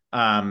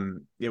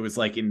it was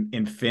like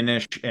in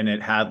Finnish, and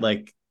it had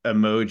like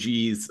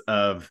emojis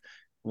of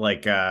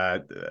like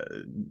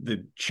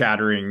the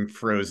chattering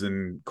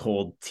frozen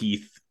cold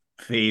teeth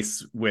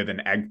face with an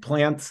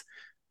eggplant,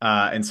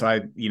 and so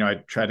I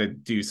try to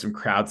do some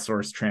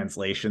crowdsourced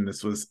translation.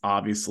 This was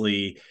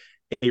obviously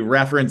a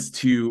reference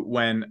to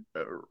when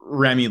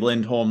Remi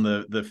Lindholm,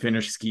 the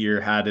Finnish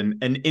skier, had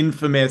an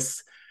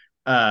infamous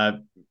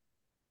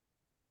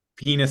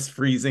penis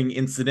freezing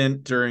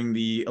incident during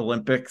the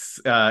Olympics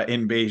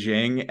in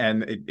Beijing.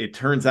 And it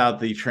turns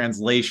out the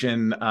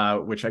translation,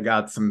 which I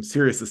got some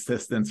serious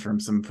assistance from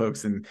some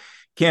folks in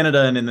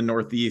Canada and in the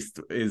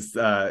Northeast, is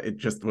it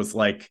just was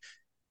like,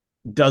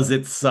 does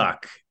it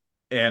suck?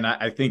 And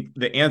I think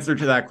the answer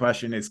to that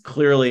question is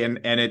clearly, and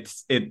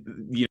it's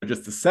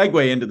just to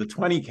segue into the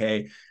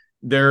 20K,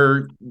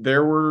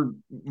 there were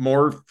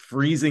more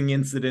freezing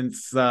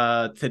incidents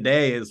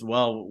today as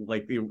well.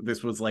 Like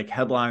this was like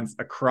headlines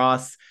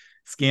across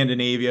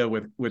Scandinavia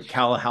with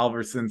Kalle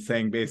Halvorsson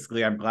saying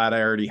basically, I'm glad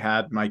I already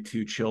had my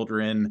 2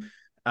 children,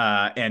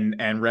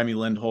 and Remi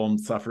Lindholm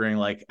suffering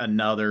like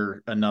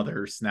another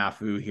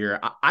snafu here.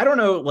 I don't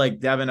know, like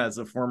Devon, as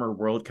a former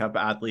World Cup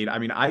athlete, I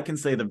mean, I can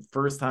say the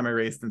first time I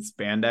raced in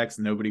spandex,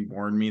 nobody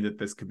warned me that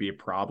this could be a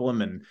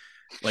problem, and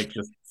like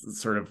just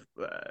sort of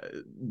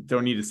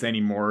don't need to say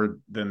any more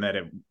than that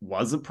it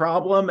was a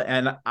problem.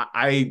 And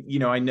I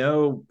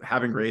know,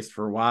 having raced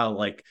for a while,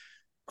 like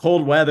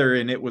cold weather,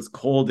 and it was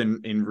cold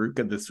in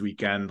Ruka this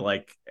weekend,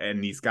 like,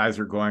 and these guys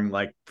are going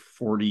like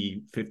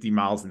 40-50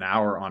 miles an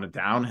hour on a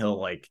downhill.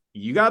 Like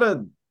you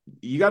gotta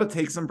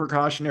take some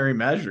precautionary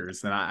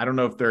measures. And I don't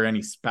know if there are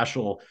any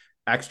special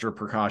extra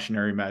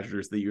precautionary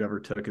measures that you ever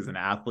took as an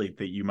athlete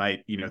that you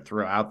might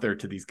throw out there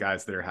to these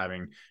guys that are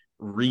having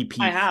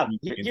repeat. I have.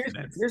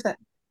 Here's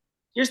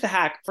the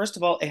hack. First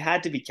of all, it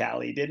had to be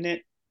Cali, didn't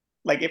it?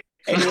 Like if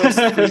anyone's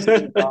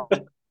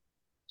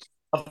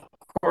of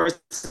course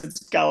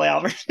it's Kalle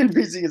Halvorsson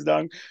freezing his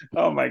dung.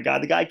 Oh my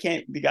god, the guy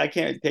can't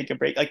take a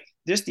break. Like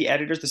just the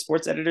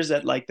sports editors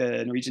at like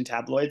the Norwegian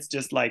tabloids,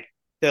 just like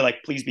they're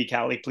like, please be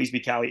Cali,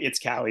 it's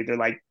Cali. They're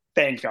like,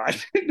 thank God.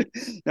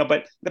 No,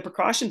 but the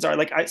precautions are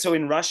like so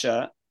in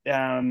Russia,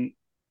 in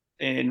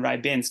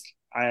Rybinsk,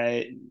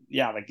 like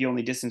the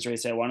only distance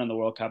race I won in the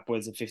World Cup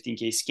was a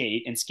 15K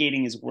skate, and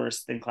skating is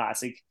worse than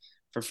classic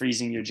for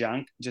freezing your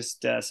junk.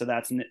 Just so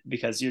that's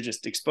because you're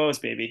just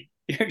exposed, baby.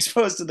 You're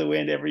exposed to the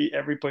wind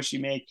every push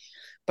you make.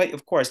 But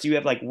of course, you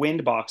have like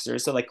wind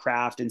boxers. So like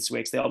Kraft and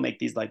Swix, they all make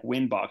these like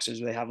wind boxers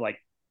where they have like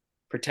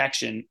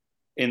protection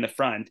in the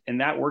front,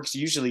 and that works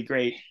usually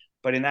great.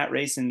 But in that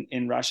race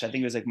in Russia, I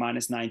think it was like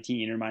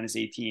 -19 or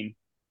 -18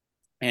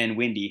 and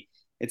windy.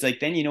 It's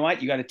like, then you know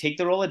what? You got to take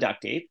the roll of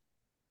duct tape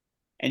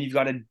and you've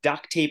got to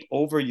duct tape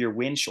over your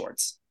wind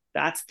shorts.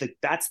 That's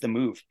the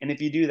move. And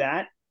if you do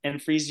that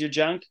and freeze your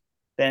junk,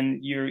 then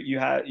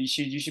you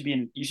should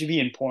be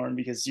in porn,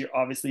 because you're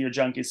obviously your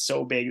junk is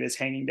so big that's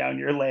hanging down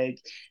your leg,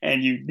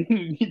 and you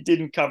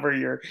didn't cover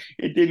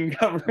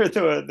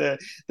the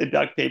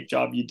duct tape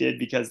job you did,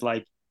 because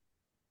like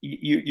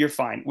you're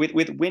fine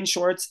with wind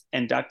shorts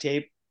and duct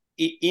tape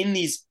in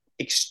these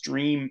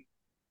extreme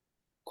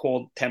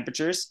cold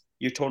temperatures.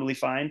 You're totally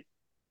fine.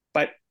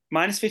 But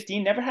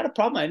 -15, never had a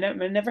problem.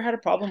 I never had a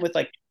problem with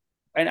like,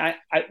 and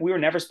we were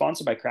never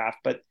sponsored by Kraft,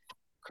 but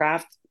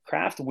Kraft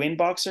wind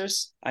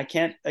boxers, I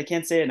can't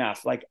say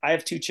enough. Like, I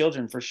have 2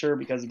 children for sure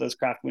because of those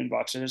Kraft wind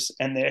boxers,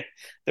 and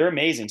they're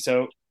amazing.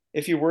 So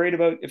if you're worried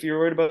about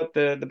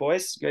the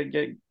boys,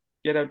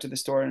 get out to the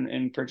store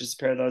and purchase a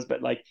pair of those.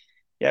 But like,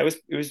 yeah, it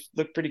was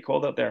looked pretty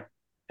cold out there,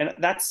 and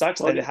that sucks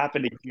that it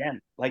happened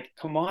again. Like,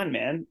 come on,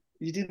 man,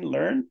 you didn't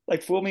learn.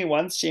 Like, fool me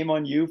once, shame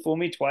on you. Fool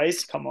me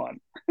twice, come on.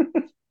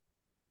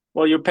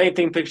 Well, you're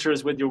painting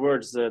pictures with your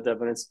words,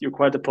 Devon. You're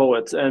quite a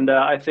poet, and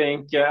I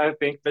think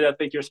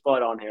you're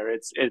spot on here.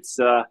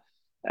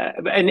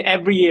 And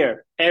every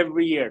year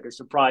they're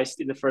surprised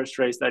in the first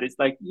race that it's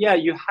like, yeah,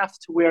 you have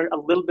to wear a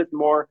little bit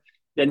more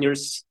than your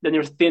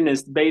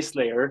thinnest base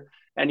layer,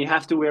 and you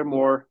have to wear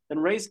more than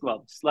race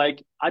gloves.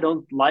 Like, I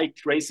don't like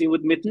racing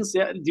with mittens.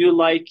 Yeah, do you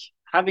like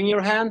having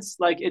your hands?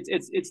 Like,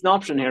 it's an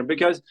option here,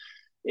 because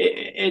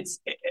it's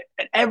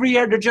every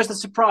year they're just a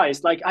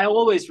surprise. Like, I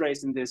always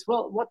race in this.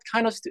 Well, what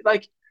kind of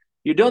like,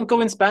 you don't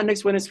go in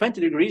spandex when it's 20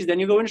 degrees, then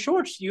you go in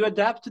shorts. You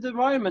adapt to the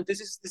environment. This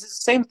is the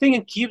same thing,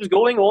 and keeps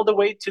going all the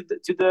way to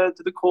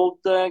the cold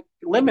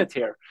limit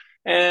here.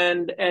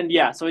 And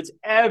yeah, so it's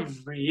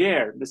every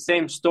year the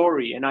same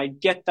story, and I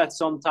get that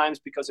sometimes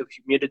because of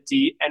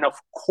humidity and of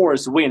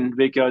course wind,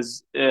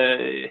 because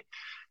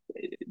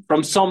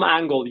from some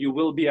angle you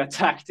will be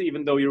attacked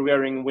even though you're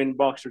wearing wind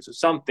boxers or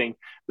something.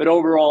 But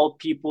overall,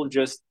 people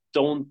just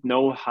don't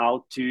know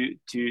how to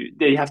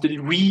they have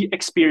to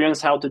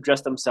re-experience how to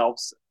dress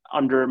themselves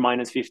under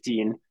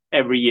 -15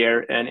 every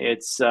year, and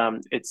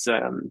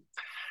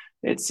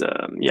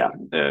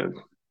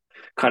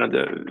kind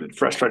of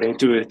frustrating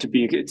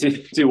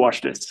to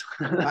watch this.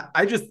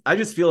 I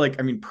just feel like,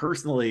 I mean,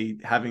 personally,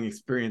 having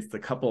experienced a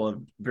couple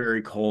of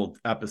very cold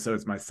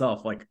episodes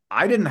myself, like,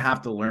 I didn't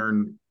have to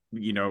learn,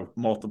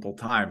 multiple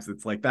times.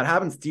 It's like, that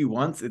happens to you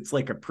once, it's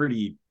like a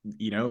pretty,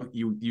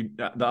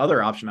 the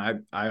other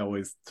option I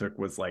always took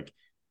was like,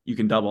 you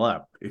can double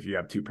up if you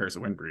have 2 pairs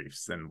of wind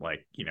briefs, and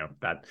like,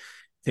 that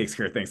takes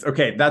care of things.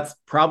 Okay, that's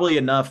probably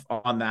enough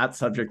on that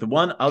subject. The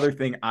one other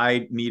thing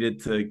I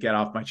needed to get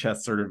off my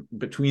chest, sort of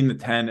between the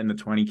 10 and the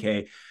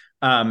 20K,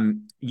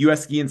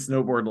 US Ski and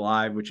Snowboard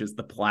Live, which is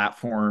the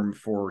platform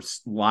for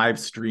live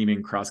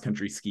streaming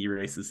cross-country ski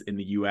races in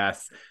the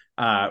US.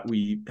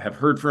 We have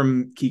heard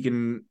from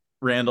Keegan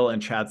Randall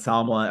and Chad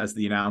Salmela as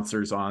the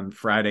announcers on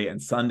Friday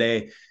and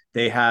Sunday.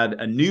 They had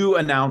a new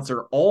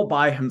announcer all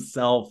by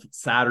himself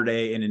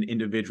Saturday in an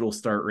individual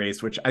start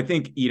race, which I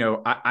think,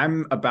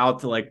 I'm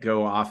about to like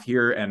go off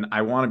here, and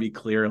I want to be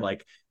clear.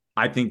 Like,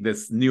 I think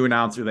this new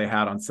announcer they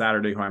had on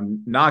Saturday, who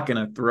I'm not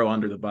going to throw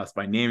under the bus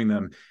by naming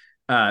them,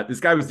 this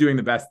guy was doing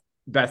the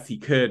best he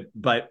could,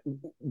 but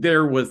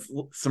there was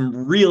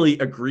some really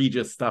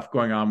egregious stuff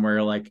going on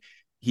where like,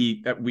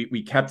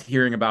 we kept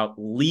hearing about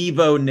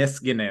Levo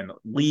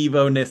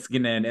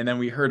Niskanen, and then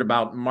we heard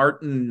about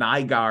Martin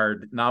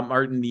Nygaard, not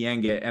Martin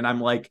Nienga. And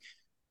I'm like,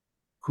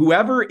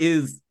 whoever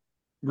is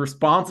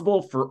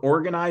responsible for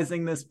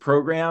organizing this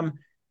program,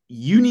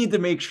 you need to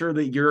make sure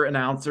that your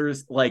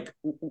announcers, like,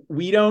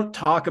 we don't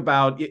talk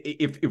about,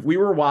 if we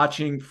were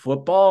watching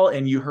football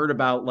and you heard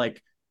about like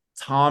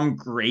Tom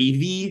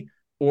Gravy,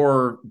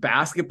 or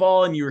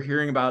basketball and you were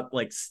hearing about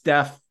like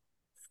Steph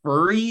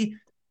Furry,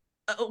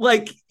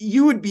 like,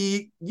 you would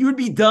be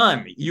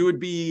done. You would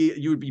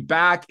be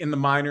back in the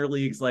minor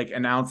leagues, like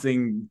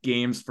announcing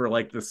games for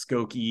like the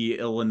Skokie,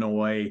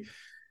 Illinois,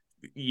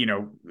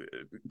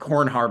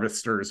 corn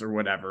harvesters or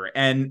whatever.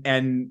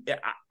 And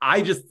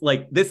I just,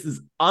 like, this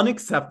is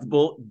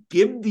unacceptable.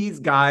 Give these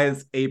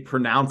guys a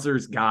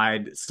pronouncer's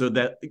guide so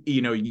that,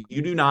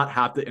 you do not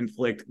have to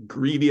inflict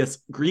grievous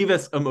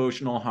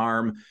emotional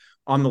harm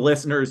on the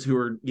listeners who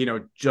are,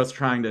 just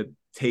trying to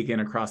take in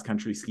a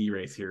cross-country ski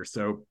race here.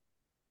 So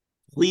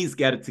please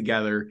get it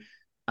together.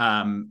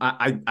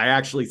 I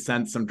actually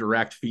sent some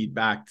direct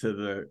feedback to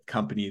the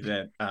company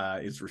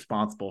that is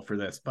responsible for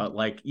this, but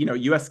like,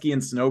 US Ski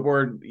and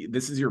Snowboard,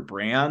 this is your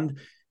brand.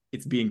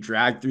 It's being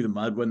dragged through the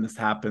mud when this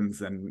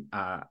happens, and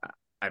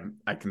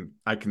I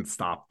can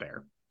stop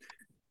there.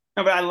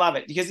 No, but I love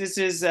it, because this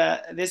is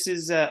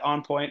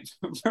on point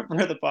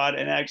for the pod,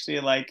 and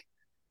actually, like,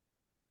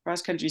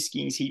 cross country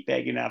skiing's heat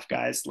bag enough,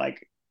 guys.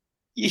 Like,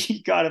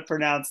 you gotta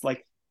pronounce,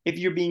 like, if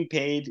you're being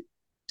paid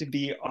to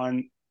be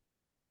on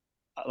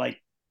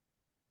like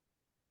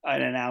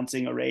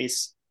announcing a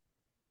race.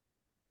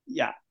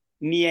 Yeah,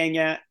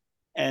 Nienga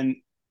and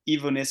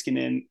Ivo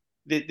Niskanen.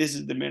 This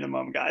is the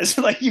minimum, guys.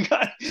 Like you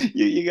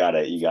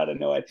gotta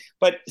know it.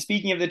 But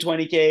speaking of the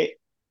 20K,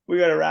 we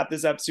gotta wrap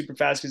this up super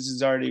fast because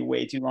it's already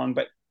way too long.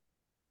 But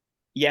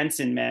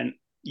Jensen, man,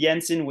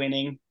 Jensen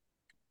winning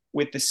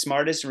with the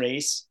smartest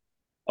race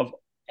of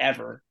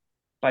ever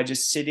by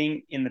just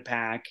sitting in the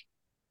pack,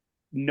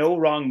 no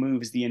wrong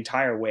moves the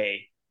entire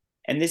way.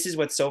 And this is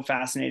what's so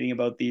fascinating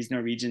about these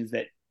Norwegians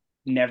that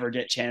never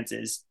get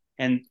chances.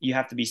 And you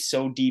have to be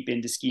so deep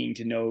into skiing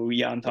to know who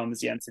Jan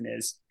Thomas Jensen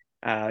is.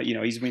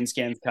 He's wins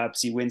Scans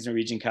Cups, he wins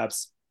Norwegian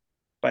Cups,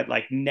 but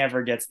like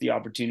never gets the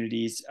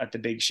opportunities at the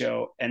big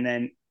show. And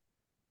then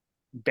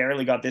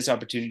barely got this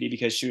opportunity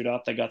because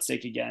Shurat got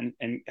sick again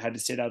and had to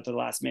sit out to the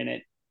last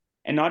minute.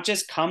 And not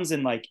just comes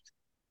and like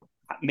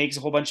makes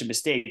a whole bunch of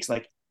mistakes.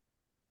 Like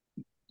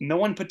no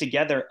one put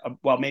together,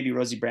 well, maybe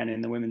Rosie Brandon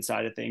in the women's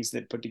side of things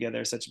that put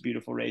together such a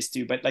beautiful race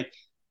too. But like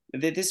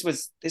this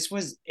was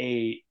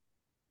a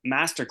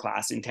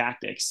masterclass in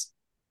tactics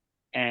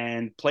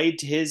and played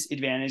to his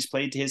advantage,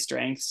 played to his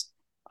strengths,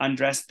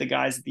 undressed the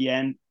guys at the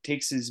end,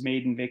 takes his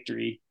maiden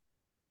victory.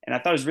 And I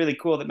thought it was really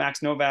cool that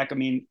Max Novak, I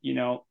mean,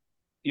 you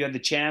had the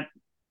champ.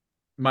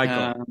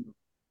 Michael.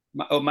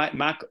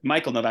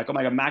 Michael Novak. Oh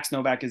my God. Max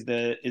Novak is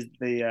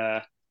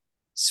the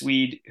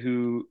Swede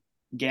who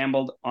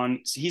gambled on,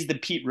 he's the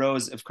Pete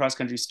Rose of cross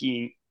country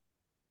skiing.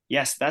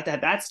 Yes,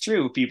 that's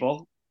true,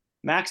 people.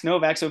 Max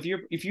Novak. So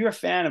if you're a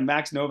fan of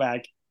Max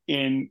Novak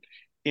in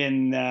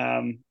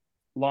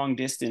long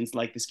distance,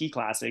 like the ski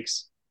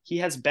classics, he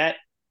has bet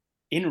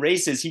in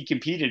races he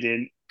competed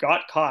in,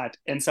 got caught,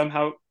 and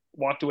somehow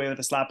walked away with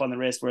a slap on the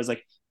wrist. Whereas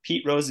like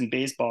Pete Rose in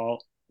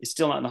baseball is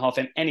still not in the Hall of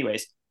Fame.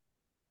 Anyways,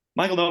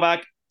 Michael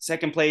Novak,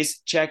 second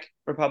place, Czech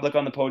Republic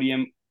on the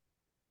podium.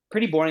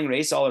 Pretty boring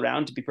race all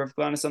around, to be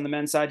perfectly honest, on the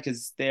men's side,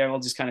 because they're all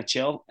just kind of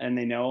chill and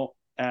they know.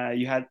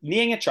 You had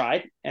Nienga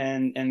tried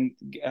and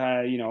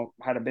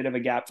had a bit of a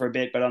gap for a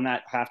bit, but on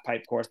that half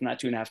pipe course, on that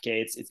 2.5K,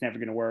 it's never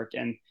going to work.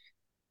 And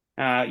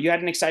you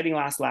had an exciting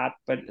last lap,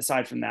 but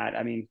aside from that,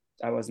 I mean,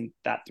 I wasn't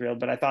that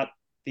thrilled. But I thought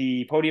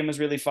the podium was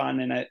really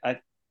fun, and it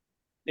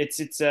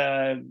was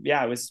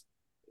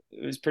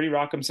pretty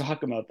rock'em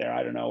sock'em out there.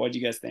 I don't know. What do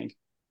you guys think?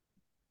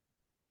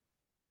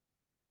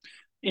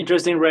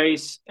 Interesting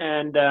race,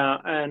 and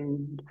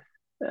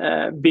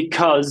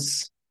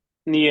because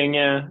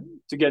Nienga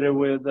together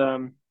with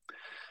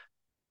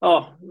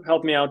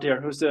help me out here.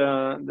 Who's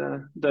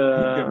the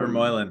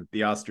Vermeulen,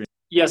 the Austrian?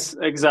 Yes,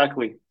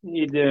 exactly.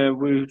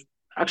 We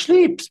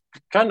actually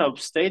kind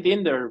of stayed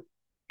in there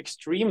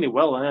extremely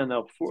well, and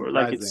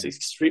like it's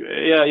extreme.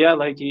 Yeah.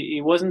 Like he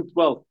wasn't,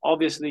 well,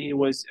 obviously he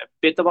was a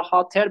bit of a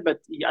hothead,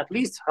 but he at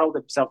least held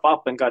himself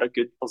up and got a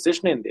good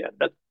position in the end.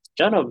 That's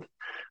kind of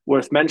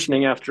worth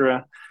mentioning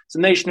after it's a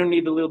nation who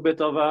need a little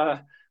bit of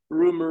a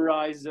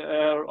rumorize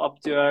up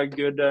to a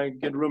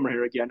good rumor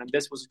here again, and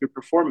this was a good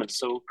performance,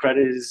 so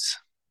credit is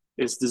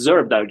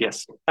deserved, I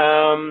guess.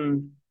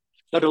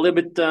 Got a little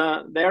bit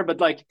there, but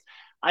like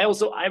I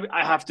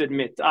have to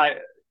admit,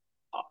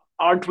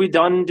 aren't we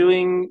done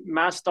doing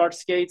mass start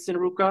skates in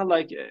Ruka?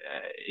 Like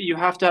you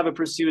have to have a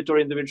pursuit or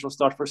individual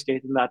start for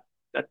skate in that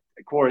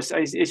course.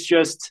 It's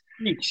just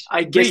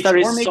I guess there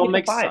is some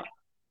excitement.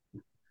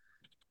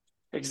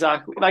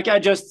 Exactly. Like I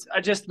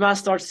just mass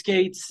start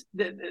skates.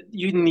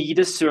 You need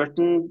a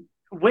certain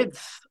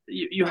width.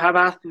 You have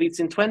athletes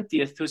in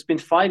 20th who's been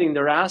fighting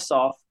their ass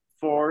off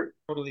for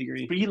totally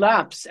agree. 3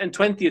 laps, and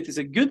 20th is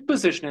a good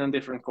position in a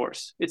different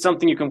course. It's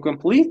something you can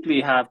completely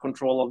have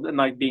control of, and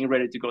like being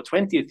ready to go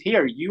 20th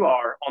here, you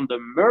are on the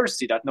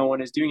mercy that no one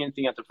is doing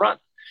anything at the front,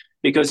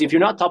 because if you're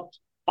not top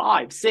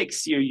 5,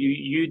 6,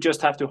 you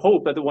just have to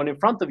hope that the one in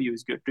front of you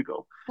is good to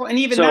go. Well, and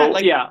even that,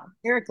 like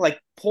Erik, like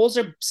poles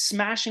are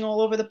smashing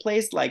all over the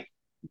place. Like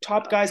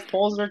top guys,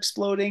 poles are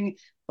exploding.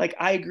 Like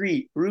I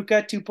agree,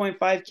 Ruka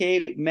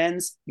 2.5K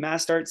men's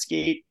mass start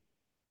skate.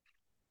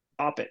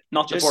 Stop it.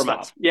 Not just the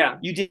format. Stop. Yeah,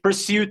 you did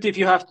pursuit if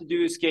you have to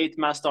do skate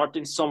mass start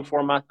in some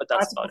format, but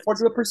that's about it.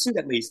 Do a pursuit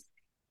at least.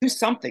 Do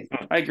something.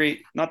 I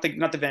agree. Not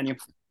the venue.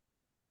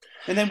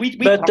 And then we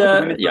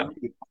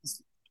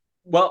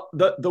Well,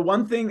 the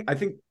one thing I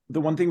think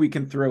we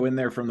can throw in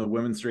there from the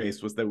women's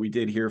race was that we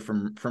did hear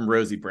from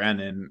Rosie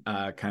Brandon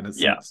kind of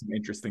some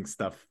interesting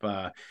stuff.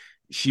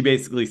 She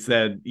basically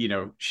said,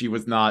 she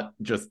was not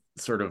just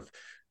sort of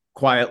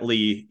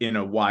quietly in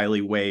a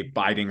wily way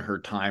biding her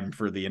time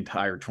for the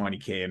entire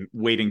 20K and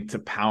waiting to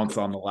pounce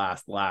on the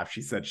last lap.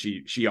 She said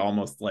she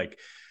almost like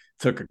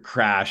took a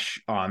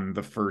crash on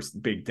the first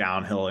big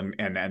downhill and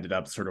ended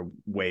up sort of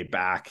way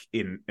back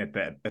at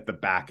the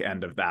back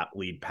end of that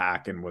lead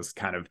pack and was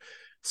kind of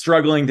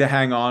struggling to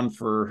hang on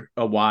for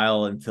a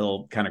while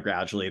until kind of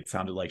gradually it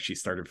sounded like she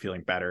started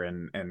feeling better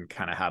and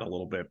kind of had a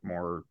little bit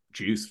more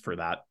juice for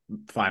that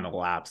final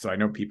lap. So I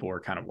know people were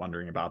kind of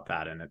wondering about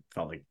that, and it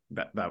felt like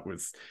that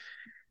was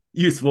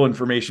useful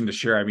information to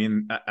share. I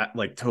mean,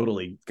 like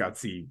totally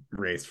gutsy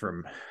race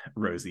from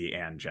Rosie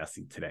and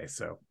Jesse today.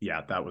 So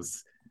yeah, that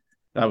was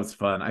That was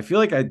fun. I feel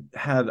like I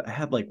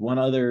had like one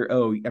other.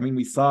 Oh, I mean,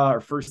 we saw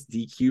our first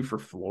DQ for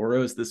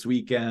fluoros this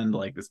weekend.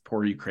 Like this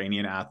poor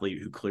Ukrainian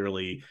athlete who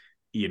clearly,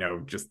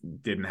 just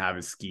didn't have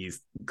his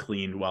skis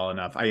cleaned well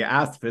enough. I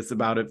asked Fis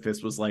about it.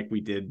 Fis was like, we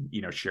did,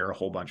 share a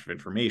whole bunch of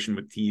information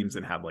with teams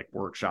and had like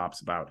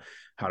workshops about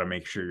how to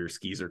make sure your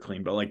skis are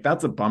clean. But like,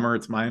 that's a bummer.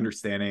 It's my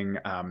understanding.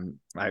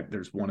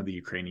 There's one of the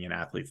Ukrainian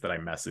athletes that I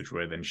messaged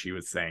with, and she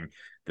was saying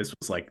this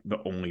was like the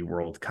only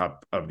World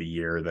Cup of the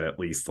year that at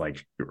least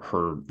like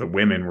the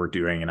women were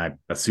doing, and I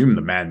assume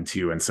the men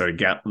too. And so to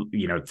get,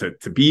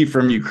 to be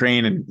from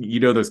Ukraine,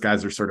 and those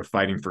guys are sort of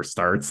fighting for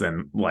starts,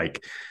 and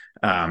like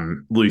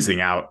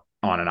losing out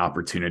on an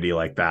opportunity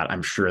like that,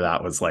 I'm sure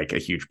that was like a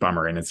huge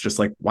bummer. And it's just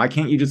like, why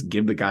can't you just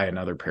give the guy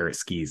another pair of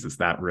skis? Is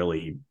that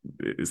really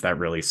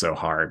so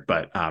hard?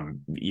 But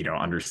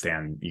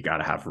understand you got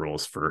to have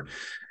rules for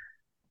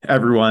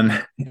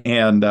everyone.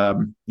 And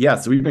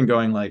so we've been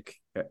going like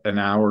an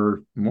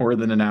hour, more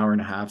than an hour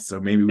and a half. So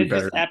maybe we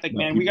better. It's epic,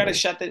 man. We got to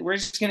shut that. We're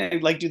just gonna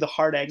like do the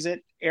hard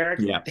exit. Erik,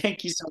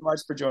 thank you so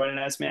much for joining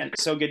us, man.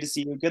 So good to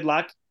see you. Good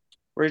luck.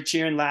 We're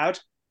cheering loud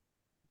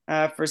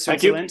for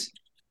Switzerland.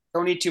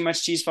 Don't eat too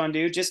much cheese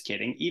fondue. Just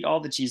kidding. Eat all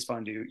the cheese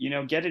fondue.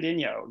 Get it in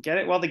yo. Get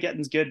it while the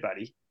getting's good,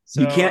 buddy.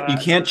 So, you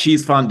can't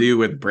cheese fondue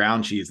with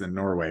brown cheese in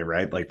Norway,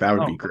 right? Like that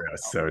would be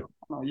gross. So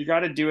you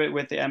got to do it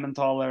with the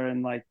Emmentaler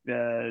and like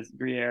the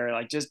Gruyere.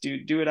 Like just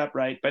do it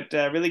upright. But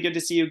really good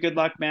to see you. Good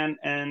luck, man.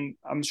 And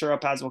I'm sure our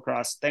paths will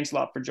cross. Thanks a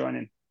lot for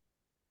joining.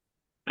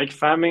 Thank you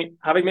for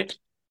having me.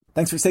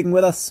 Thanks for sticking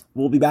with us.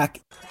 We'll be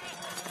back.